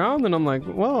on the ground and I'm like,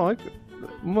 well,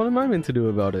 what am I meant to do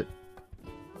about it?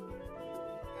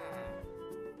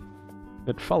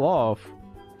 It fell off.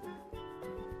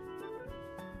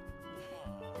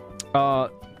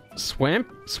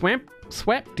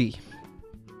 Swapty.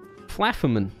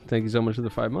 Flafferman. Thank you so much for the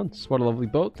 5 months. What a lovely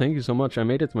boat. Thank you so much. I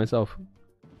made it myself.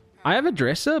 I have a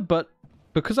dresser, but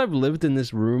because I've lived in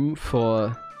this room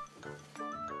for...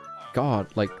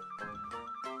 God, like...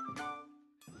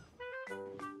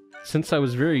 since I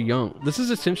was very young. This is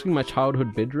essentially my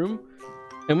childhood bedroom.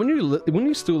 And when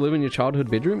you still live in your childhood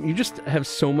bedroom, you just have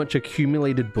so much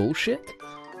accumulated bullshit.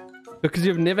 Because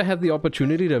you've never had the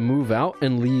opportunity to move out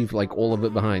and leave, like, all of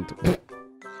it behind.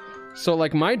 So,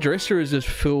 like, my dresser is just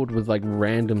filled with, like,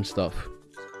 random stuff.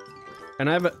 And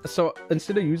I have so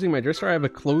instead of using my dresser, I have a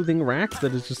clothing rack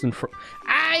that is just in front.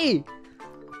 Hey!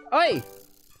 Hey!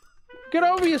 Get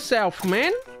over yourself,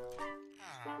 man!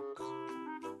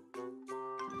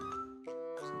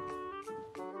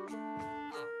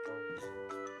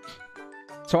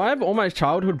 So I have all my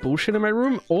childhood bullshit in my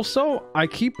room. Also, I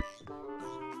treat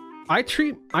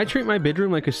my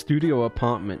bedroom like a studio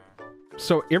apartment.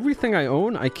 So everything I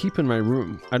own, I keep in my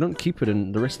room. I don't keep it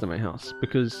in the rest of my house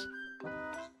because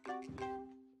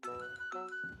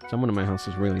someone in my house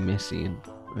is really messy and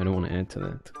I don't want to add to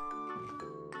that.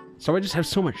 So I just have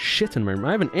so much shit in my room.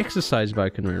 I have an exercise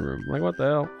bike in my room. Like, what the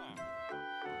hell?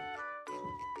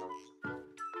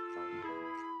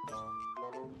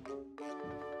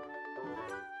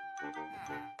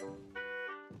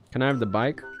 Can I have the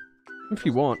bike? If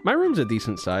you want. My room's a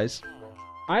decent size.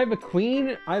 I have a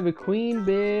queen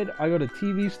bed. I got a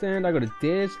TV stand. I got a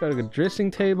desk. I got a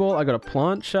dressing table. I got a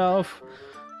plant shelf.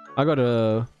 I got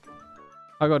a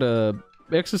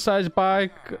exercise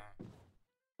bike.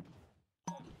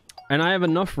 And I have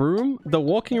enough room. The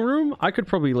walking room, I could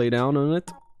probably lay down on it.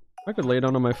 I could lay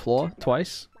down on my floor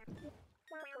twice.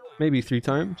 Maybe 3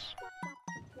 times.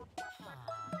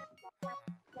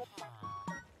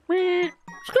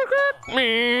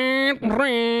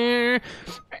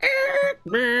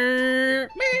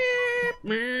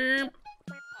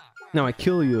 Now I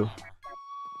kill you.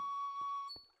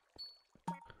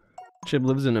 Chib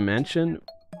lives in a mansion.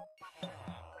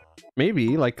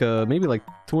 Maybe like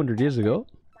 200 years ago.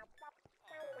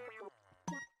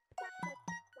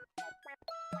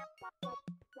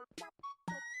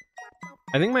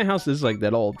 I think my house is like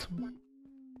that old.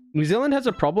 New Zealand has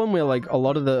a problem where like a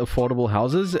lot of the affordable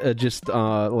houses are just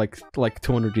like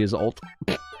 200 years old.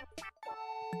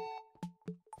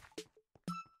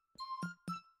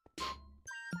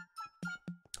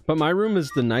 But my room is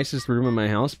the nicest room in my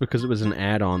house because it was an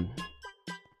add-on.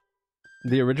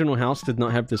 The original house did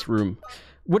not have this room,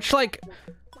 which like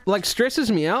stresses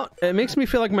me out. It makes me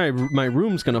feel like my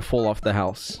room's gonna fall off the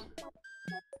house.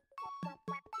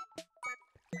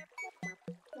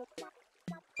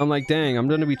 I'm like, dang, I'm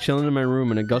gonna be chilling in my room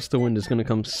and a gust of wind is gonna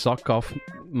come suck off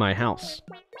my house.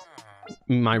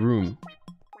 My room.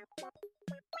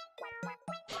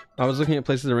 I was looking at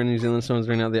places to rent in New Zealand, someone's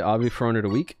renting out their RV for $400 a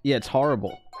week. Yeah, it's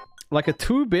horrible. Like a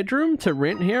 2-bedroom to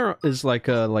rent here is like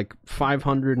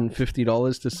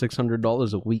 $550 to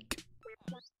 $600 a week.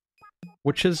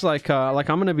 Which is like I'm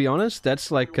gonna be honest,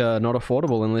 that's like not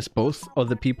affordable unless both of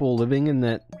the people living in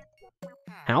that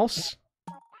house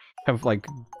have like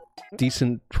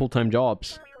decent full-time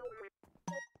jobs.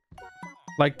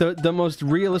 Like the most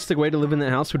realistic way to live in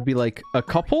that house would be like a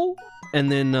couple and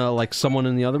then like someone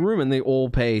in the other room and they all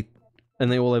pay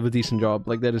and they all have a decent job.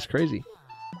 Like that is crazy.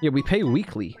 Yeah, we pay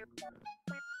weekly.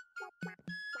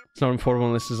 It's not affordable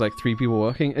unless there's like 3 people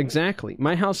working. Exactly.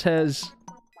 My house has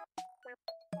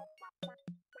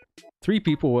 3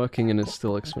 people working and it's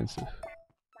still expensive.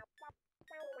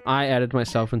 I added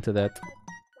myself into that.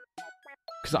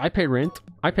 Because I pay rent.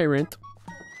 I pay rent.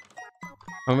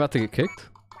 I'm about to get kicked.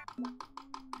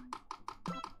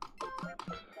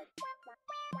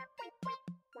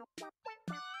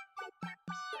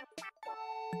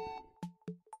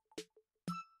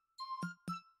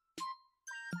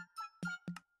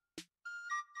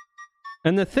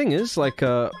 And the thing is, like,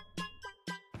 I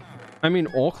mean,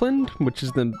 Auckland, which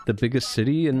is the biggest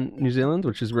city in New Zealand,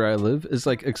 which is where I live, is,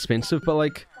 like, expensive, but,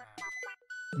 like,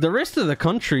 the rest of the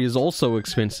country is also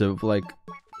expensive, like,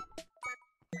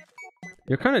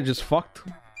 you're kind of just fucked.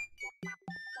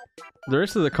 The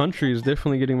rest of the country is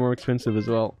definitely getting more expensive as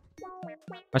well.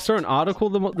 I saw an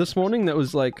article this morning that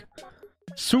was like,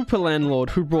 super landlord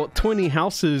who bought 20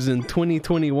 houses in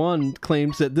 2021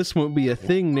 claims that this won't be a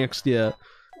thing next year.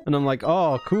 And I'm like,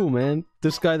 oh, cool, man.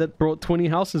 This guy that brought 20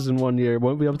 houses in 1 year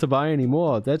won't be able to buy any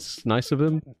more. That's nice of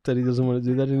him, that he doesn't want to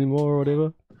do that anymore or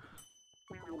whatever.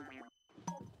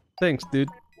 Thanks, dude.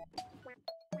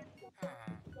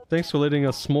 Thanks for letting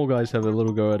us small guys have a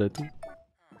little go at it.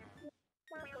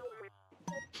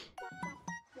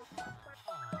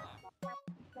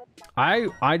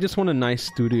 I just want a nice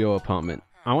studio apartment.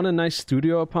 I want a nice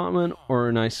studio apartment or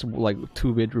a nice, like,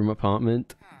 2-bedroom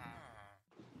apartment.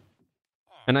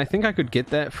 And I think I could get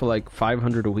that for like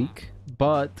 500 a week,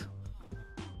 but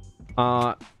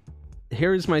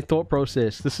here is my thought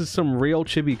process. This is some real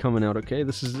chibi coming out, okay?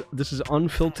 This is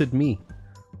unfiltered me.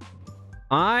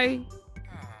 I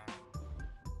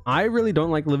really don't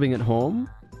like living at home.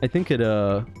 I think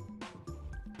it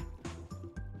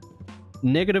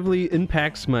negatively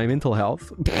impacts my mental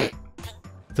health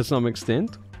to some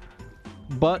extent.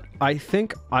 But I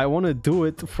think I want to do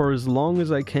it for as long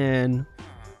as I can,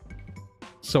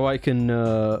 so I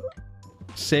can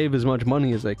save as much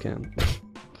money as I can.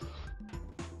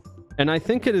 And I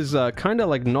think it is kind of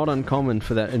like not uncommon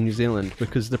for that in New Zealand,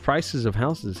 because the prices of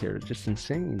houses here are just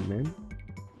insane, man.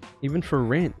 Even for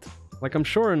rent. Like, I'm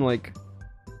sure in, like,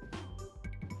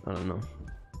 I don't know.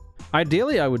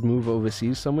 Ideally, I would move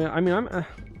overseas somewhere. I mean, I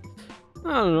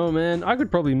don't know, man. I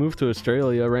could probably move to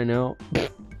Australia right now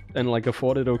and, like,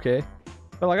 afford it okay.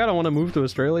 But, like, I don't want to move to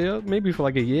Australia. Maybe for,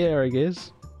 like, a year, I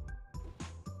guess.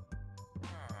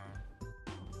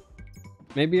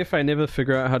 Maybe if I never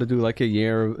figure out how to do, like, a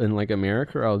year in, like,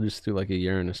 America, I'll just do, like, a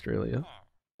year in Australia.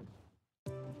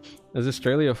 Is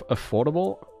Australia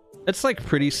affordable? It's, like,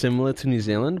 pretty similar to New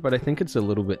Zealand, but I think it's a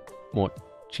little bit more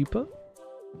cheaper.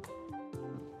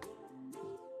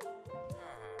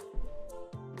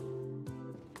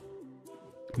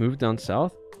 Move down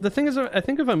south? The thing is, I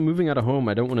think if I'm moving out of home,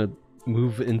 I don't want to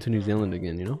move into New Zealand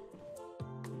again, you know?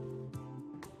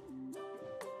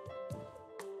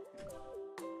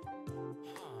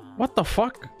 What the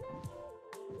fuck?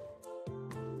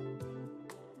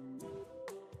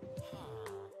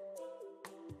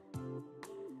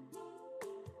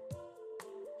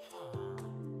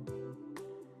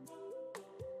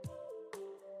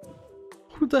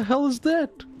 Who the hell is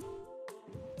that?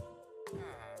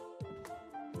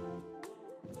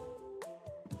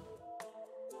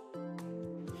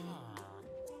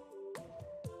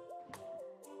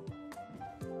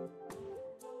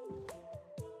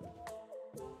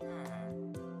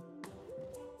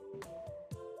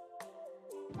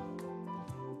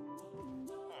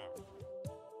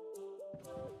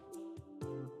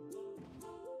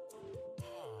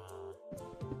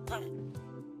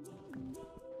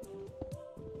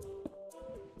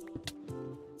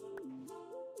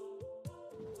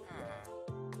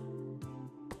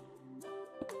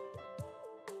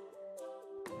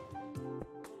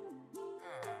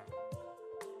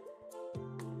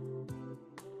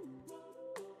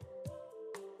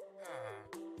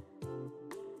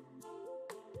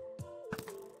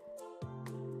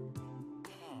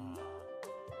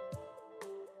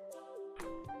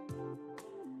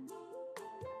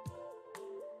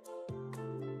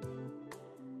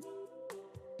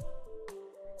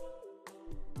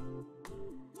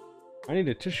 I need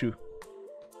a tissue.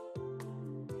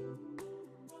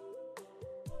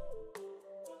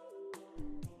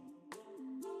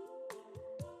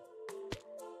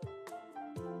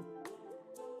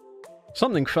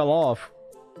 Something fell off.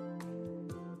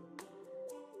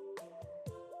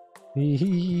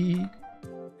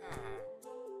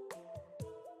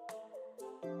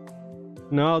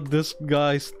 Now this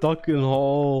guy's stuck in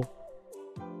hole.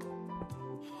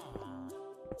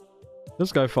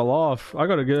 This guy fell off. I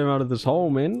gotta get him out of this hole,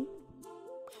 man.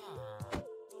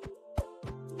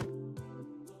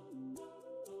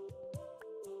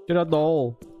 Get out the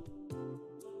hole.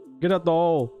 Get out the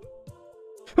hole.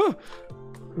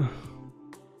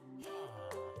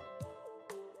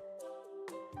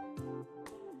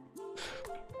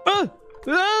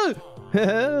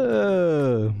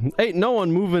 Ain't no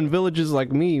one moving villages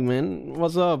like me, man.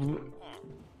 What's up?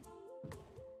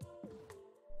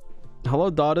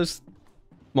 Hello, daughters.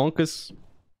 Monkus.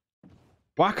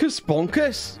 Wackus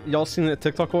Bonkus? Y'all seen that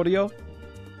TikTok audio?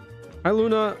 Hi,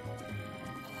 Luna.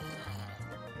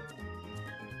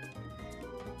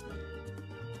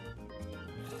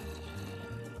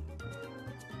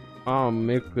 I'm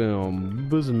making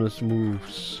business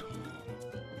moves.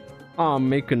 I'm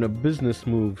making the business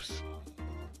moves.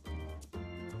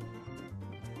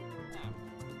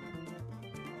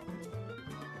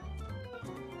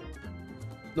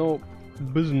 No,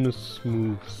 business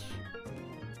moves.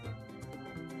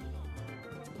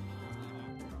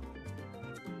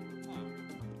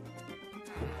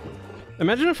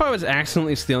 Imagine if I was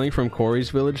accidentally stealing from Corey's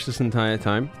village this entire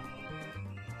time.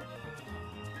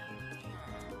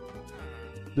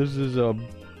 This is a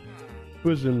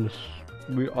business.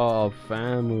 We are a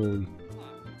family.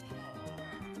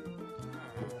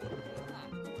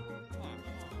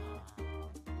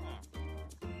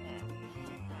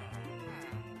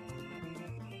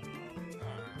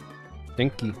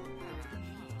 Thank you.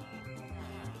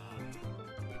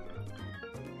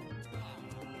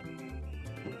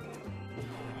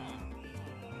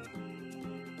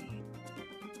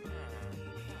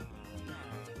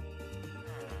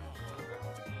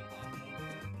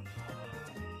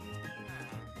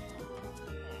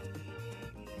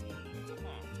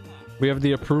 We have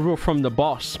the approval from the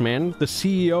boss, man. The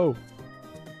CEO.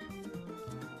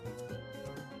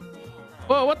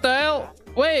 Whoa, what the hell?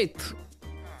 Wait!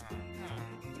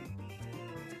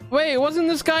 Wait, wasn't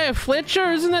this guy a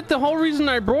Fletcher? Isn't that the whole reason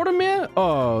I brought him here?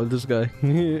 Oh, this guy.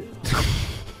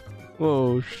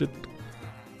 Oh, shit.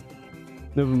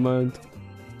 Never mind.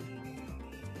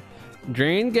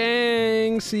 Drain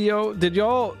Gang CEO. Did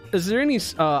y'all... Is there any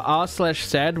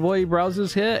r/sadboy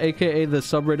browsers here? AKA the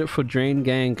subreddit for Drain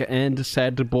Gang and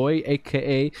Sadboy.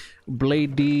 AKA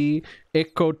Blady,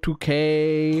 Echo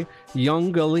 2K,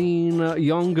 Young Aline,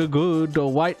 Young Good,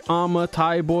 White Armor,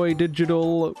 Thai Boy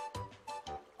Digital...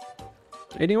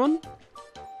 Anyone?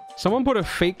 Someone put a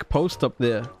fake post up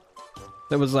there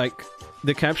that was like,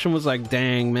 the caption was like,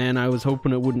 dang man, I was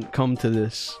hoping it wouldn't come to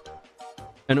this.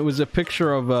 And it was a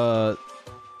picture of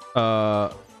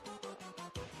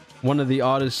one of the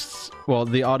artists, well,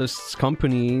 the artist's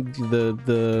company,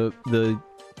 the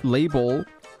label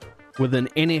with an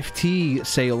NFT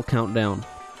sale countdown.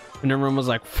 And everyone was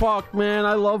like, fuck man,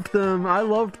 I loved them,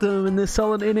 and they're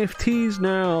selling NFTs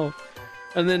now.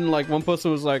 And then like one person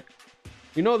was like,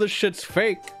 you know this shit's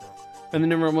fake. And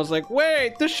then everyone was like,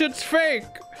 wait, this shit's fake.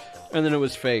 And then it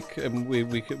was fake, and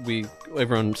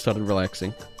everyone started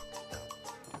relaxing.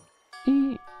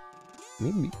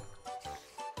 Maybe.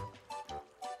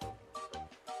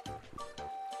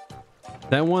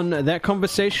 That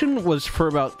conversation was for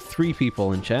about 3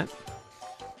 people in chat.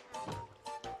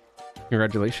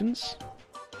 Congratulations.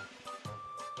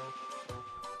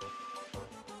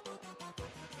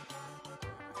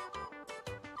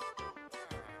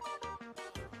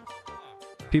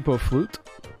 People flute.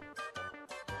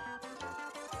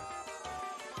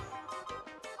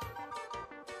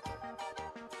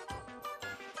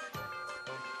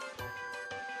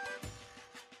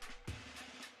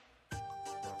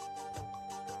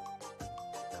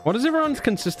 What is everyone's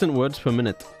consistent words per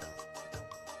minute?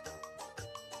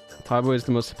 Tyboy is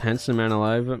the most handsome man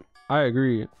alive. I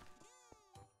agree.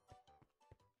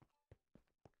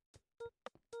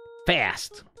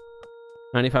 Fast.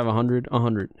 95, 100,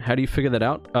 100. How do you figure that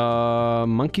out?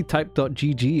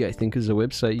 Monkeytype.gg I think is a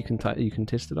website you can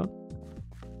test it on.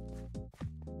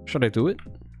 Should I do it?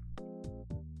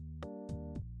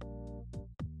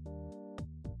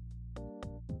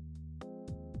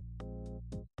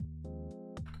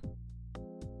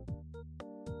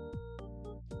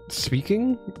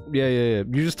 Speaking? Yeah.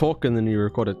 You just talk and then you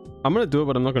record it. I'm gonna do it,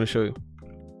 but I'm not gonna show you.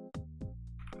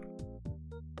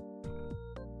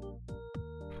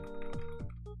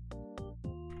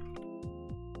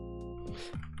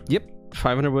 Yep,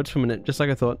 500 words per minute, just like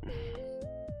I thought.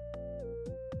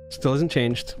 Still hasn't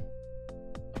changed.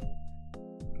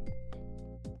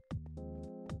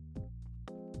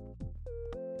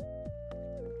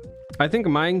 I think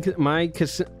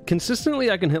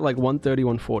consistently I can hit like 130,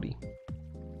 140.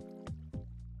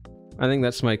 I think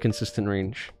that's my consistent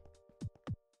range.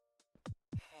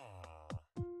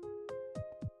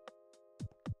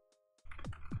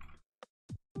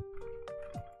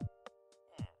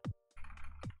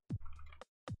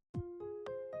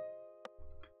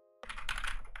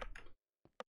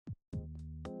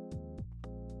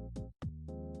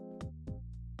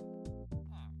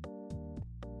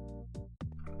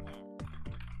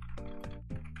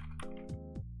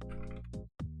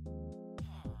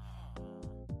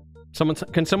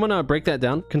 Can someone break that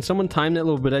down? Can someone time that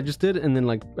little bit I just did and then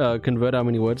like convert how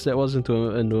many words that was into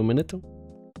a minute?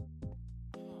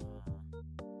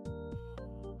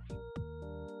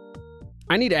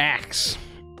 I need axe.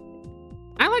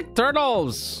 I like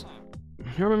turtles.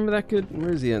 You remember that kid?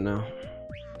 Where is he at now?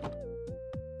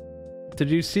 Did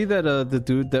you see that the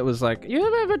dude that was like, you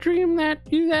ever dream that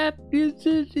you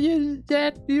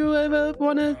ever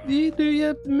wanna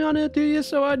do you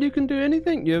so hard you can do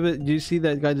anything? Do you see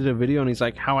that guy did a video and he's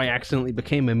like, how I accidentally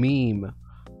became a meme?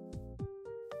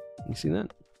 You see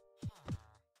that?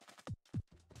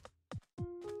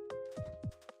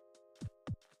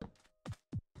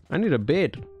 I need a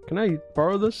bed. Can I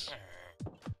borrow this?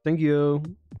 Thank you.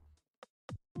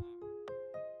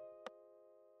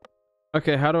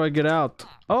 Okay, how do I get out?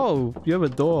 Oh, you have a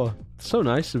door. So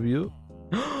nice of you.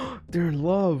 They're in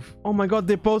love. Oh my god,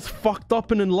 they're both fucked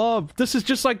up and in love. This is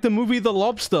just like the movie The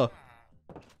Lobster.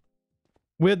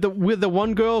 Where the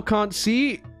one girl can't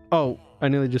see. Oh, I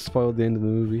nearly just spoiled the end of the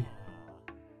movie.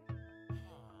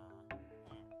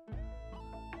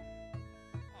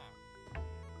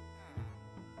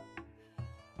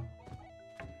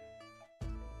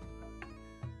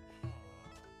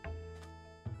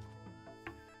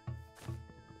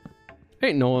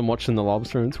 Ain't no one watching The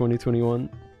Lobster in 2021.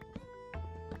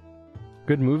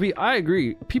 Good movie? I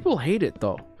agree. People hate it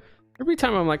though. Every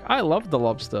time I'm like, I love The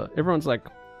Lobster, everyone's like,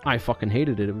 I fucking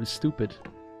hated it. It was stupid.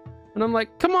 And I'm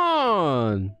like, come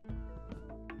on!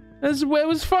 It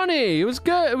was funny. It was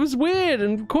good. It was weird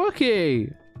and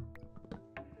quirky.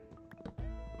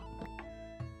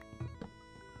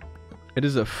 It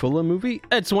is a Fuller movie?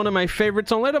 It's one of my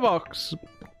favorites on Letterboxd.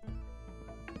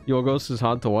 Yorgos is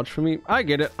hard to watch for me. I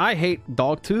get it. I hate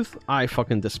Dogtooth. I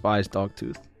fucking despise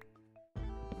Dogtooth.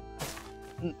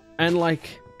 And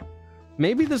like,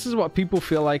 maybe this is what people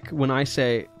feel like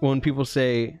when people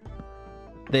say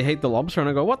they hate The Lobster and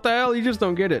I go, what the hell? You just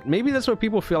don't get it. Maybe that's what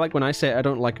people feel like when I say I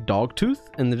don't like Dogtooth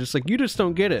and they're just like, you just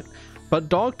don't get it. But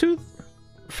Dogtooth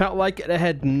felt like it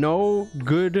had no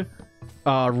good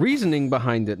reasoning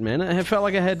behind it, man. It felt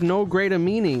like it had no greater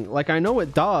meaning. Like, I know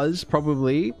it does,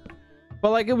 probably. But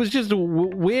like, it was just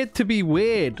weird to be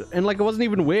weird. And like, it wasn't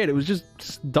even weird. It was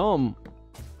just dumb.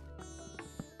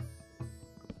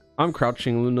 I'm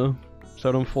crouching, Luna, so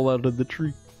I don't fall out of the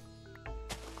tree.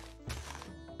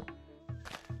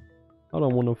 I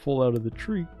don't want to fall out of the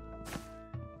tree.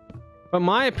 But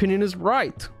my opinion is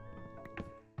right.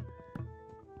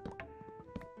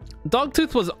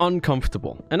 Dogtooth was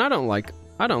uncomfortable. And I don't like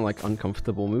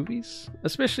uncomfortable movies.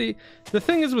 Especially, the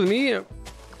thing is with me,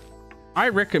 I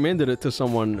recommended it to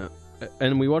someone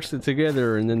and we watched it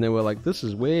together and then they were like, this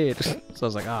is weird. So I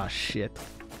was like, ah, shit.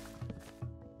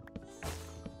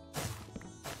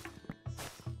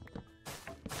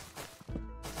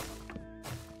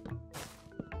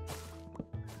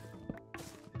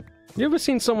 You ever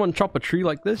seen someone chop a tree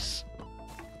like this?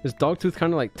 Is Dogtooth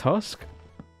kind of like Tusk?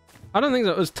 I don't think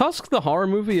so. Is Tusk the horror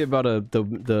movie about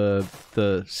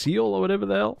the seal or whatever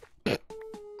the hell?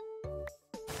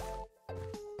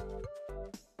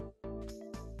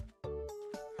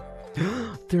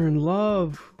 They're in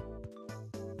love.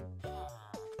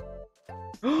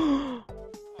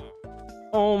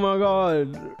 Oh my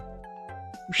god.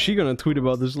 She gonna tweet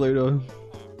about this later.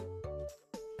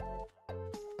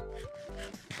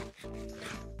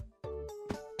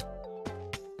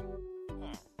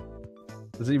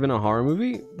 Is it even a horror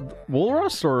movie?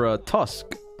 Walrus or Tusk?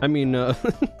 I mean, yep.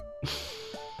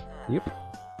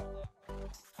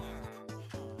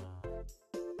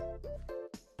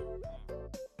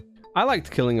 I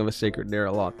liked Killing of a Sacred Deer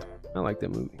a lot. I like that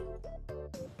movie.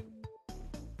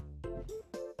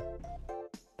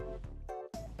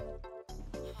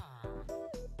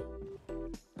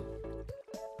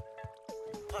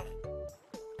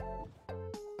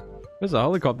 There's a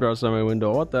helicopter outside my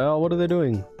window. What the hell? What are they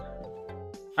doing?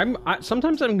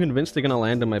 Sometimes I'm convinced they're gonna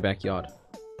land in my backyard.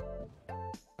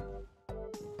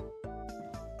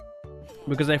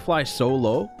 Because I fly so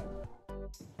low.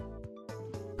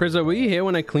 Prizza, were you here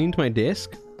when I cleaned my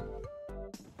desk?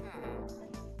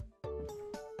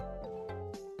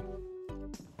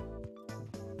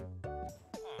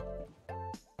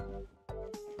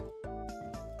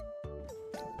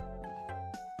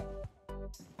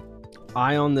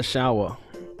 Eye on the shower.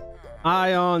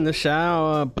 Eye on the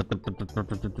shower. Bang,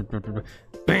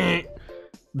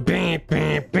 bang,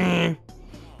 bang, bang,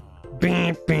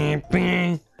 bang, bang,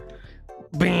 bang,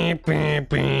 bang,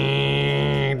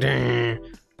 bang, bang.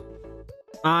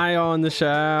 Eye on the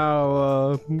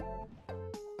shower.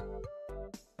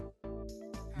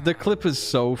 The clip is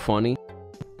so funny.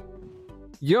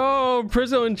 Yo,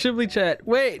 Prizzo and Chibli chat.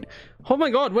 Wait. Oh my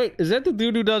god, wait. Is that the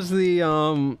dude who does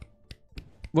the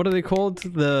what are they called?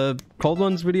 The Cold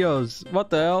Ones videos. What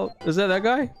the hell? Is that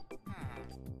guy?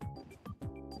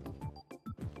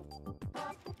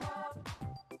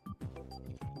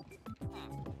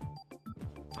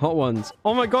 Hot Ones.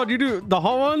 Oh my god, you do the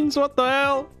Hot Ones? What the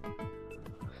hell?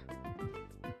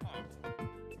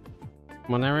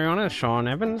 When everyone is Sean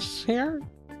Evans here?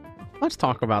 Let's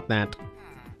talk about that.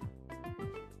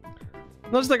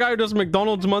 That's the guy who does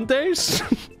McDonald's Mondays?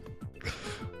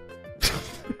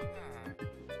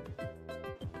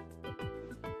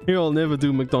 He'll never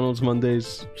do McDonald's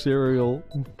Mondays cereal.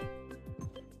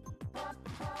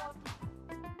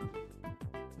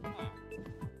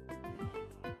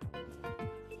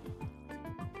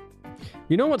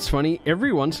 You know what's funny?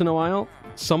 Every once in a while,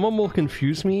 someone will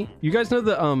confuse me. You guys know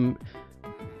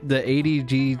the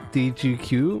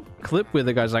ADGDGQ clip where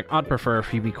the guy's like, I'd prefer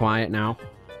if you be quiet now.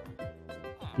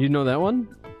 You know that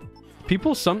one?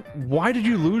 People, why did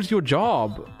you lose your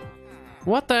job?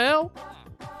 What the hell?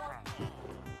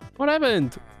 What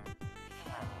happened?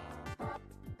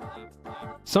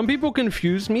 Some people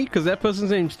confuse me because that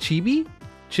person's name's Chibi?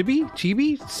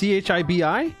 Chibi?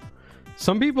 C-H-I-B-I?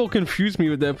 Some people confuse me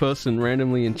with that person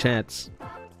randomly in chats.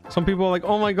 Some people are like,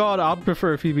 oh my god, I'd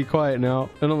prefer if you be quiet now.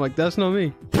 And I'm like, that's not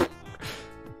me.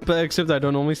 But except I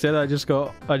don't normally say that,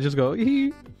 I just go,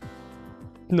 hee.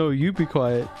 No, you be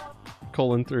quiet.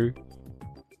 Colon through.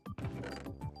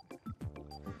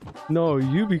 No,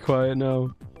 you be quiet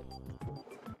now.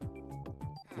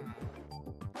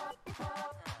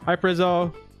 Hi,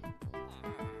 Prizzo.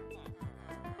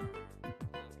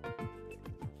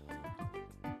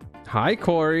 Hi,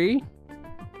 Corey.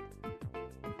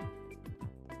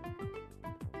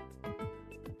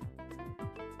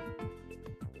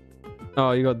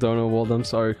 Oh, you got donut walled. I'm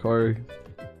sorry, Corey.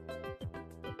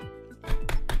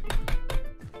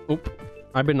 Oop.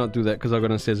 I better not do that because I'm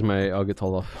gonna say I'll get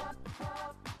told off.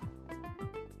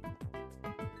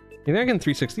 You think I can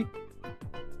 360?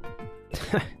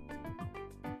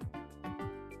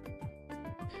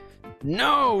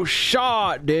 No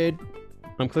shot, dude.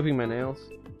 I'm clipping my nails.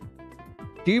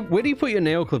 Where do you put your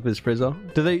nail clippers, Prizzo?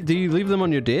 Do you leave them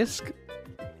on your desk?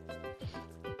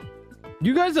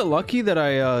 You guys are lucky that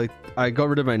I got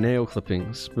rid of my nail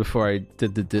clippings before I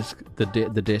did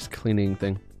the desk cleaning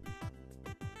thing.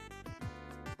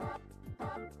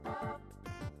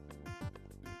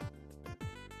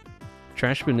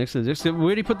 Trash bin next to the desk.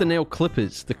 Where do you put the nail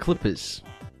clippers? The clippers.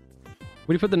 Where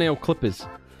do you put the nail clippers?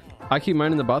 I keep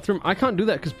mine in the bathroom. I can't do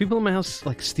that because people in my house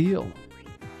like steal.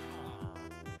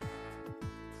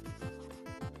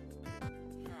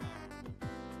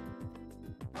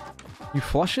 You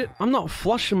flush it? I'm not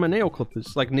flushing my nail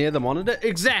clippers like near the monitor.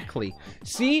 Exactly.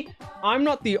 See, I'm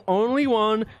not the only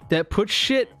one that puts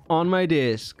shit on my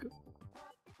desk.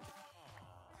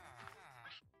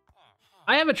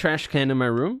 I have a trash can in my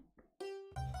room.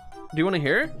 Do you want to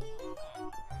hear it?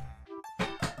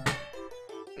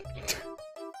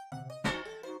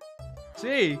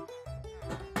 See?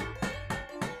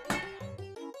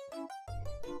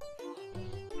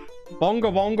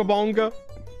 Bonga bonga bonga.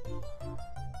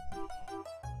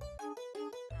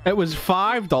 It was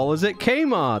 $5 at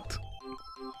Kmart.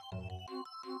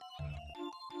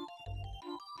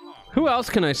 Who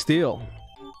else can I steal?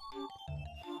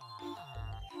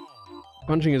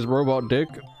 Punching his robot dick.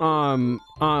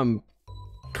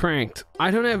 Cranked.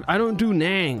 I don't do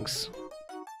nangs.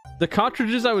 The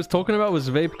cartridges I was talking about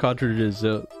was vape cartridges,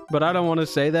 but I don't want to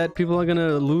say that. People are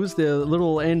gonna lose their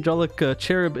little angelic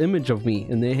cherub image of me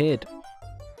in their head.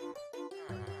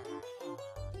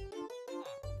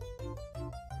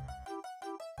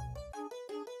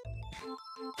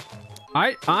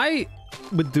 I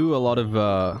would do a lot of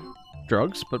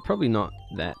drugs, but probably not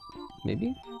that.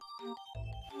 Maybe.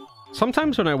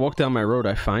 Sometimes when I walk down my road,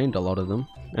 I find a lot of them,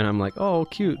 and I'm like, oh,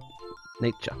 cute.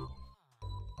 Nature.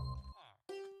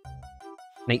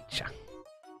 Nature.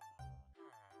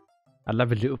 I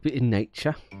love a little bit in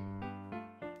nature.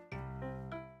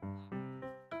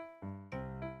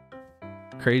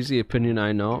 Crazy opinion,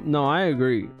 I know. No, I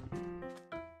agree.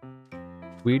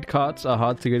 Weed carts are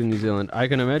hard to get in New Zealand. I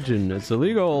can imagine. It's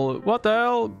illegal. What the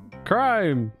hell?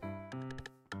 Crime.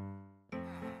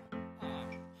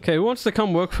 Okay, who wants to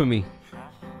come work for me?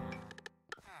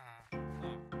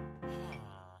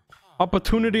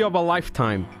 Opportunity of a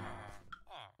lifetime.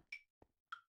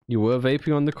 You were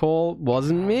vaping on the call?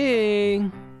 Wasn't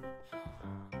me.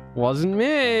 Wasn't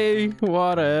me.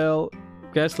 What the hell?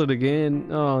 Gaslit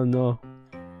again. Oh no.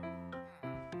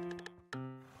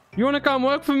 You wanna come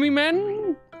work for me,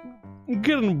 man?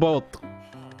 Get in the boat.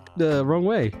 The wrong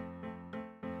way.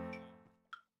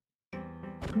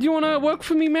 You wanna work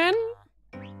for me, man?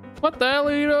 What the hell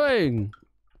are you doing?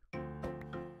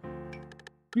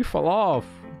 You fell off.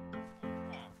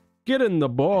 Get in the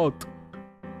boat.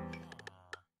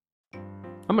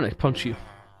 I'm gonna punch you.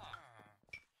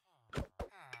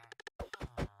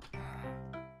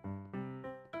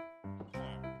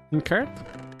 Okay.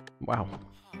 Wow.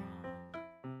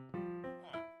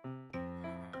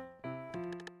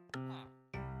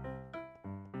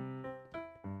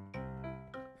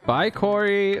 Bye,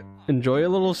 Corey. Enjoy a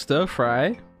little stir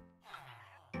fry.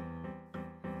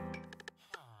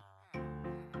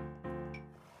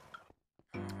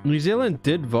 New Zealand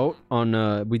did vote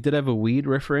on we did have a weed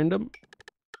referendum,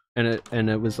 and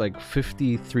it was like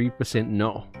 53%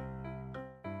 no.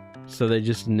 So they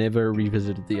just never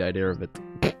revisited the idea of it.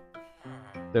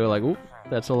 They were like, "Oop,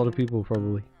 that's a lot of people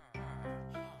probably."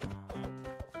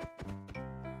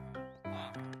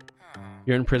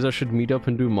 You and Prezzo should meet up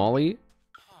and do Molly.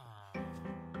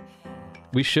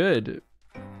 We should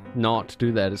not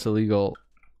do that. It's illegal.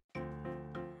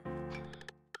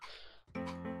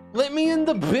 Let me in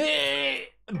the bed.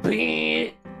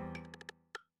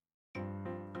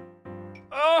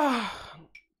 Ugh.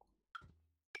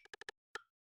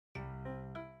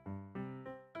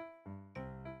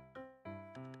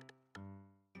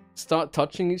 Start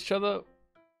touching each other.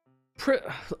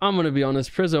 I'm gonna be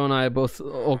honest, Prezzo and I are both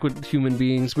awkward human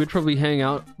beings. We'd probably hang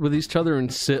out with each other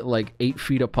and sit like 8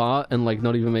 feet apart and like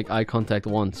not even make eye contact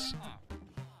once.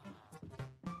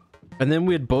 And then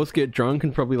we'd both get drunk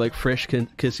and probably like fresh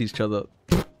kiss each other.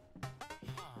 Cause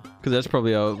that's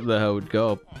probably how it would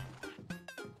go.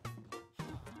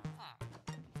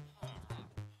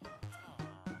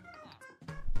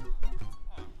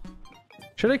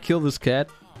 Should I kill this cat?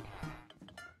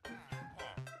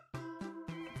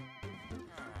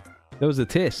 That was a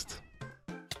test.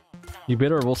 You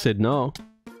better have all said no.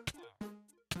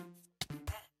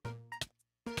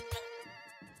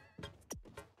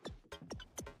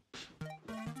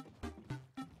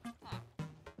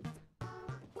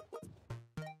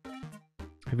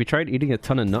 Have you tried eating a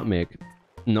ton of nutmeg?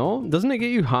 No? Doesn't it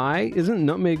get you high? Isn't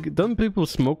nutmeg... Don't people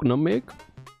smoke nutmeg?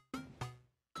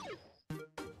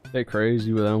 They're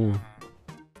crazy with that one.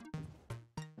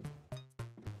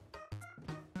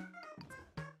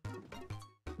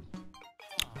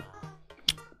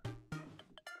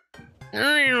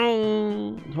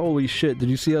 Holy shit, did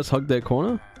you see us hug that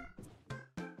corner?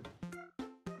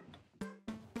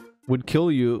 Would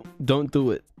kill you, don't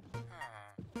do it.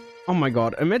 Oh my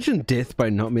god, imagine death by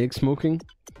nutmeg smoking.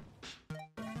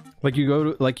 Like you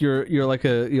go to, like you're like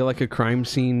a crime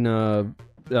scene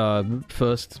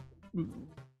first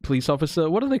police officer.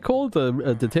 What are they called?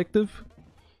 A detective?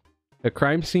 A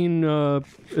crime scene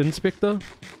inspector?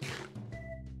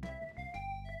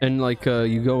 And like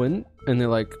you go in and they're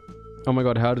like, "Oh my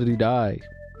god, how did he die?"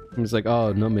 And he's like,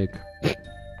 "Oh, nutmeg."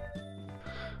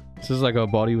 This is like a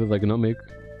body with like a nutmeg.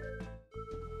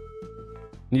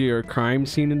 You're a crime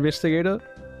scene investigator?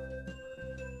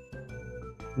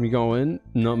 You go in,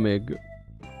 nutmeg.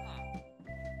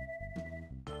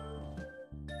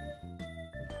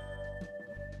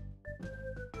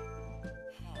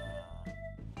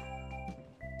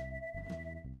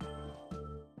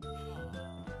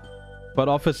 But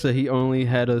officer, he only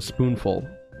had a spoonful.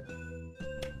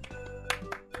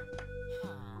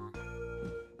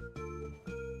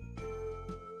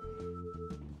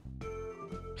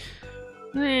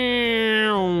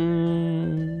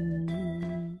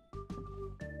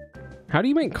 How do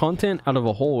you make content out of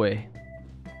a hallway?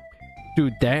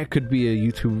 Dude, that could be a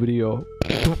YouTube video.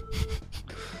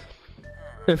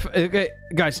 Okay,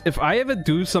 guys, if I ever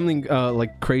do something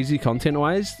like crazy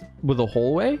content-wise with a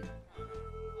hallway,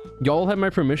 y'all have my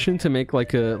permission to make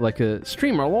like a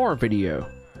streamer lore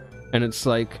video. And it's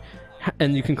like,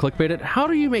 and you can clickbait it. How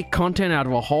do you make content out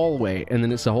of a hallway? And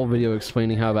then it's a whole video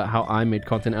explaining how I made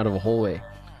content out of a hallway.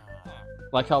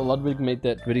 Like how Ludwig made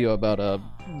that video about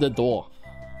the door.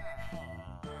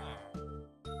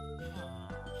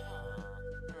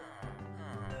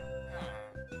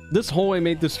 This hallway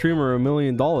made the streamer $1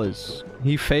 million.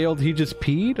 He failed, he just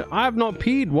peed? I have not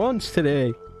peed once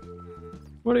today.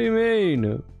 What do you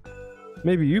mean?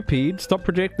 Maybe you peed. Stop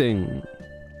projecting.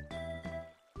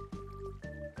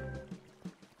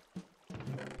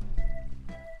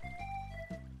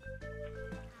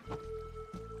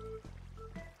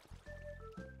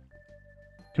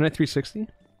 Can I 360?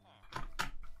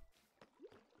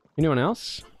 Anyone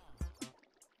else?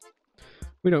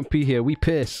 We don't pee here, we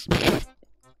piss.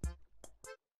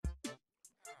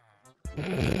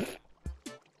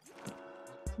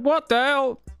 What the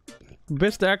hell?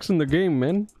 Best axe in the game,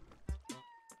 man.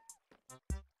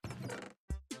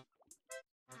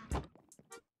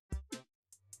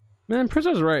 Man,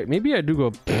 Prezzo's right. Maybe I do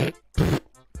go...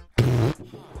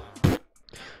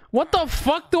 What the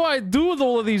fuck do I do with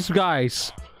all of these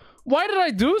guys? Why did I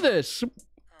do this?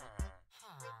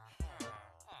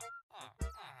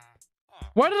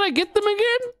 Why did I get them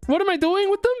again? What am I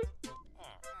doing with them?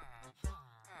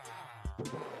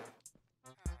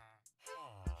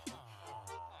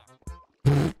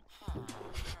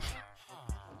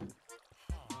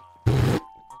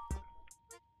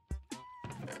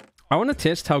 I want to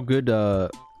test how good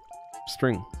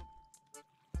string.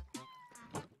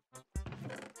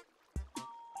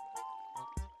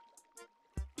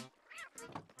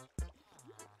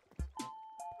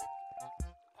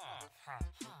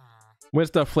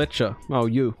 Where's the Fletcher? Oh,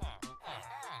 you.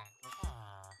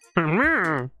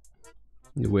 You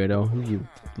weirdo. You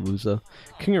loser.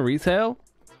 King of Retail?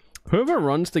 Whoever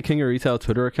runs the King of Retail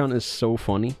Twitter account is so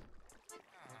funny.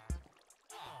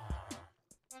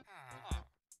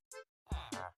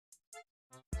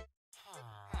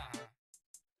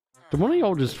 Did one of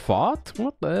y'all just fart?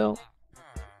 What the hell?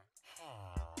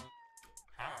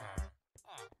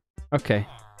 Okay.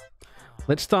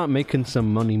 Let's start making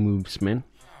some money moves, man.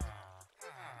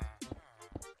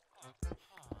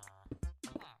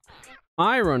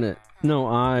 I run it. No,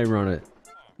 I run it.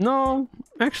 No,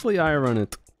 actually I run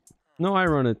it. No, I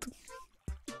run it.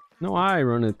 No, I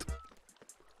run it.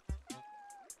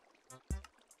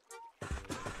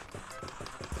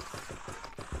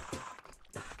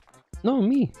 No,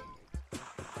 me.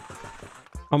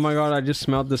 Oh my god, I just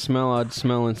smelled the smell I'd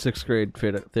smell in 6th grade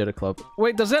theater club.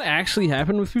 Wait, does that actually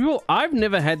happen with people? I've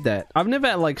never had that. I've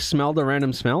never, like, smelled a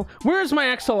random smell. Where's my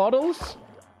axolotls?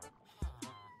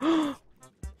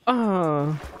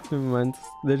 Ah, never mind.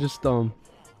 They're just,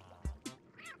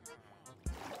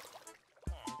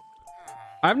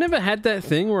 I've never had that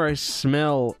thing where I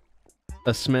smell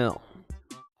a smell.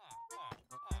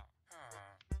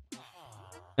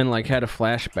 And, like, had a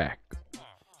flashback.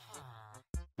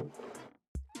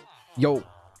 Yo.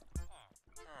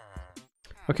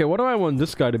 Okay, what do I want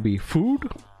this guy to be?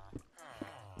 Food?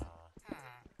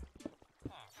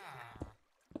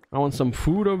 I want some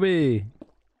food over here.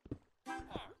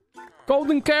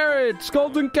 Golden carrots!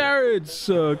 Golden carrots!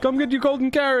 Come get your golden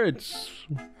carrots!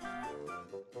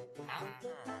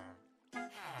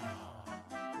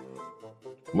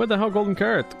 Where the hell golden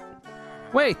carrot?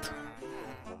 Wait!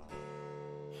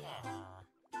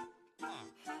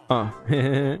 Oh.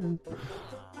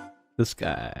 This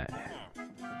guy.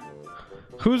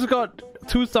 Who's got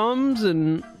 2 thumbs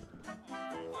and...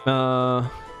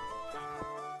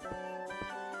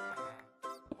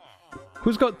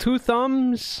 Who's got 2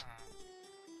 thumbs?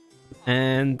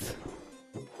 And...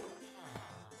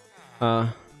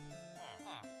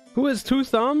 Who has 2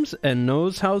 thumbs and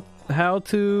knows how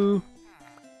to...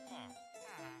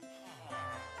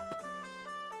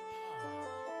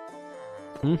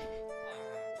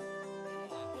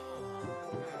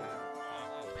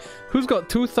 Who's got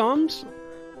 2 thumbs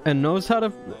and knows how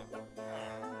to...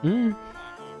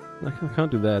 I can't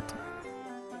do that.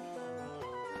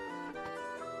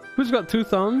 Who's got 2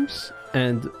 thumbs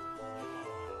and...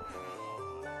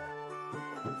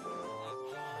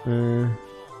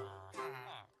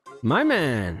 my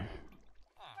man!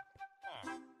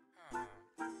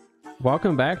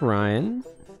 Welcome back, Ryan.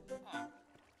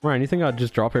 Ryan, you think I'd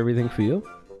just drop everything for you?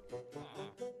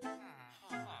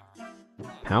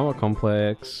 Power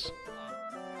complex.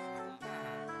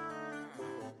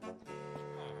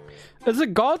 Is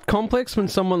it god complex when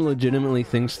someone legitimately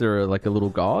thinks they're like a little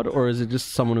god, or is it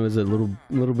just someone who has a little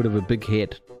bit of a big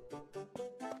head?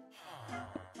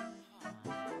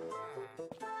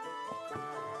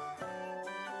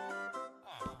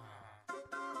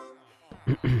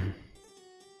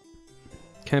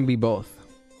 Can be both.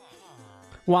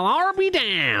 Well, I'll be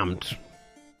damned.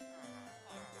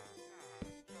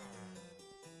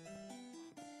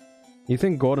 You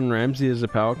think Gordon Ramsay is a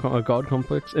god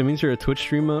complex? It means you're a Twitch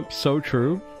streamer. So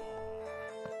true.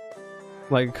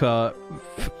 Like,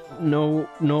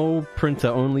 no printer,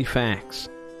 only facts.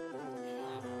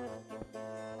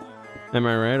 Am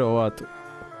I right or what?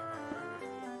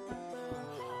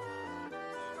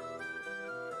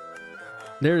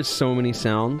 There's so many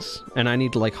sounds, and I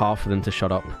need like half of them to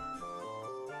shut up.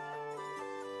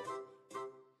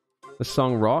 This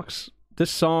song rocks.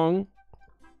 This song...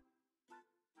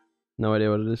 No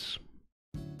idea what it is.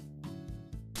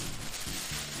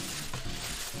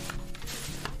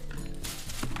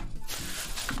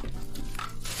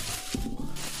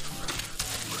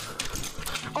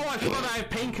 Oh, I forgot I have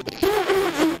painkillers.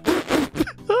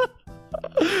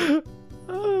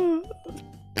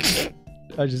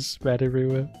 I just spat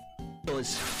everywhere.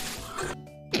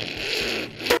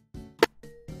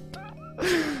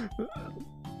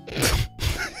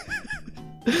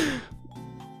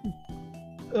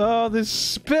 Oh, there's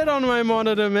spit on my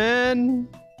monitor, man!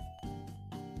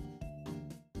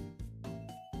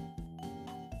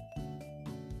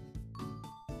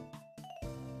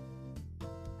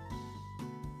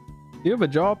 You have a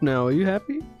job now, are you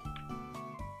happy?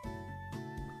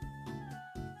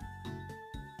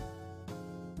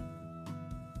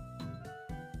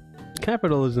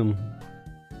 Capitalism.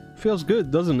 Feels good,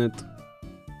 doesn't it?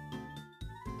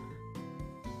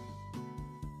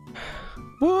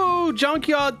 Whoa!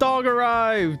 Junkyard Dog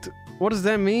arrived! What does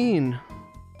that mean?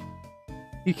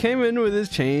 He came in with his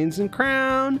chains and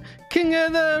crown, King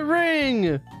of the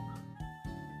Ring!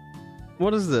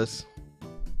 What is this?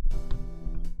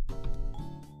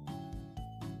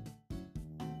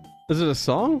 Is it a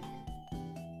song?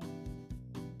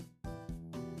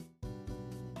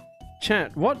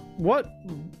 Chat, what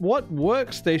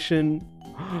workstation?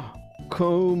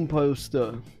 Comb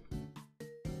poster.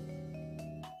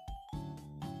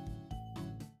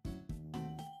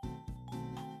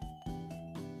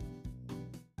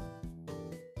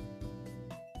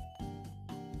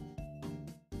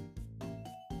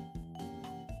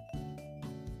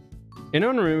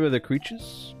 Anyone remember the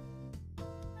creatures?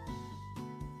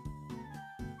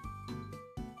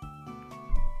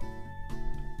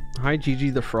 Hi Gigi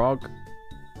the Frog.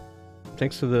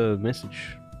 Thanks for the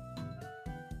message.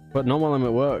 But not while I'm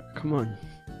at work. Come on.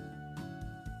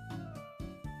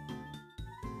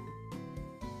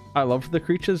 I love the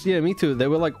creatures. Yeah, me too. They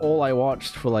were like all I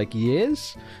watched for like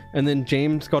years. And then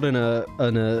James got in a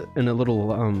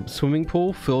little swimming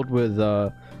pool filled with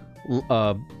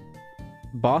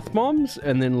bath bombs,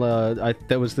 and then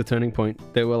that was the turning point.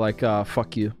 They were like,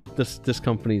 fuck you. This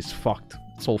company's fucked.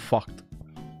 It's all fucked.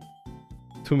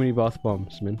 Too many bath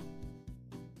bombs, man.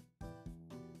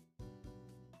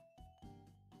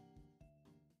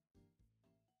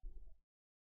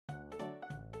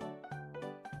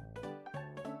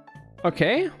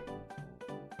 Okay.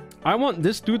 I want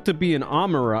this dude to be an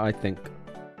armorer, I think.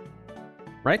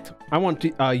 Right? I want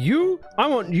you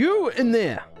in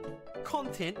there.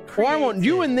 Content Or created. I want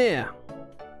you in there.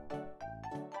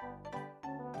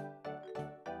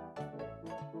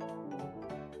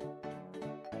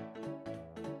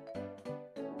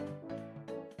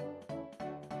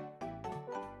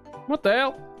 What the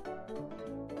hell?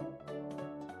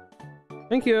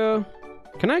 Thank you.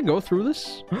 Can I go through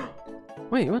this?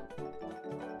 Wait, what?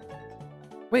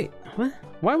 Wait, what?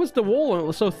 Why was the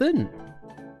wall so thin?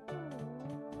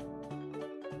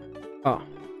 Oh.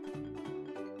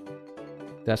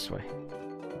 This way.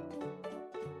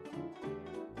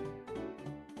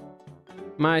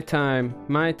 My time.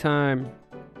 My time.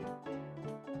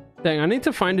 Dang, I need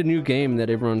to find a new game that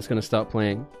everyone's gonna start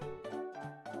playing.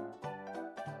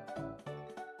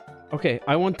 Okay,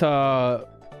 I want,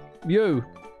 you.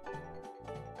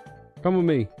 Come with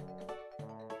me.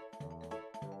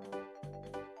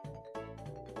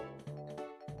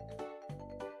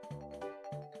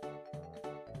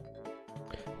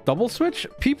 Double Switch?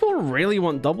 People really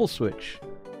want Double Switch.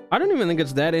 I don't even think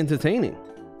it's that entertaining.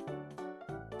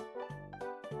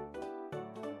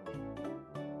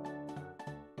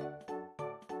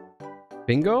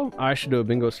 Bingo? I should do a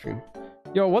bingo stream.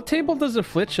 Yo, what table does a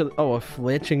flitch... Oh, a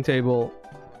flitching table.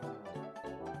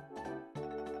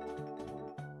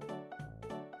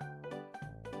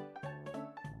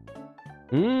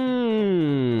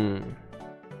 Mmm.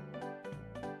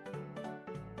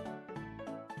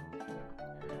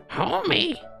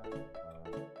 Homie.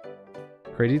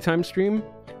 Crazy time stream?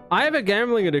 I have a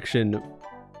gambling addiction.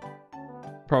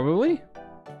 Probably.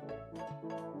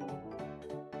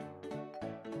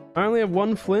 I only have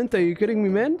one flint. Are you kidding me,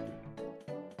 man?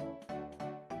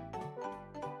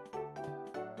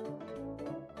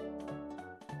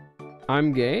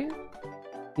 I'm gay?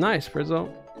 Nice,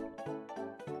 Frizzo.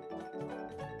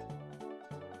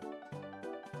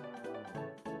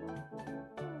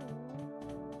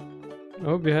 I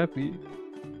hope you're happy.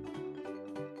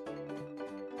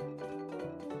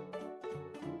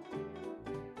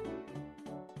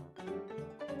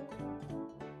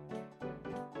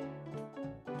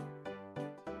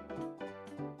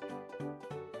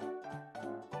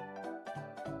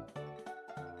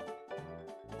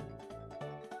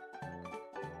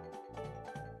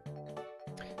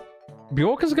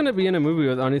 Bjork is gonna be in a movie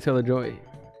with Anya Taylor-Joy.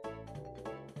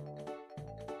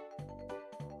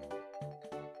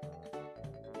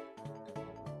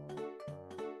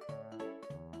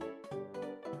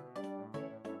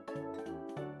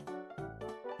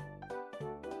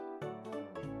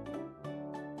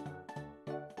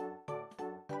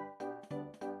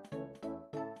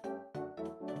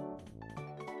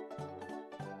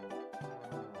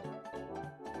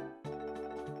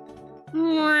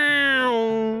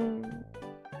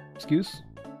 Excuse?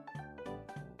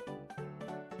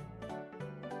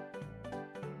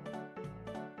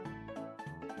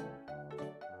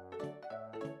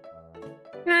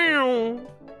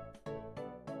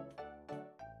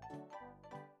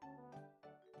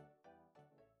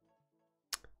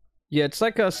 Yeah, it's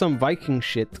like some Viking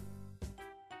shit.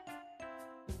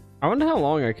 I wonder how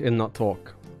long I can not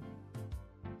talk.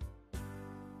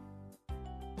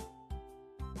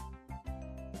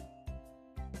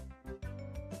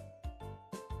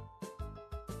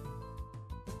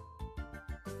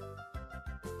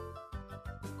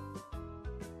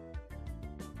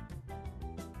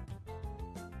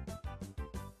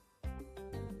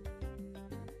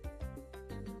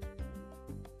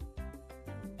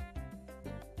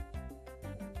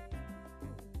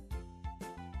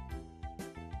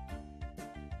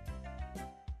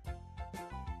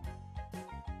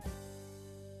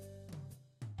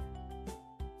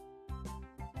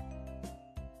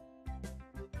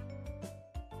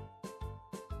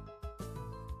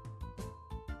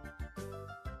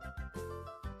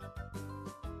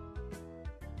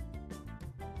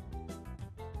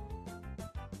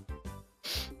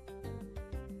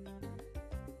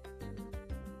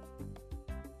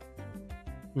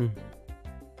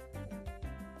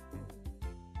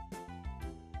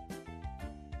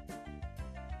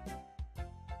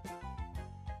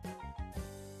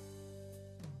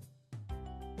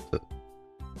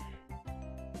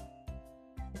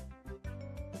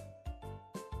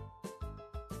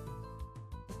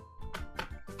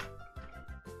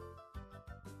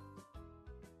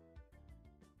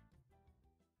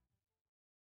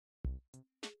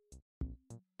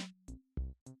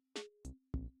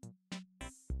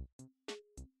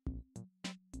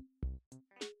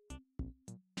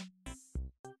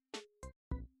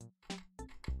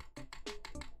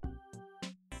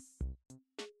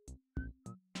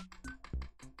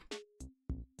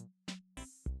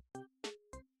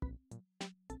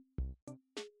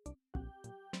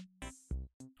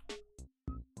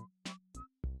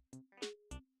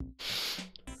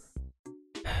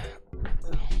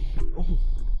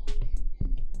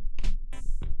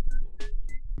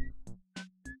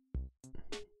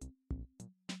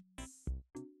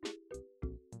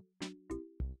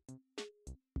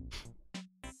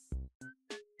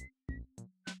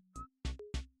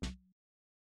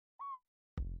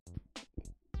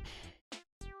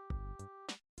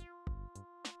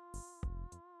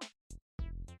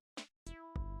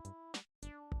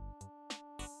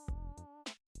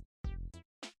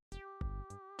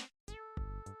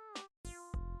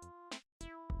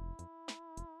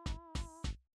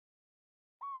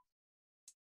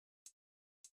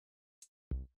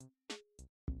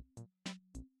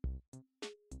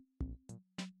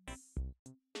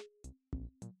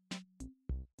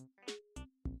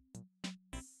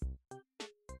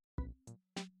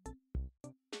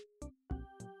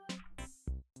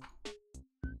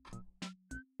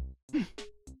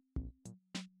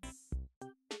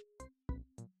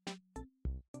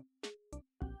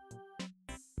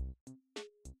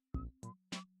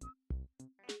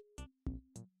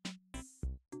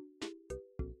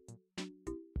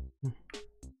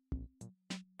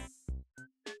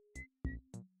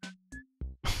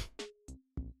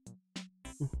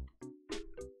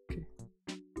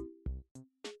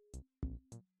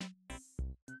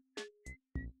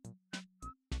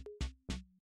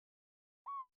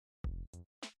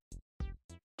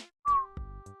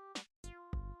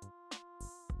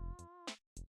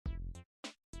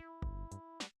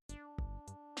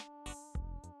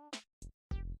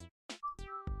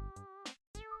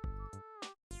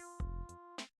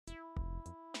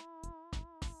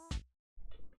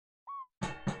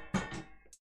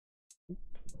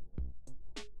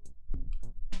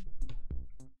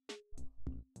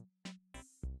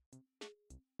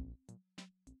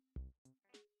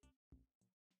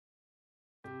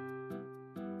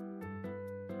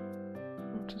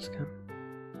 Just come.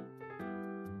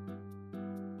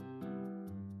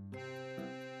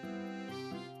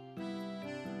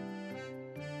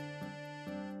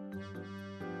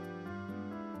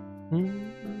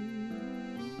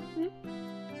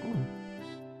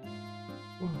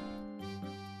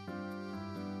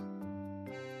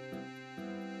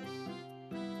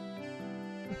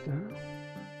 What the hell?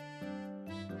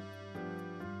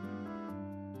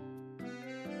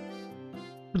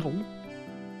 Hello?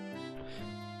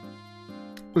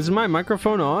 Is my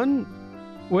microphone on?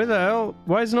 Where the hell?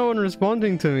 Why is no one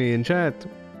responding to me in chat?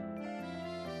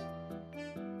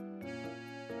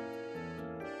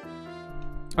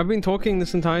 I've been talking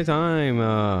this entire time.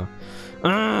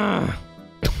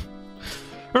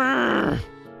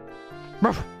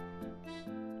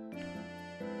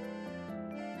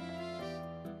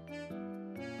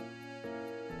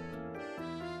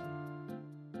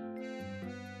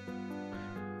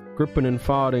 Gripping and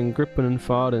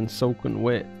farting, soaking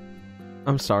wet.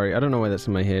 I'm sorry, I don't know why that's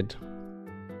in my head.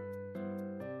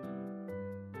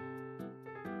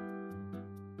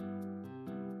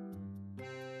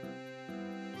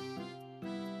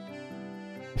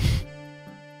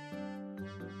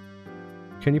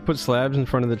 Can you put slabs in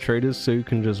front of the traders so you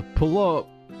can just pull up?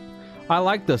 I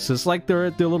like this. It's like they're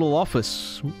at their little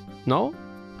office. No?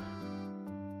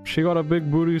 She got a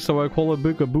big booty, so I call her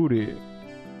bigger booty.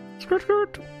 Skirt,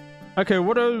 skirt. Okay,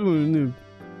 what are...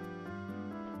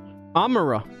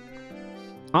 Armorer.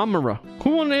 Armorer.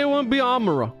 Who in there want to be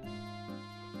armorer?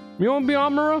 You want to be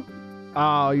armorer?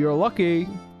 Ah, you're lucky.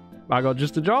 I got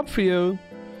just a job for you.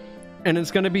 And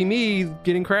it's gonna be me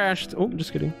getting crashed. Oh,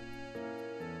 just kidding.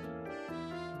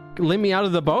 Let me out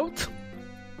of the boat?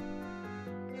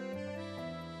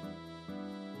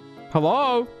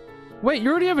 Hello? Wait, you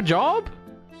already have a job?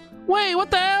 Wait, what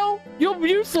the hell? You're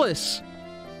useless.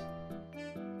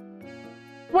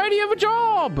 Why do you have a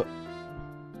job?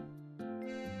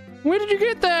 Where did you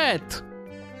get that?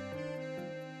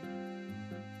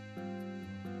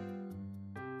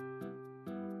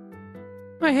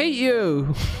 I hate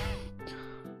you.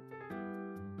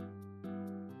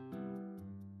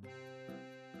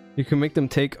 You can make them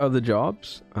take other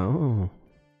jobs? Oh,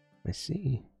 I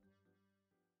see.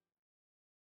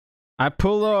 I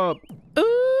pull up.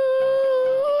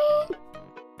 Ooh!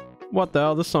 What the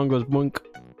hell? This song goes boink.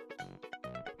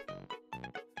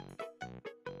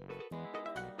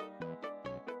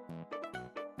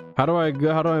 How do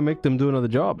I make them do another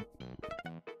job?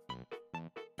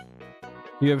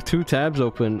 You have 2 tabs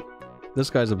open. This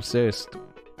guy's obsessed.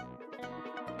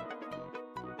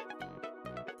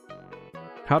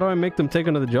 How do I make them take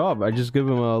another job? I just give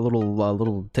them a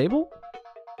little table?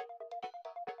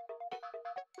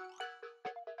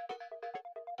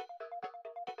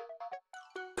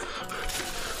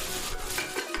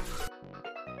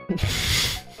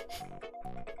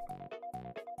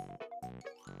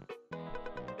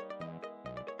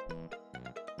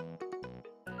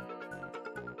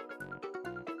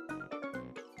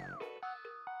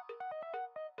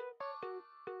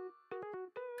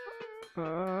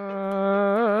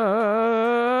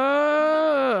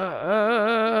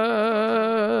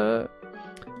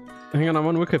 Hang on, I'm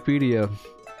on Wikipedia.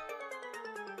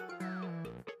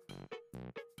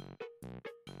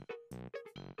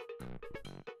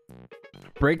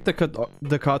 Break the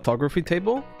cartography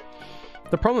table?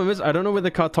 The problem is, I don't know where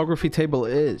the cartography table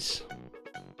is.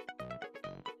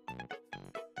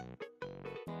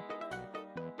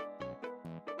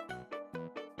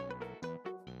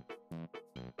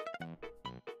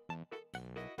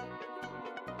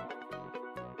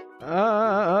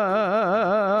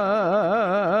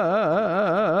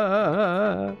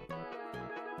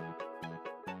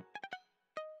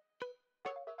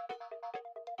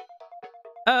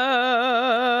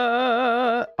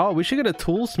 Oh, we should get a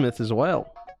toolsmith as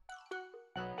well.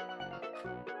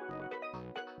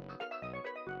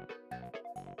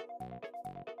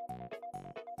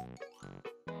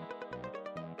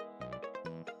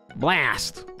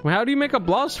 Blast! Well, how do you make a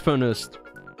blast furnace?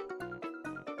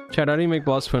 Chad, how do you make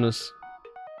blast furnace?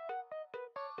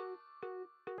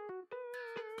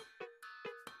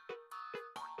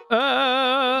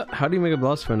 How do you make a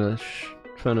blast furnace?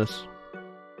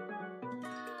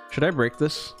 Should I break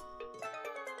this?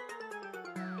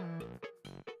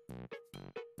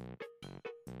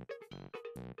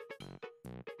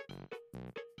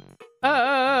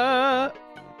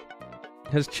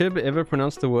 Has Chib ever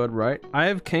pronounced the word right? I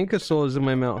have canker sores in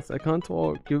my mouth. I can't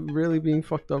talk. You're really being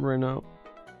fucked up right now.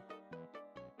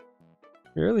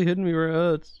 You're really hitting me where it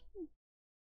hurts.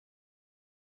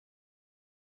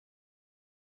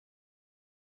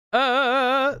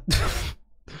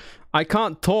 I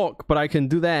can't talk, but I can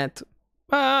do that.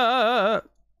 I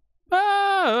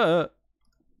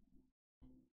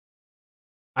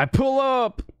pull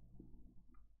up.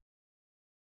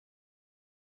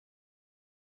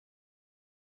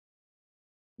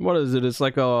 What is it? It's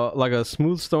like a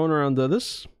smooth stone around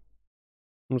this.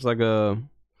 It's like a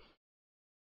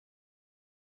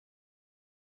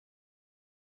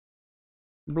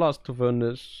blast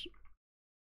furnace.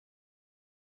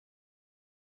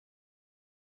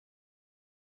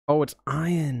 Oh, it's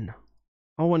iron.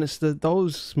 Oh, and it's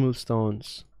those smooth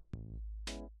stones.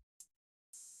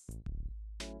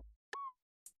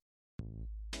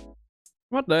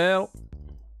 What the hell?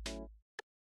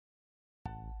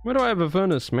 Where do I have a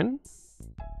furnace, man?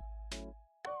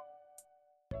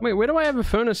 Wait, where do I have a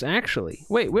furnace actually?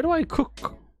 Wait, where do I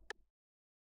cook?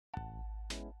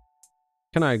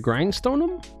 Can I grindstone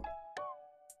them?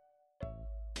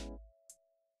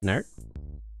 No.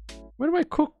 Where do I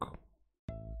cook?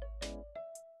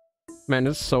 Man,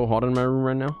 it's so hot in my room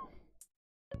right now.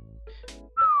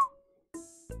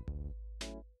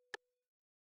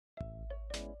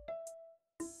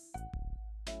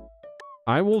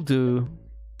 I will do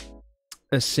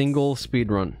a single speed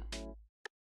run.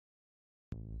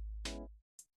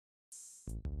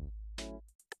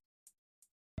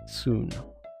 soon.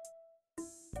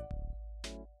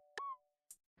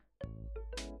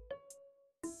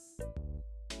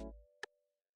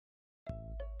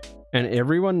 And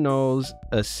everyone knows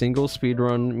a single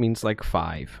speedrun means like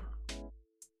 5.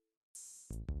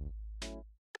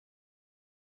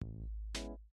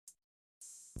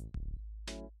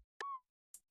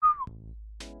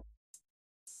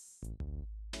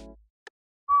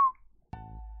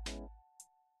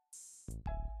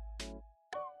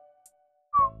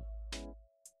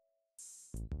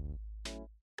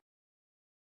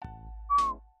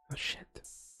 Oh shit.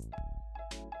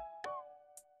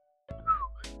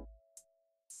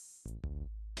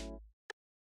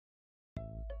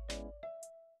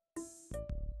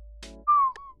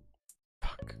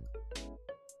 Fuck.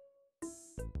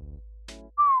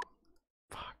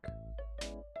 Fuck.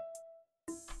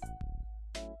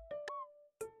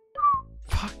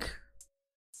 Fuck.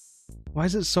 Why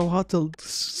is it so hard to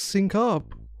sync up?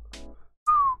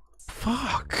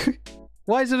 Fuck.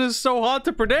 Why is it so hard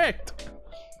to predict?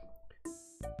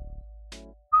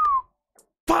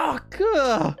 Fuck!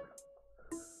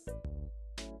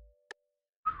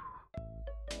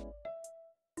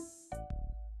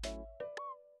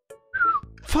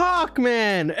 Fuck,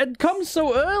 man! It comes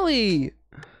so early!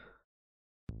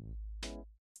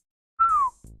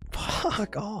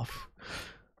 Fuck off.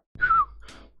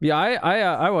 Yeah,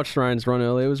 I watched Ryan's run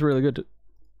earlier. It was really good.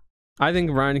 I think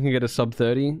Ryan can get a sub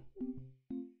 30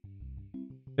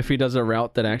 if he does a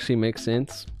route that actually makes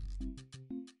sense.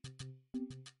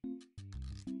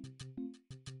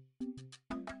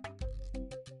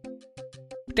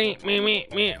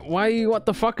 Why are you what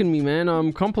the fucking me, man?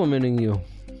 I'm complimenting you.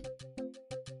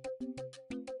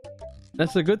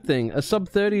 That's a good thing. A sub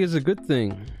 30 is a good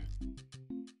thing.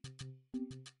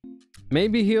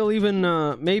 Maybe he'll even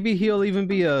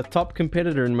be a top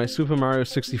competitor in my Super Mario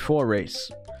 64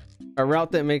 race. A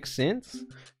route that makes sense.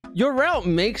 Your route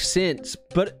makes sense,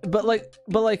 but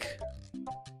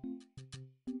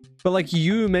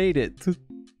you made it.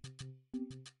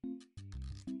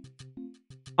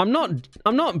 I'm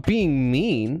not being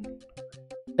mean.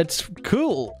 It's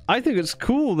cool. I think it's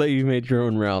cool that you made your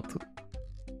own route.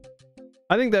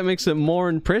 I think that makes it more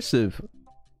impressive.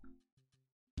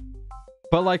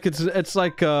 But like it's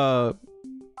like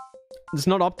it's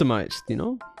not optimized, you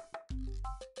know?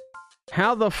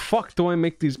 How the fuck do I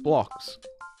make these blocks?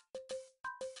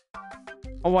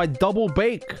 Oh, I double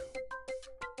bake.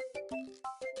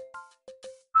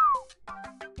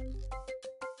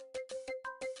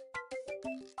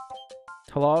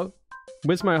 Hello?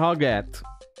 Where's my hug at?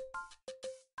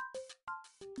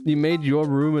 You made your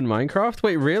room in Minecraft?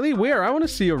 Wait, really? Where? I want to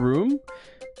see a room.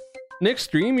 Next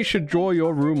stream, you should draw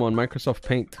your room on Microsoft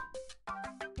Paint.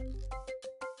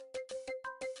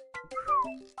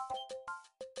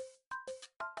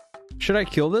 Should I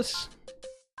kill this?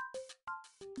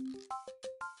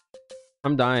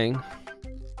 I'm dying.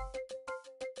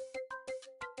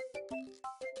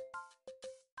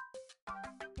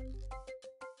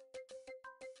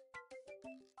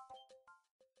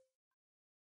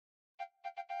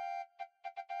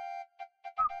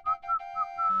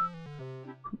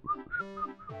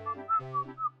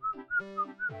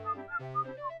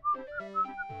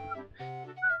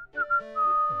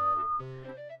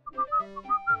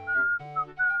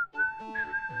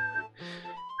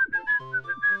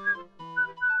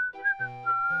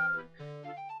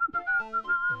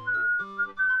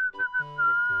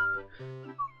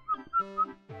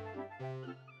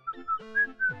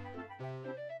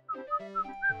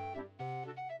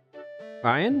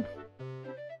 Ryan?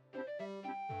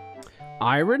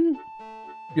 Iron?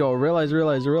 Yo, realize,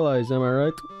 am I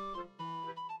right?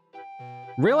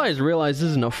 Realize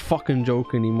isn't a fucking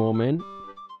joke anymore, man.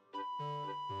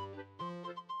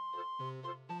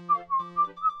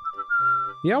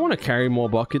 Yeah, I want to carry more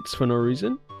buckets for no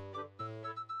reason.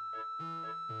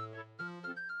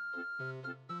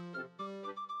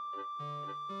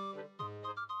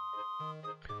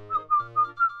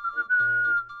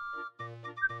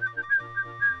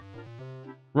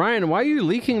 Ryan, why are you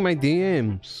leaking my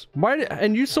DMs?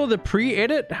 And you saw the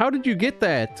pre-edit? How did you get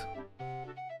that?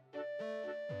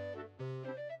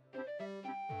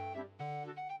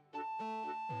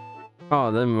 Oh,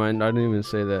 never mind. I didn't even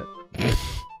say that.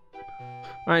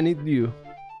 I need you.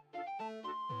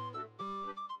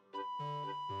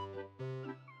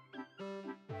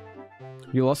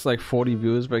 You lost like 40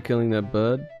 viewers by killing that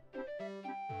bird.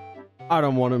 I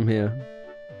don't want him here.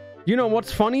 You know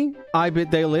what's funny? I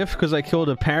bet they left because I killed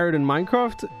a parrot in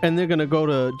Minecraft, and they're gonna go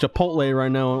to Chipotle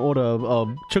right now and order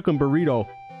a chicken burrito.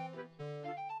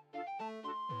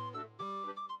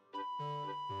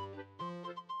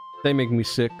 They make me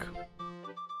sick.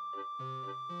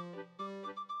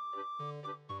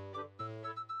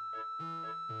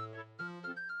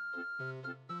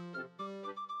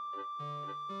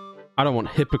 I don't want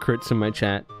hypocrites in my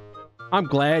chat. I'm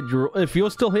glad if you're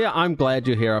still here, I'm glad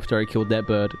you're here after I killed that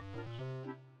bird.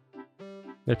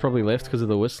 They probably left because of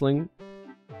the whistling.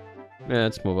 Yeah,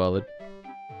 it's more valid.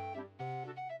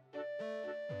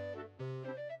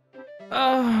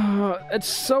 It's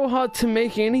so hard to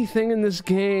make anything in this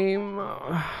game.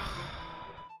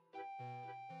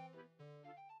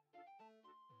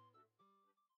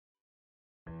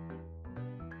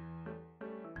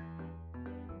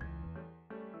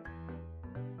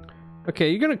 Okay,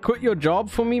 you gonna quit your job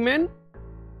for me, man?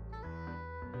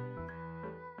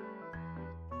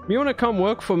 You wanna come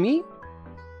work for me?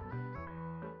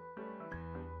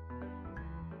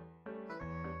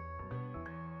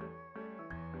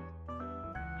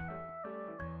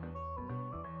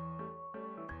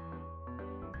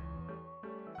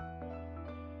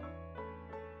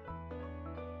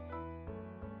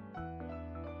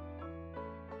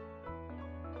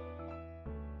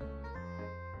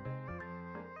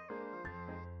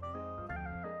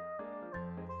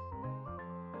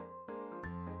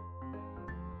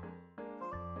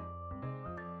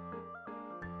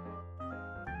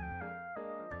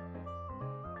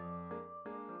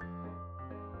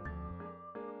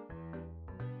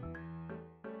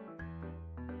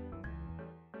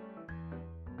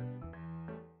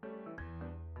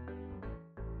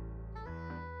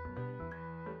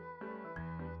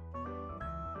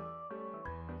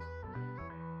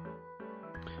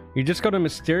 You just got a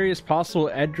mysterious parcel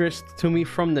addressed to me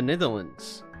from the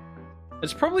Netherlands.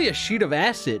 It's probably a sheet of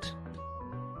acid.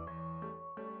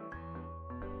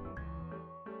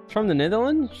 It's from the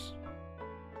Netherlands?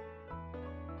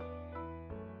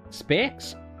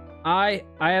 Specs? I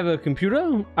have a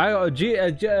computer. I got a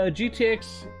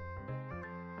GTX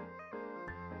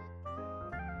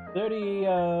 30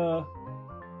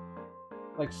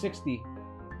 like 60.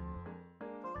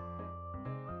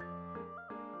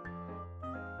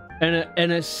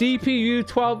 And a CPU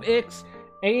 12X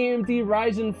AMD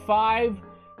Ryzen 5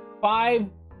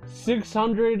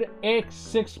 5600X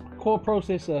 6-core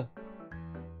processor.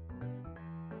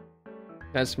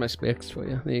 That's my specs for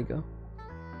you. There you go.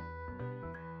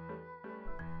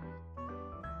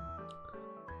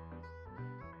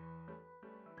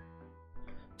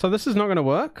 So this is not going to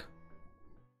work?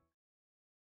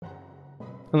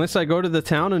 Unless I go to the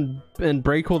town and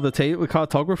break all the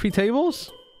cartography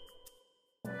tables?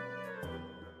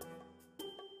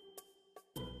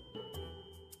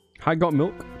 I got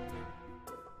milk.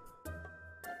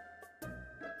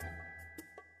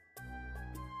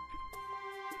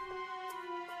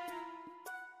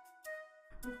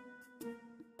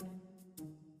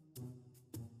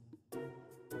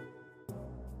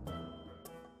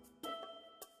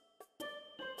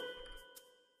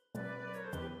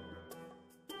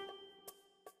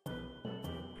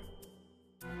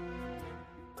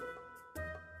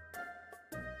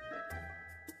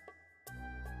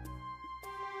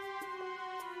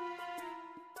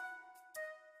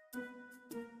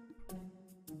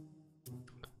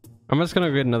 I'm just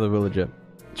gonna get another villager.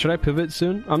 Should I pivot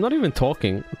soon? I'm not even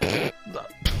talking.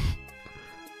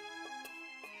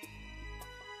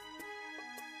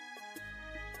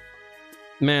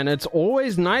 Man, it's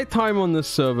always nighttime on this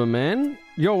server, man.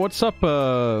 Yo, what's up,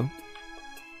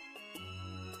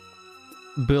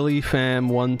 Billy Fam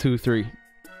 123.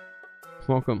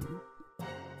 Welcome.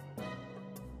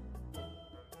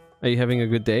 Are you having a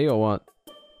good day or what?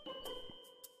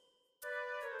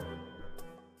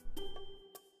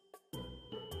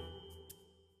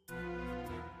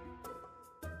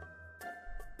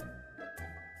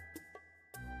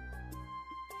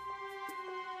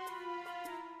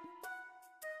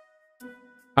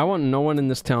 I want no one in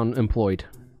this town employed.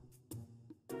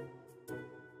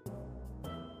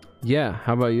 Yeah,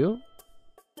 how about you?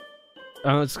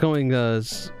 It's going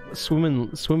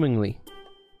swimmingly.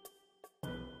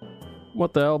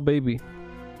 What the hell, baby?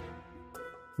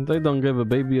 They don't give a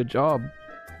baby a job.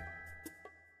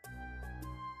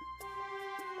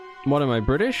 What am I,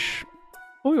 British?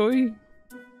 Oi oi.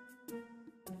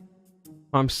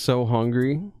 I'm so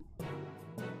hungry.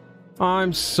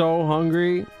 I'm so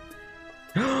hungry.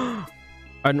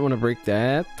 I didn't want to break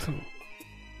that.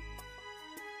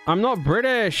 I'm not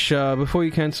British, before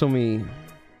you cancel me.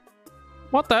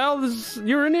 What the hell?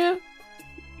 You're in here?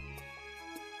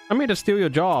 I made to steal your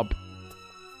job.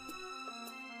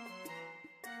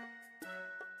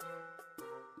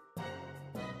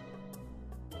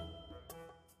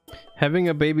 Having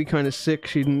a baby kind of sick.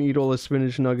 She didn't eat all the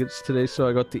spinach nuggets today, so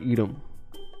I got to eat them.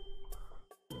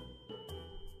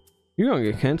 You You're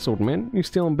gonna get cancelled, man. You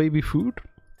stealing baby food?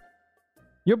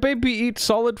 Your baby eats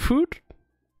solid food?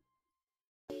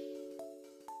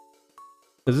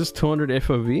 Is this 200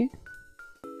 FOV?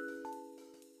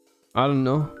 I don't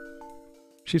know.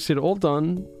 She said, all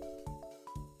done.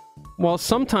 Well,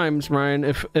 sometimes, Ryan,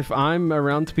 if I'm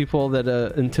around people that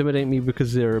intimidate me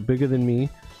because they're bigger than me,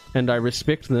 and I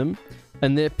respect them,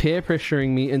 and they're peer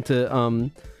pressuring me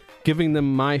into giving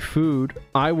them my food,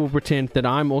 I will pretend that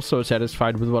I'm also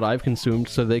satisfied with what I've consumed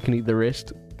so they can eat the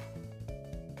rest.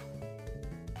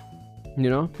 You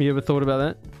know? You ever thought about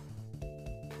that?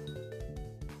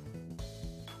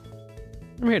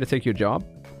 I'm here to take your job.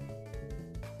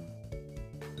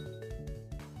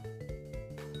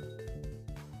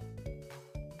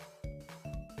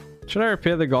 Should I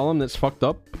repair the golem that's fucked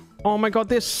up? Oh my god,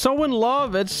 they're so in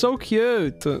love! It's so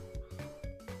cute!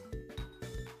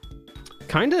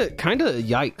 Kinda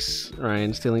yikes,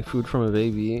 Ryan, stealing food from a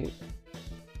baby.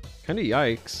 Kinda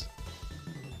yikes.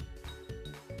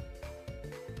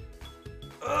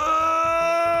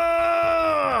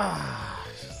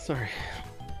 Sorry.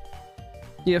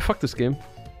 Yeah, fuck this game.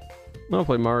 I'll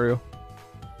play Mario.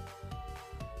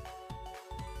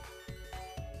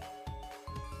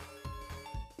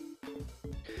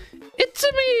 It's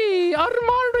me,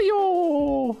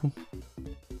 Mario.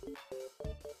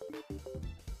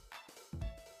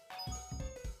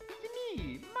 It's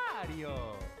me, Mario.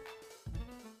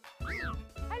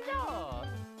 Hello.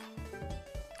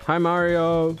 Hi,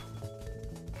 Mario.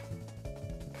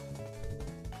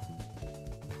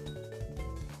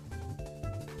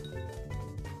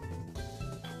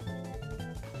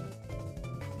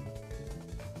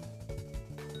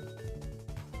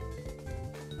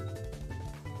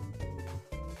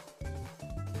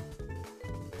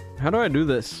 How do I do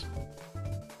this?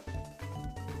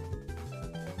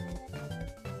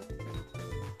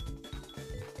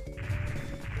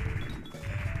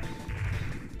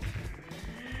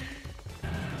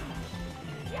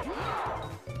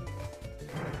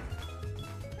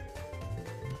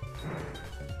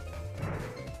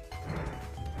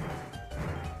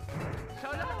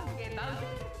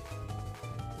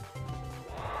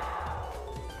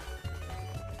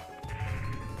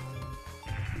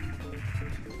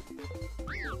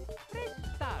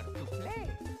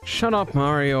 Shut up,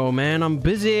 Mario, man. I'm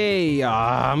busy.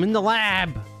 I'm in the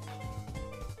lab.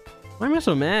 Why am I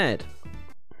so mad?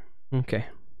 Okay.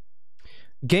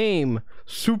 Game.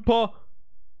 Super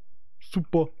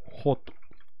hot.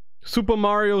 Super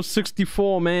Mario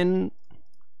 64, man.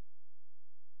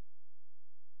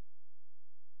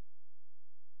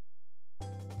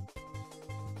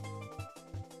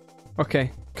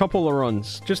 Okay. Couple of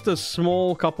runs. Just a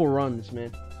small couple runs,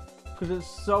 man. Because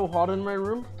it's so hot in my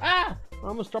room. Ah! I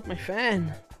almost dropped my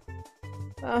fan.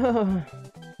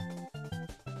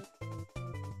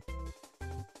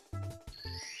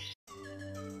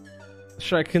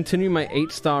 Should I continue my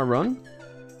 8-star run?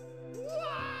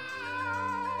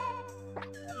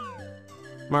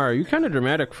 Mario, you're kind of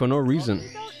dramatic for no reason.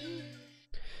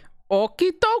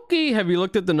 Okie dokie! Have you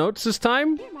looked at the notes this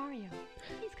time? Dear Mario,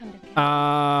 please come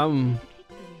to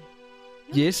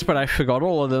yes, but I forgot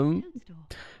all of them.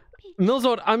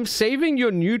 Milzord, I'm saving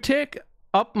your new tech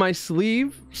up my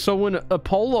sleeve, so when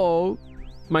Apollo,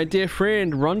 my dear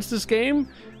friend, runs this game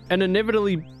and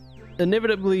inevitably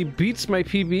beats my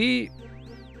PB,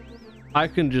 I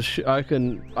can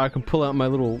pull out my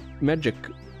little magic.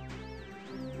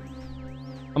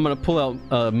 I'm gonna pull out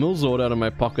Milzord out of my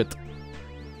pocket.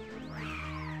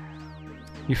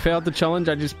 You failed the challenge.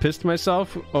 I just pissed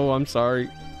myself. Oh, I'm sorry.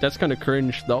 That's kind of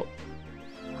cringe, though.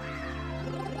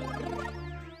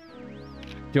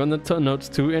 Do you want the notes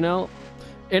too, NL?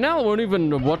 NL won't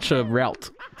even watch a route.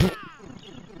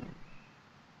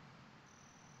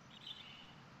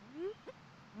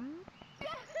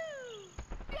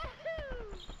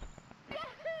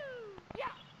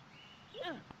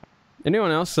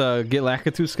 Anyone else get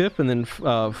Lakitu skip and then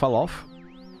fall off?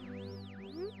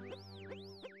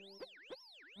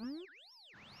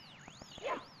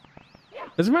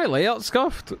 Is my layout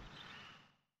scuffed?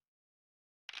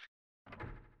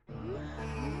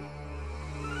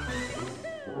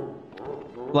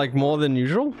 Like more than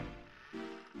usual?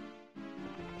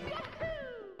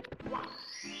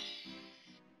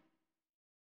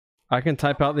 I can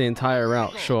type out the entire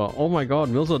route, sure. Oh my god,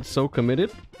 Milzord's so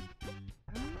committed.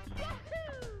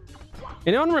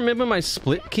 Anyone remember my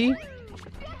split key?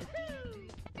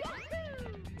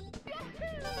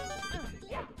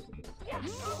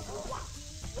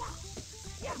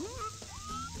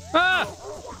 Ah!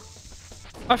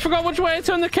 I forgot which way I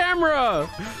turned the camera!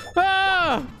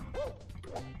 Ah!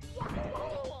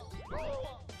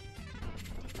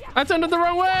 I turned it the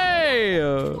wrong way!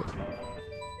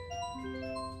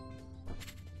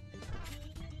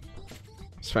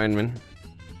 It's fine, man.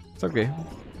 It's okay.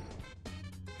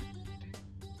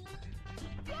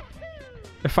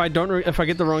 If I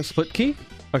get the wrong split key?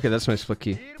 Okay, that's my split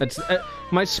key. That's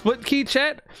my split key,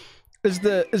 chat, is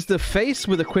the face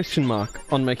with a question mark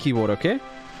on my keyboard, okay?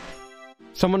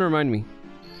 Someone remind me.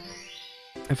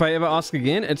 If I ever ask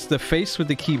again, it's the face with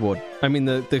the keyboard. I mean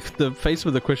the face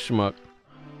with the question mark.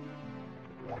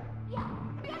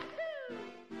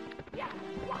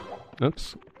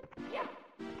 Oops.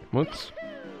 Whoops.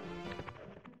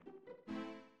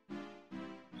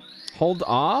 Hold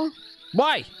R?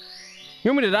 Why?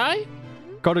 You want me to die?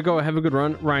 Gotta go, have a good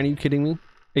run. Ryan, are you kidding me?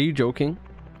 Are you joking?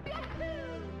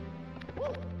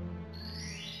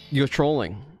 You're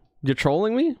trolling. You're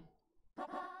trolling me?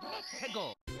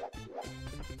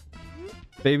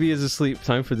 Baby is asleep.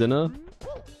 Time for dinner?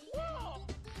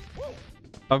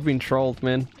 I've been trolled,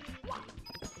 man.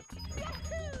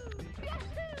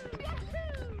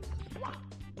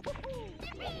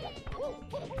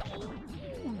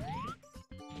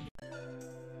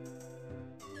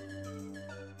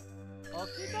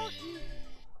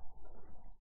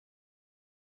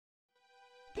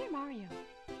 Dear Mario,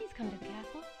 please come to the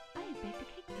castle. I have baked a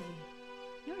cake for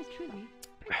you. Yours truly,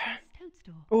 Princess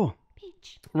Toadstool. Oh,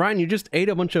 Peach. Ryan, you just ate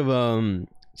a bunch of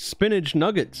spinach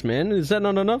nuggets, man. Is that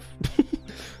not enough? Is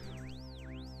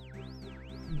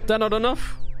that not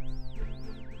enough?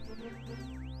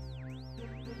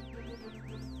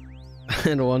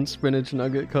 And one spinach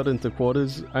nugget cut into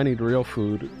quarters. I need real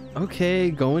food. Okay,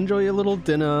 go enjoy your little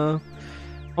dinner.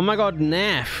 Oh my god,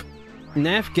 Naf.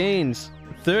 Naf Gains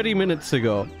 30 minutes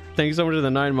ago. Thank you so much for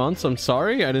the 9 months. I'm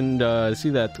sorry, I didn't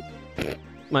see that.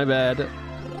 My bad.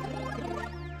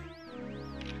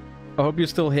 I hope you're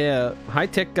still here. Hi,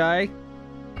 tech guy.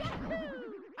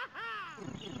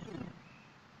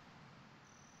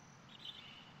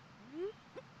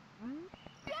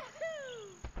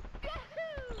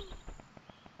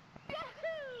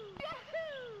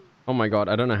 Oh my god,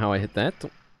 I don't know how I hit that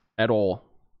at all.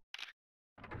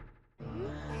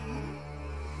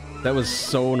 That was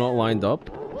so not lined up.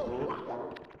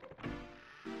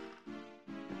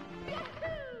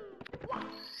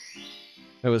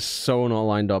 That was so not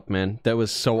lined up, man. That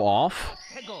was so off.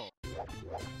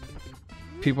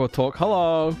 People talk.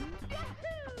 Hello.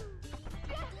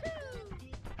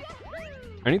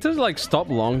 I need to like stop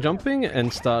long jumping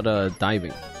and start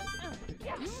diving.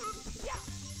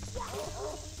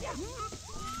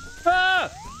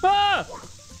 Ah! Ah!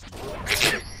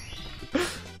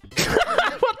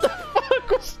 What the fuck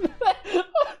was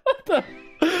that?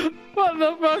 What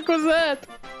the fuck was that?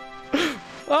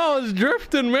 I was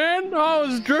drifting, man. I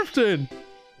was drifting.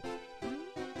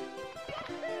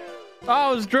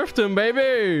 I was drifting,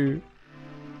 baby.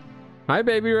 Hi,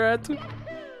 baby rat.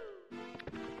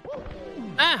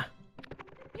 Ah!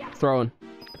 Throwing.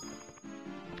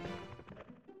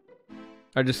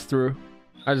 I just threw.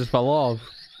 I just fell off.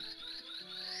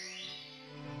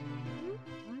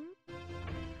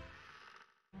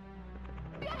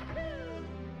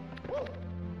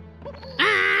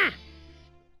 Ah!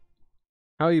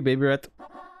 How are you, baby rat?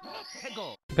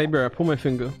 Baby rat, pull my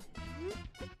finger.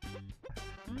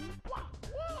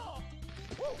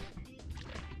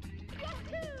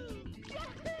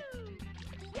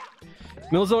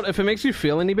 Milzord, if it makes you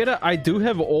feel any better, I do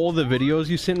have all the videos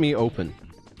you sent me open.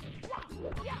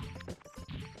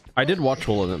 I did watch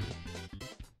all of them.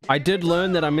 I did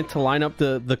learn that I meant to line up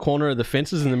the corner of the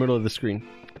fences in the middle of the screen.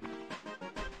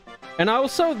 And I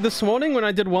also, this morning when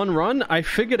I did one run, I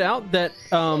figured out that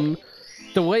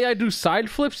the way I do side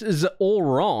flips is all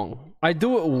wrong. I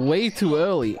do it way too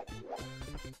early.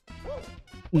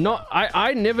 Not,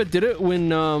 I never did it when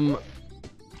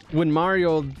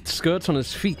Mario skirts on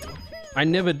his feet. I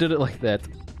never did it like that.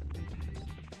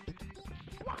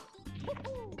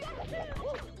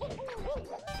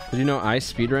 Did you know I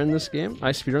speedrun this game?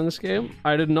 I speedrun this game?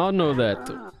 I did not know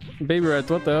that. Baby rat,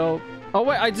 what the hell? Oh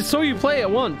wait, I just saw you play it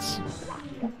once.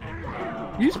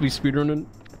 You used to be speedrunning.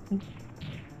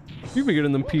 You've been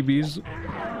getting them PBs.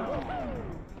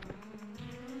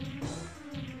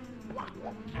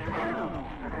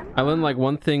 I learned like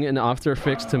one thing in After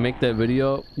Effects to make that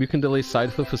video. You can delay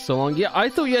side flip for so long. Yeah, I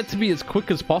thought you had to be as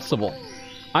quick as possible.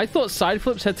 I thought side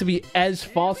flips had to be as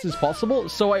fast as possible,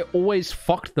 so I always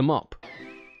fucked them up.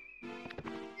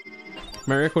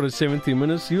 My record is 17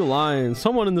 minutes. You lying.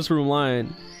 Someone in this room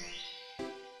lying.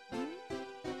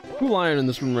 Who lying in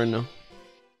this room right now?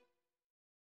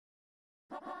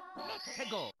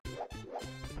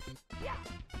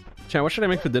 Chat, what should I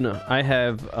make for dinner? I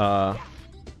have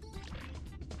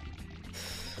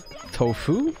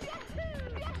tofu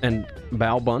and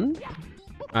bao bun.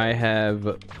 I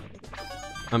have...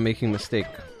 I'm making a mistake.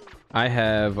 I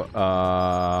have,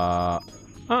 I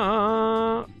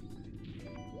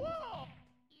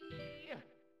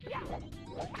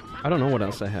don't know what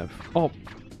else I have. Oh,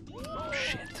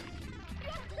 shit.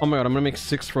 Oh my god, I'm gonna make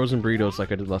 6 frozen burritos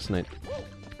like I did last night.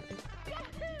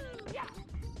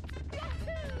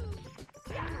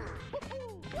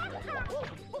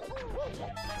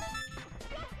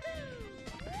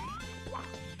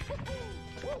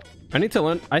 I need to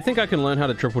learn. I think I can learn how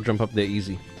to triple jump up there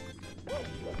easy.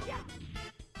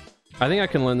 I think I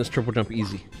can learn this triple jump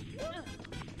easy.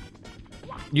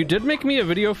 You did make me a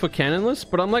video for Canonless,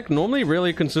 but I'm like normally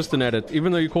really consistent at it.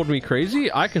 Even though you called me crazy,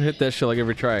 I can hit that shit like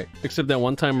every try. Except that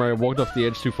one time where I walked off the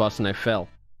edge too fast and I fell.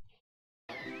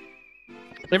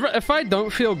 If I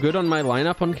don't feel good on my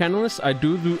lineup on Canonless, I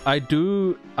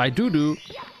do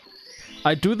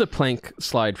the plank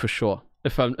slide for sure.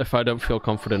 If I don't feel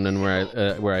confident in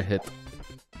where I hit.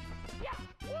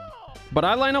 But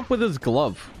I line up with his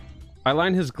glove. I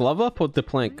line his glove up with the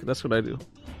plank. That's what I do.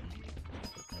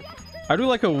 I do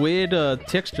like a weird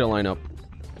texture lineup.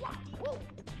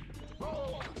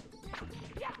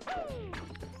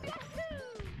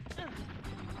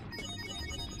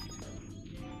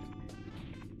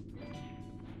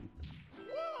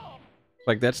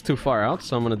 Like that's too far out,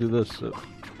 so I'm gonna do this.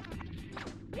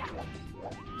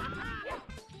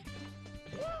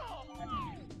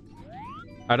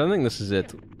 I don't think this is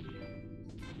it.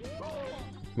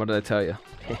 What did I tell you?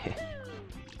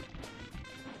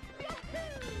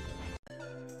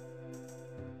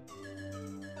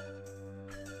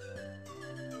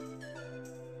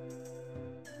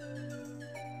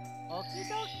 Okie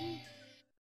dokie.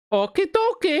 Okie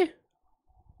dokie.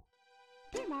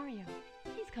 Dear Mario,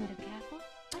 please come to the castle.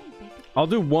 I have baked a cake. I'll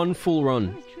do one full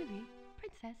run. Yours truly,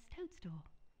 Princess Toadstool.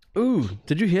 Ooh,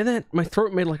 did you hear that? My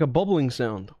throat made like a bubbling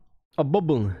sound. A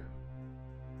bubble.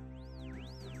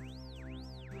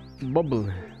 Bubble.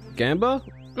 Gamba?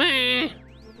 Meh.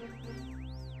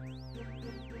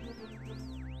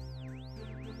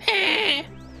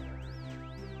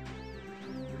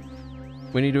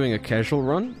 When you're doing a casual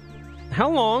run? How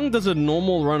long does a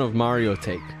normal run of Mario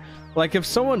take? Like if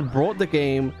someone brought the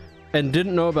game and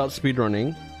didn't know about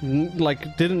speedrunning,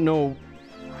 like didn't know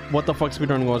what the fuck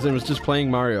speedrunning was and was just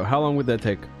playing Mario, how long would that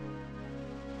take?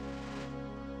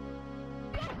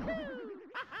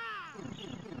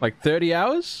 Like 30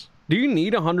 hours? Do you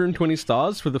need 120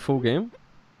 stars for the full game?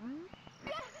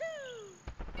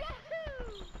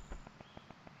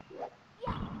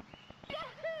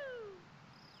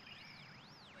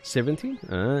 70?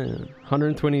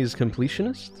 120 is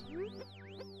completionist?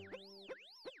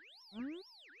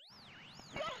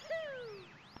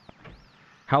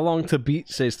 How long to beat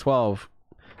says 12.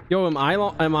 Yo, am I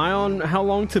on how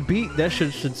long to beat? That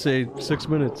should say 6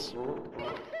 minutes.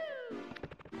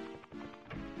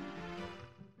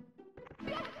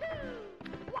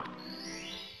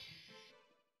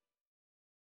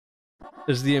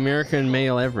 Is the American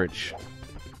male average.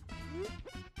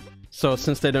 So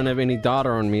since they don't have any data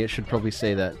on me, it should probably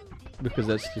say that. Because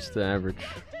that's just the average.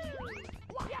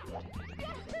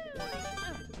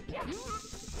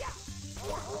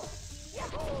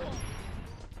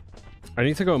 I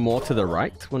need to go more to the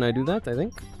right when I do that, I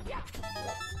think.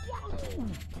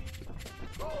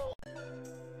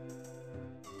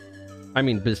 I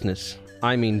mean business.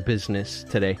 I mean business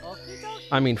today.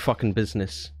 I mean fucking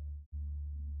business.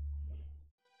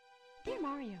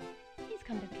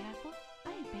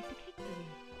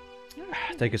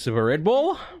 Take a sip of Red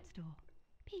Bull.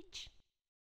 Peach.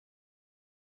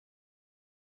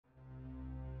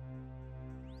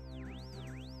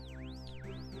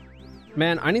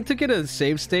 Man, I need to get a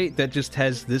save state that just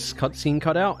has this cutscene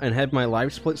cut out and have my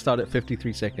live split start at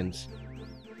 53 seconds.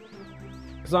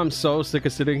 Because I'm so sick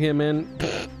of sitting here, man.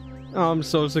 I'm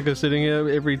so sick of sitting here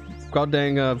every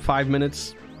goddamn 5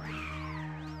 minutes.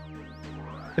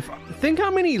 Think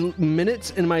how many minutes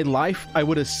in my life I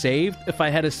would have saved if I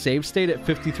had a save state at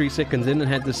 53 seconds in and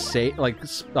had to save, like,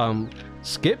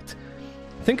 skipped.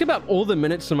 Think about all the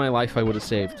minutes in my life I would have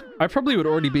saved. I probably would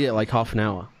already be at like half an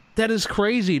hour. That is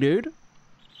crazy, dude.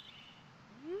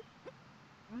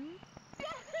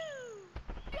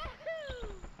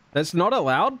 That's not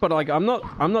allowed, but like I'm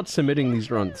not submitting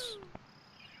these runs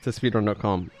to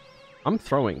speedrun.com. I'm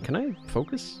throwing. Can I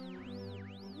focus?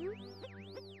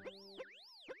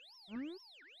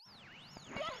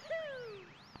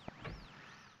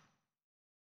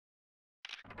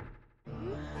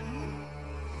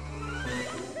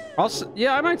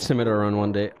 Yeah, I might submit a run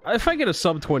one day. If I get a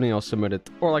sub 20, I'll submit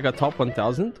it. Or like a top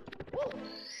 1000.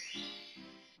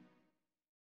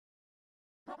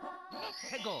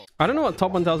 I don't know what top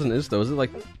 1000 is though. Is it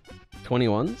like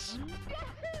 21s?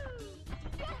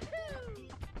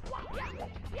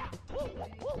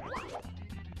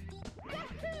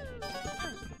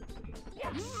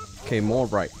 Okay, more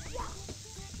right.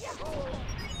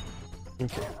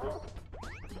 Okay.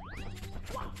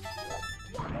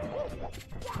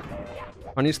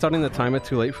 Aren't you starting the timer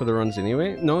too late for the runs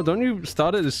anyway? No, don't you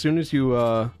start it as soon as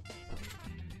you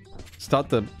start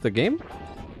the game?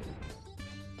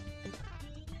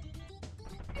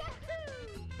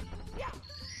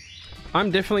 I'm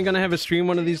definitely gonna have a stream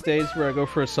one of these days where I go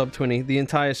for a sub 20, the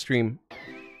entire stream.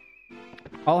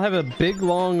 I'll have a big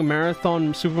long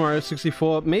marathon Super Mario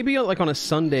 64, maybe like on a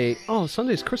Sunday. Oh,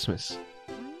 Sunday's Christmas.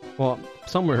 Well,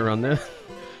 somewhere around there.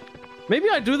 Maybe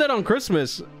I do that on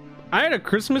Christmas. I had a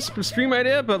Christmas stream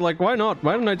idea, but like, why not?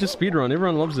 Why don't I just speedrun?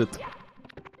 Everyone loves it.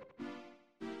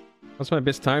 What's my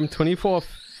best time?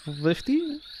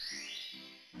 24:50?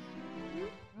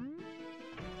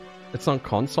 It's on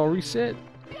console reset?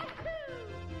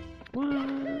 What?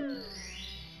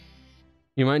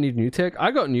 You might need new tech?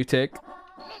 I got new tech.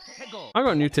 I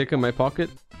got new tech in my pocket.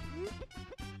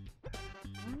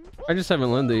 I just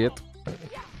haven't learned it yet.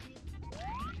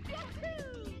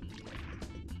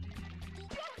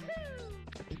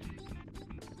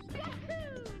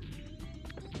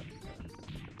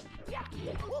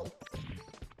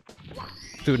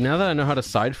 Dude, now that I know how to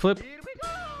side flip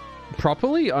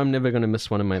properly, I'm never gonna miss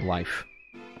one in my life.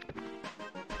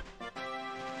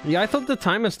 Yeah, I thought the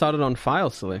timer started on file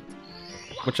select,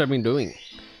 which I've been doing.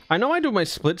 I know I do my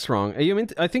splits wrong. Are you meant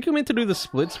to, I think you're meant to do the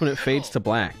splits when it fades to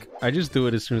black. I just do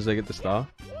it as soon as I get the star.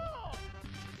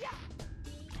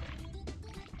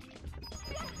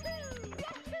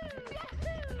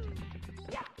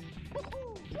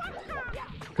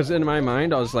 Because in my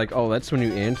mind, I was like, oh, that's when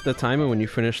you end the timer, when you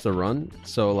finish the run.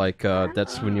 So, like,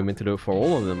 that's when you're meant to do it for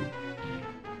all of them.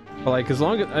 But, like, as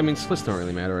long as... I mean, splits don't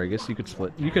really matter, I guess. You could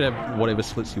split. You could have whatever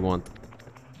splits you want.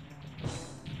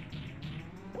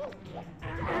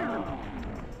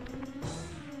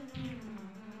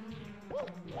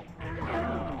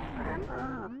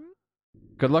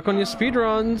 Good luck on your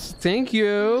speedruns. Thank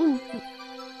you.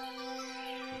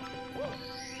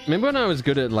 Remember when I was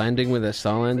good at landing with a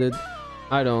star landed?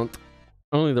 I don't.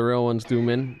 Only the real ones do,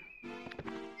 man.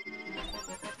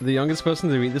 The youngest person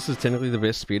to beat this is technically the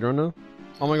best speedrunner.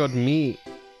 Oh my god, me.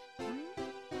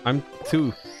 I'm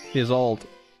 2 years old.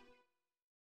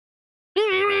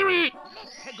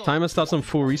 Timer starts on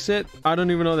full reset? I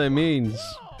don't even know what that means.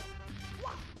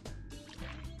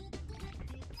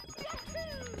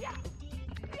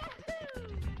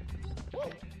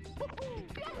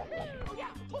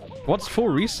 What's full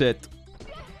reset?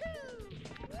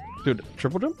 Dude,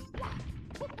 triple jump?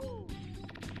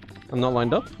 I'm not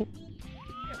lined up.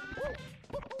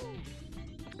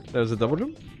 There's a double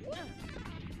jump.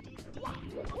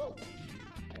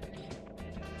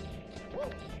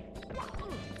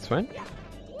 It's fine.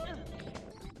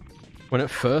 When it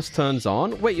first turns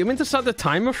on? Wait, you're meant to start the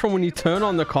timer from when you turn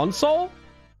on the console?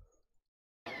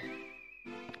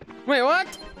 Wait,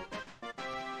 what?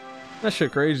 That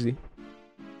shit crazy.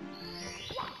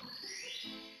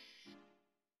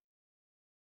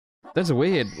 That's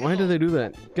weird. Why do they do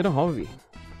that? Get a hobby.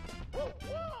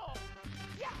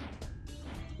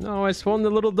 No, I spawned the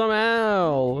little dumb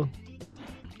owl.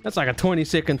 That's like a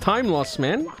 20-second time loss,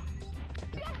 man.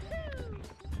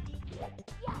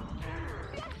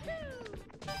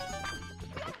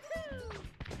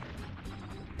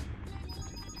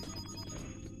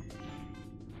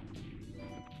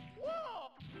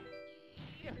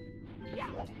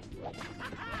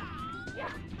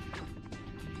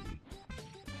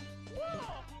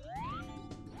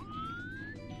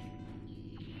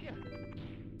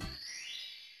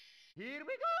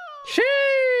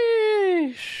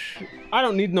 Sheesh! I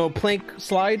don't need no plank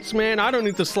slides, man. I don't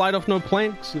need to slide off no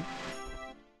planks.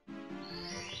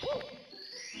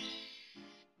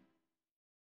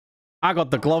 I got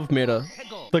the glove meta.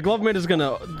 The glove meta is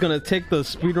gonna take the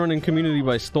speedrunning community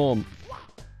by storm.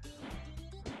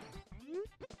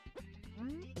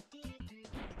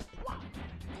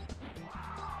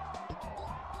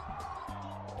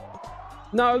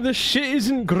 No, this shit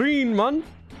isn't green, man.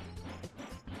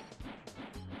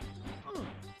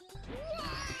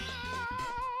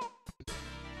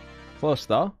 Close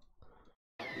though.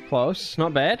 Close.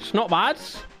 Not bad. Not bad.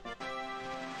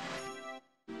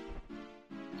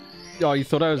 Oh, you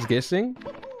thought I was guessing?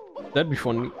 That'd be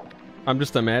funny. I'm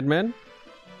just a madman.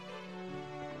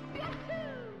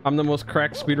 I'm the most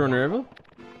cracked speedrunner ever.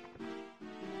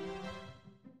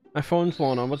 My phone's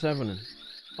falling on. What's happening?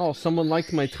 Oh, someone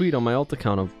liked my tweet on my alt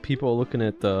account of people looking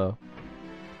at the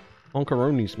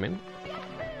Oncaronis, man.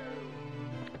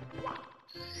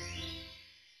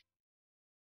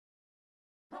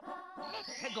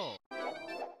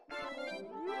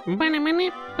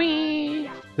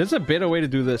 There's a better way to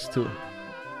do this too.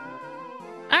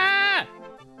 Ah!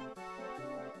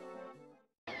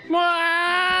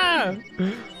 Ah!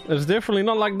 It's definitely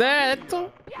not like that.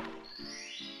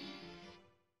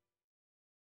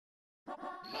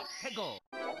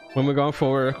 When we're going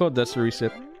for a record, that's the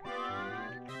reset.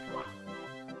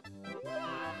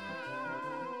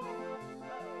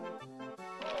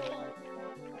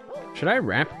 Should I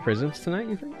wrap presents tonight,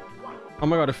 you think? Oh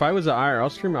my god, if I was an IRL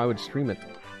streamer, I would stream it.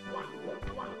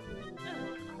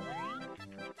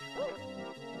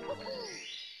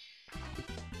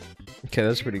 Okay,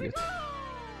 that's pretty good.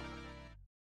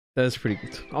 That is pretty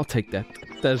good. I'll take that.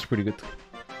 That is pretty good.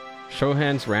 Show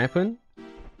hands rapping?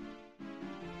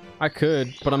 I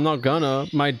could, but I'm not gonna.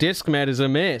 My disc mat is a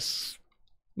mess.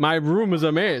 My room is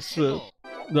a mess. The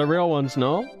real ones,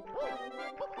 no?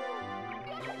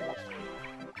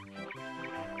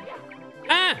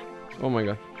 Ah! Oh my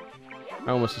god.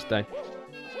 I almost just died.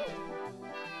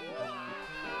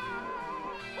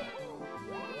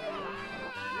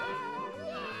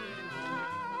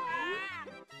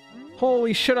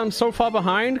 Holy shit, I'm so far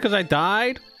behind because I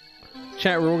died.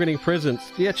 Chat, we're all getting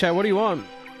presents. Yeah, chat, what do you want?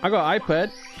 I got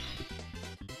iPad.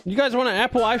 You guys want an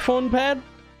Apple iPhone pad?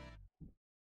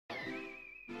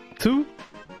 2?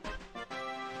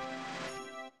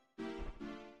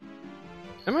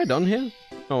 Am I done here?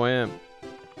 Oh, I am.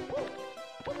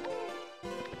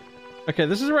 Okay,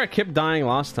 this is where I kept dying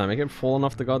last time. I kept falling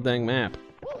off the goddamn map.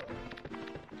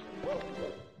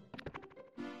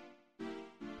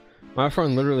 My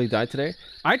phone literally died today.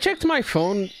 I checked my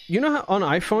phone. You know how on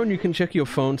iPhone you can check your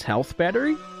phone's health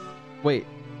battery? Wait.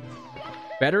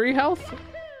 Battery health?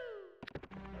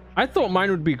 I thought mine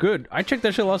would be good. I checked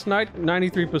that shit last night,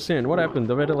 93%. What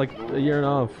happened? I've had it like a year and a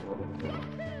half.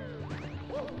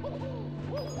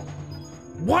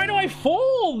 Why do I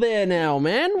fall there now,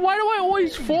 man? Why do I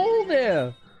always fall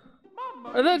there?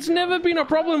 That's never been a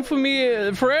problem for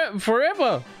me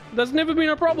forever. That's never been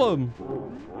a problem.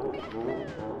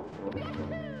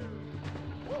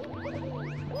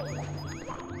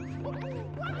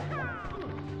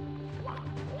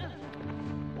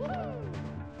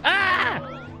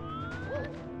 Ah!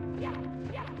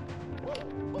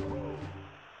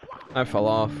 I fell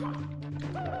off.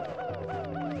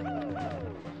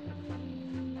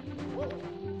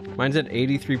 Mine's at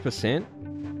 83%.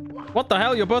 What the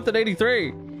hell? You're both at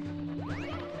 83.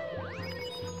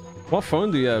 What phone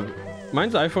do you have?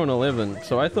 Mine's iPhone 11,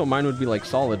 so I thought mine would be like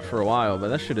solid for a while, but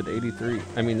that shit at 83.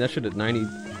 I mean, that shit at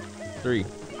 93.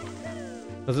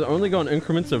 Does it only go in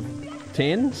increments of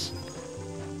 10s?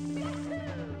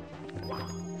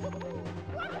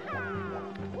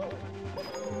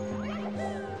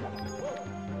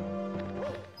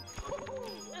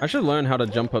 I should learn how to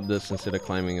jump up this instead of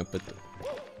climbing up it.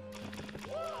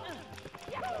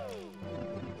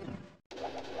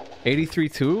 83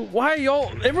 too? Why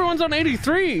y'all? Everyone's on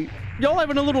 83. Y'all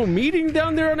having a little meeting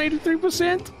down there on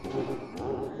 83%?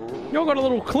 Y'all got a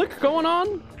little click going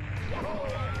on?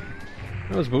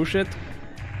 That was bullshit.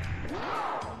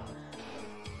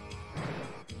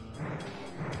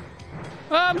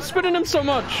 I'm spinning him so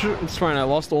much. It's fine. I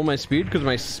lost all my speed because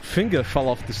my finger fell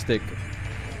off the stick.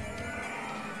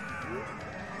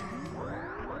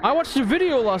 I watched a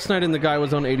video last night and the guy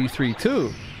was on 83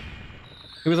 too.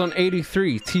 He was on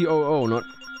 83 TOO, not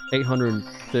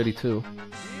 832.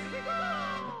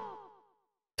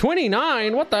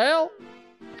 29? What the hell?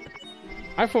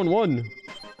 iPhone 1.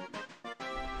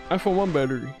 iPhone 1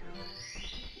 battery.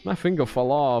 My finger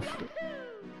fell off.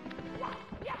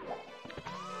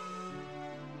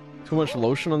 Too much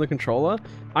lotion on the controller?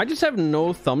 I just have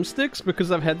no thumbsticks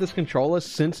because I've had this controller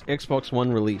since Xbox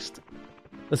One released.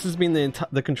 This has been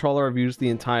the controller I've used the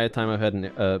entire time I've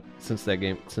had since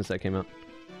that came out.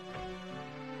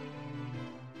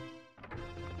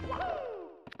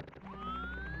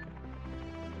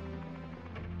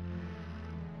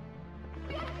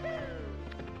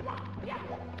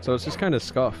 So it's just kind of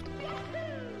scuffed.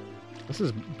 This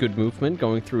is good movement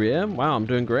going through here. Wow, I'm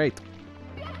doing great.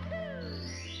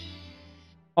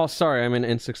 Oh, sorry, I'm in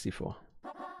N64.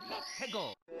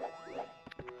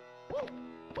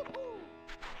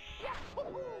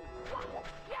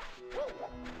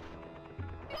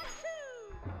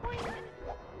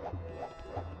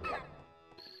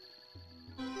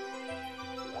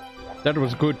 That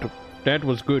was good. That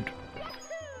was good.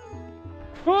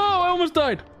 Oh, I almost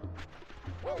died.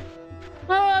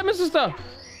 Ah, I missed the stuff.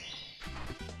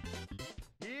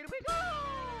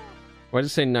 Why did it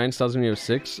say 9 stars when you have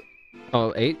 6?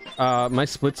 Oh, 8? My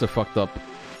splits are fucked up.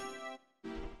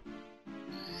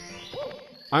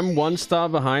 I'm 1 star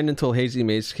behind until Hazy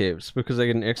Maze Caves because I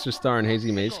get an extra star in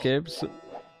Hazy Maze Caves.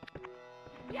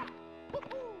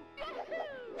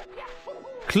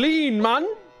 Clean, man.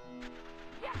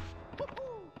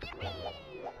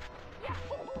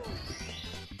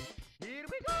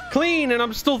 Clean, and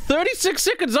I'm still 36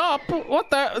 seconds up. What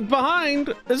the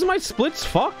behind? Is my splits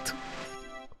fucked?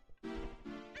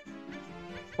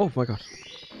 Oh my god.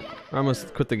 I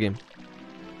almost quit the game.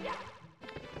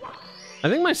 I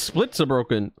think my splits are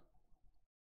broken.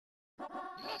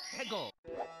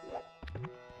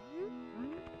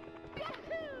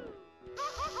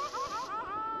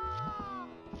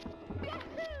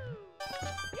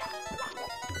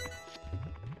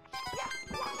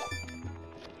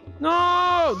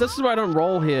 No! This is why I don't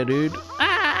roll here, dude.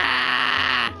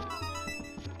 Ah!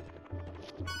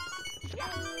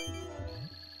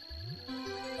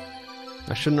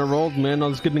 I shouldn't have rolled, man. I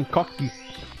was getting cocky.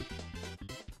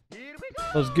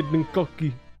 I was getting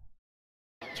cocky.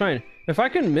 It's fine. If I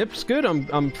can MIPS good,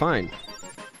 I'm fine.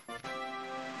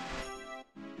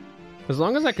 As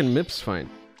long as I can MIPS fine.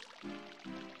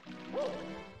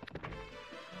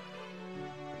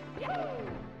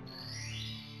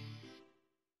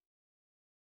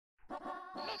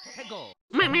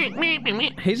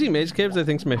 Hazy Maze Caves, I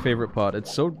think, is my favorite part.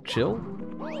 It's so chill.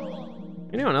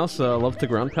 Anyone else love to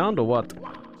ground pound or what?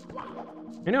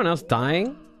 Anyone else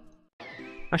dying?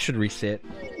 I should reset.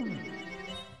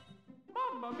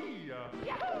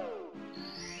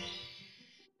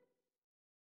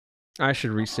 I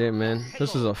should reset, man.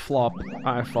 This is a flop.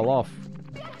 I fell off.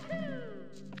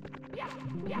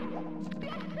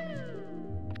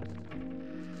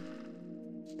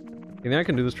 You think I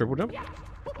can do this triple jump?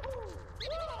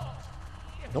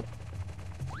 Nope.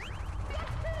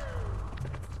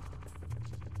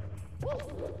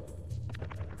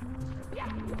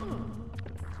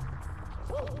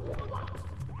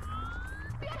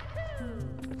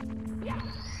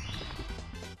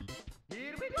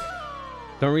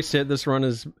 Don't reset. This run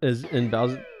is in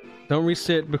Bowser. Don't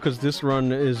reset because this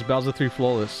run is Bowser 3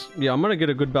 flawless. Yeah, I'm gonna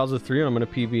get a good Bowser 3 and I'm gonna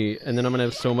PB, and then I'm gonna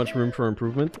have so much room for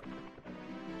improvement.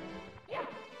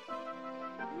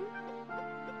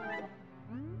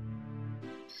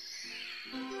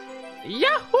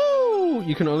 Yahoo!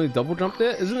 You can only double jump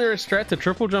there? Isn't there a strat to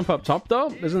triple jump up top though?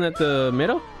 Isn't that the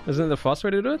meta? Isn't that the fast way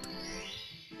to do it?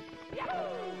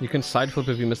 You can side flip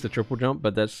if you miss the triple jump,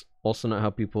 but that's also not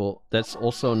how people... That's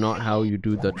also not how you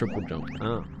do the triple jump.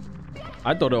 Ah.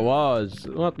 I thought it was.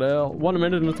 What the hell? 1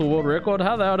 minute into world record?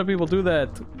 How the hell do people do that?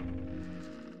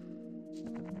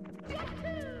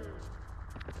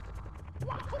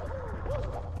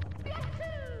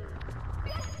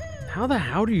 How the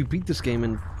hell do you beat this game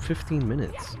in 15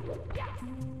 minutes?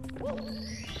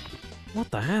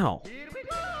 What the hell?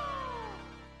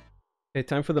 Okay,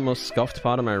 time for the most scuffed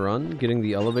part of my run, getting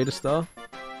the elevator star.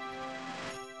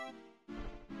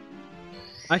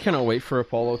 I cannot wait for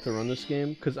Apollo to run this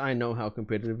game, because I know how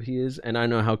competitive he is, and I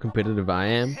know how competitive I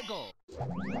am.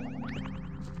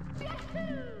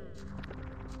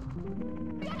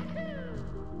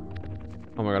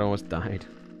 Oh my god, I almost died.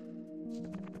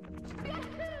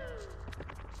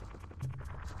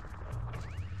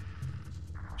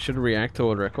 Should react to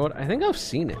world record? I think I've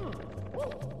seen it.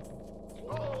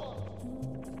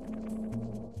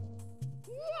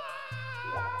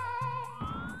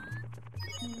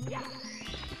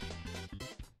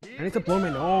 I need to blow my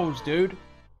nose, dude.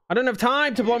 I don't have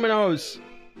time to blow my nose.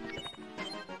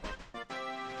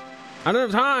 I don't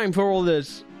have time for all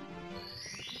this.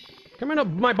 Come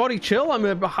on, my body chill. I'm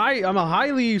a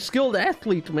highly skilled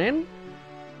athlete, man.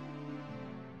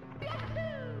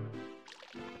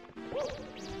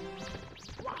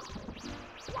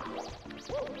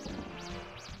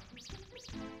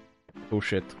 Oh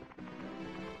shit.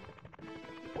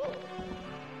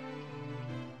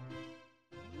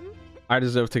 I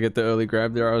deserve to get the early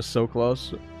grab there. I was so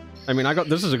close. I mean,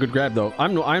 this is a good grab though. I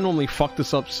normally fuck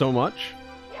this up so much.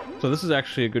 So this is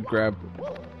actually a good grab.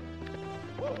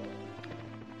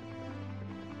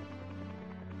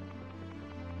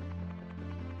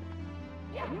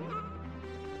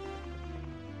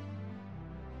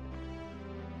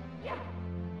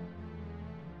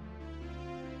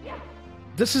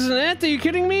 This isn't it? Are you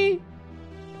kidding me?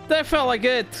 That felt like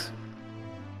it.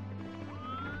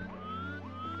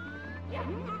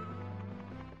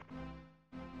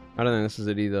 I don't think this is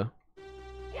it either.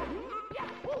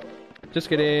 Just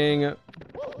kidding.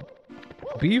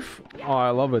 Beef? Oh, I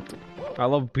love it. I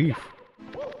love beef.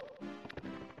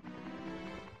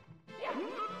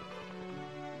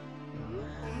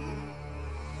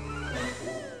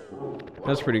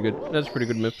 That's pretty good. That's pretty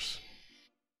good MIPS.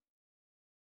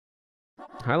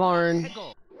 Hi, Lauren.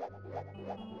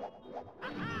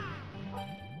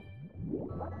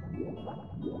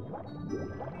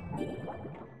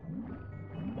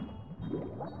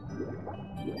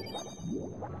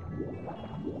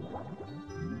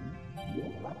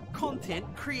 Content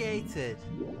created.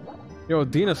 Yo,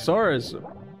 Dinosaurus.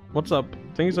 What's up?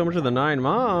 Thank you so much for the 9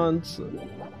 months.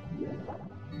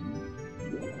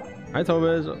 Hi,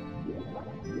 Tobis.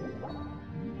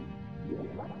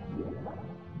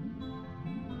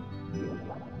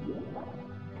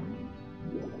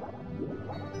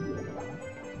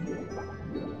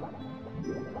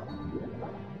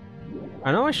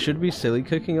 I know I should be silly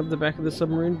kicking up the back of the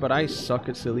submarine, but I suck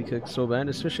at silly kicks so bad,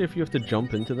 especially if you have to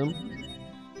jump into them.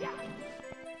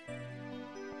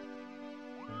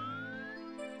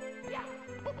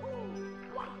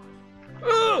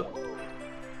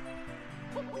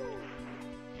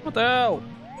 What the hell?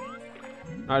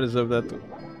 I deserve that.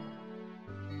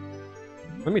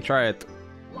 Let me try it.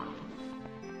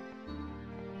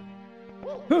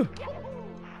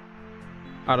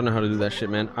 I don't know how to do that shit,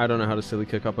 man. I don't know how to silly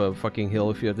kick up a fucking hill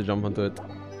if you have to jump onto it.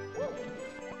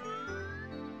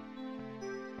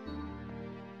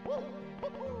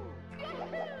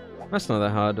 That's not that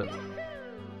hard.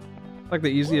 Like the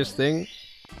easiest thing.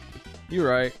 You're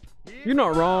right. You're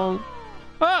not wrong.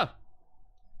 Ah!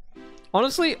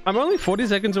 Honestly, I'm only 40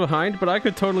 seconds behind, but I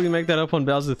could totally make that up on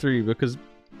Bowser 3 because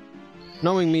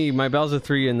knowing me, my Bowser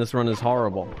 3 in this run is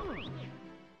horrible.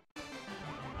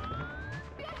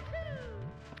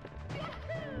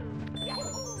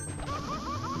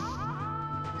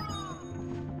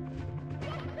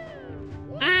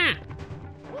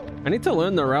 I need to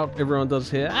learn the route everyone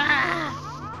does here.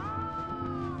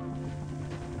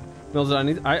 Mills,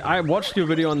 I watched your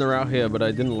video on the route here, but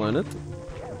I didn't learn it.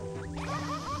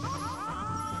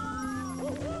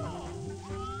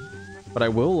 But I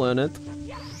will learn it.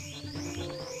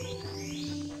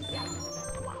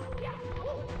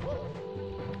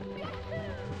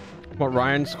 What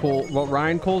Ryan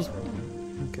calls.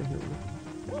 Okay.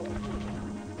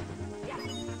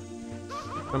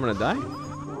 I'm gonna die.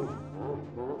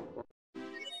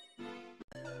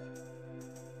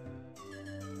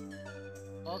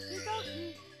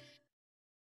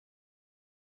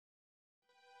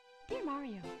 Dear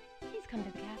Mario, please come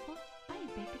to the castle. I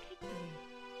have baked a cake for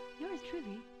you. Yours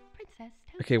truly, Princess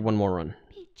Toadstool. Okay, one more run.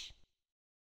 Peach.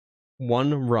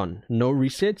 One run. No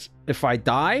resets. If I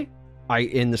die, I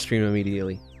end the stream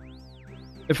immediately.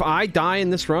 If I die in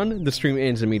this run, the stream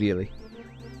ends immediately.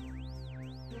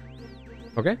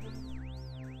 Okay?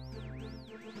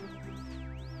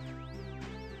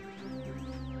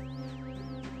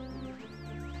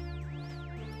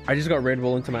 I just got Red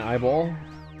Bull into my eyeball.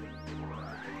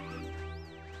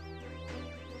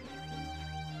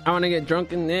 I want to get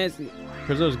drunk and nasty.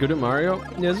 Because I was good at Mario.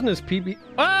 Yeah, isn't this PB?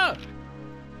 Ah!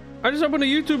 I just opened a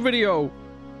YouTube video.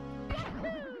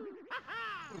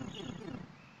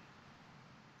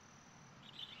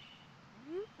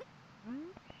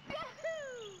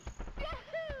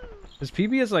 This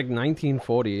PB is like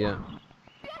 1940, yeah.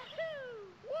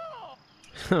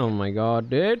 Oh my god,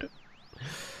 dude.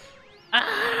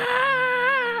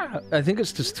 Ah! I think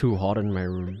it's just too hot in my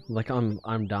room. Like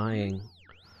I'm dying.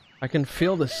 I can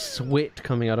feel the sweat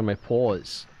coming out of my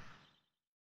pores.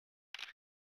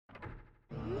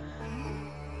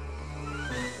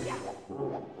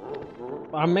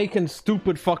 I'm making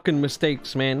stupid fucking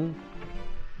mistakes, man.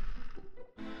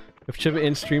 If Chipper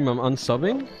in stream, I'm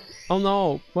unsubbing? Oh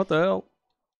no, what the hell?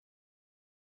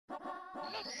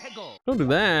 Don't do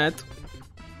that.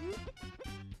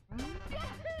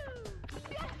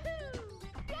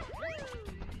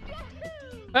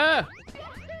 Ah!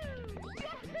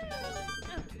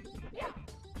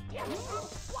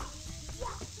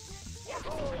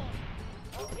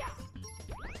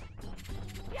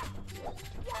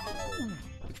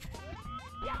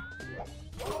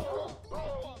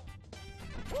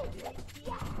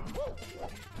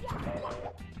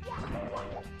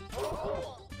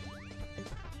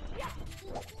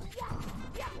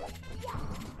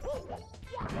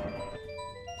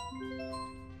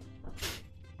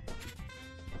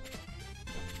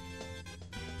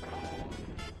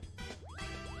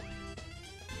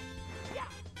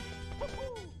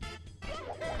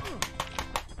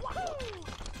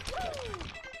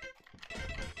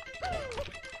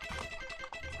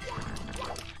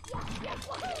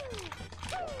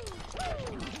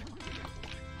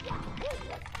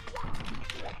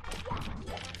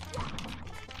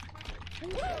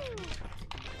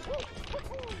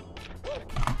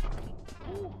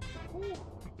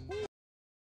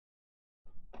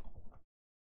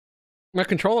 My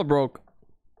controller broke.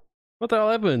 What the hell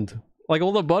happened? Like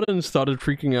all the buttons started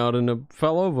freaking out and it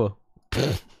fell over.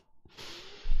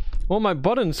 All my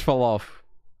buttons fell off.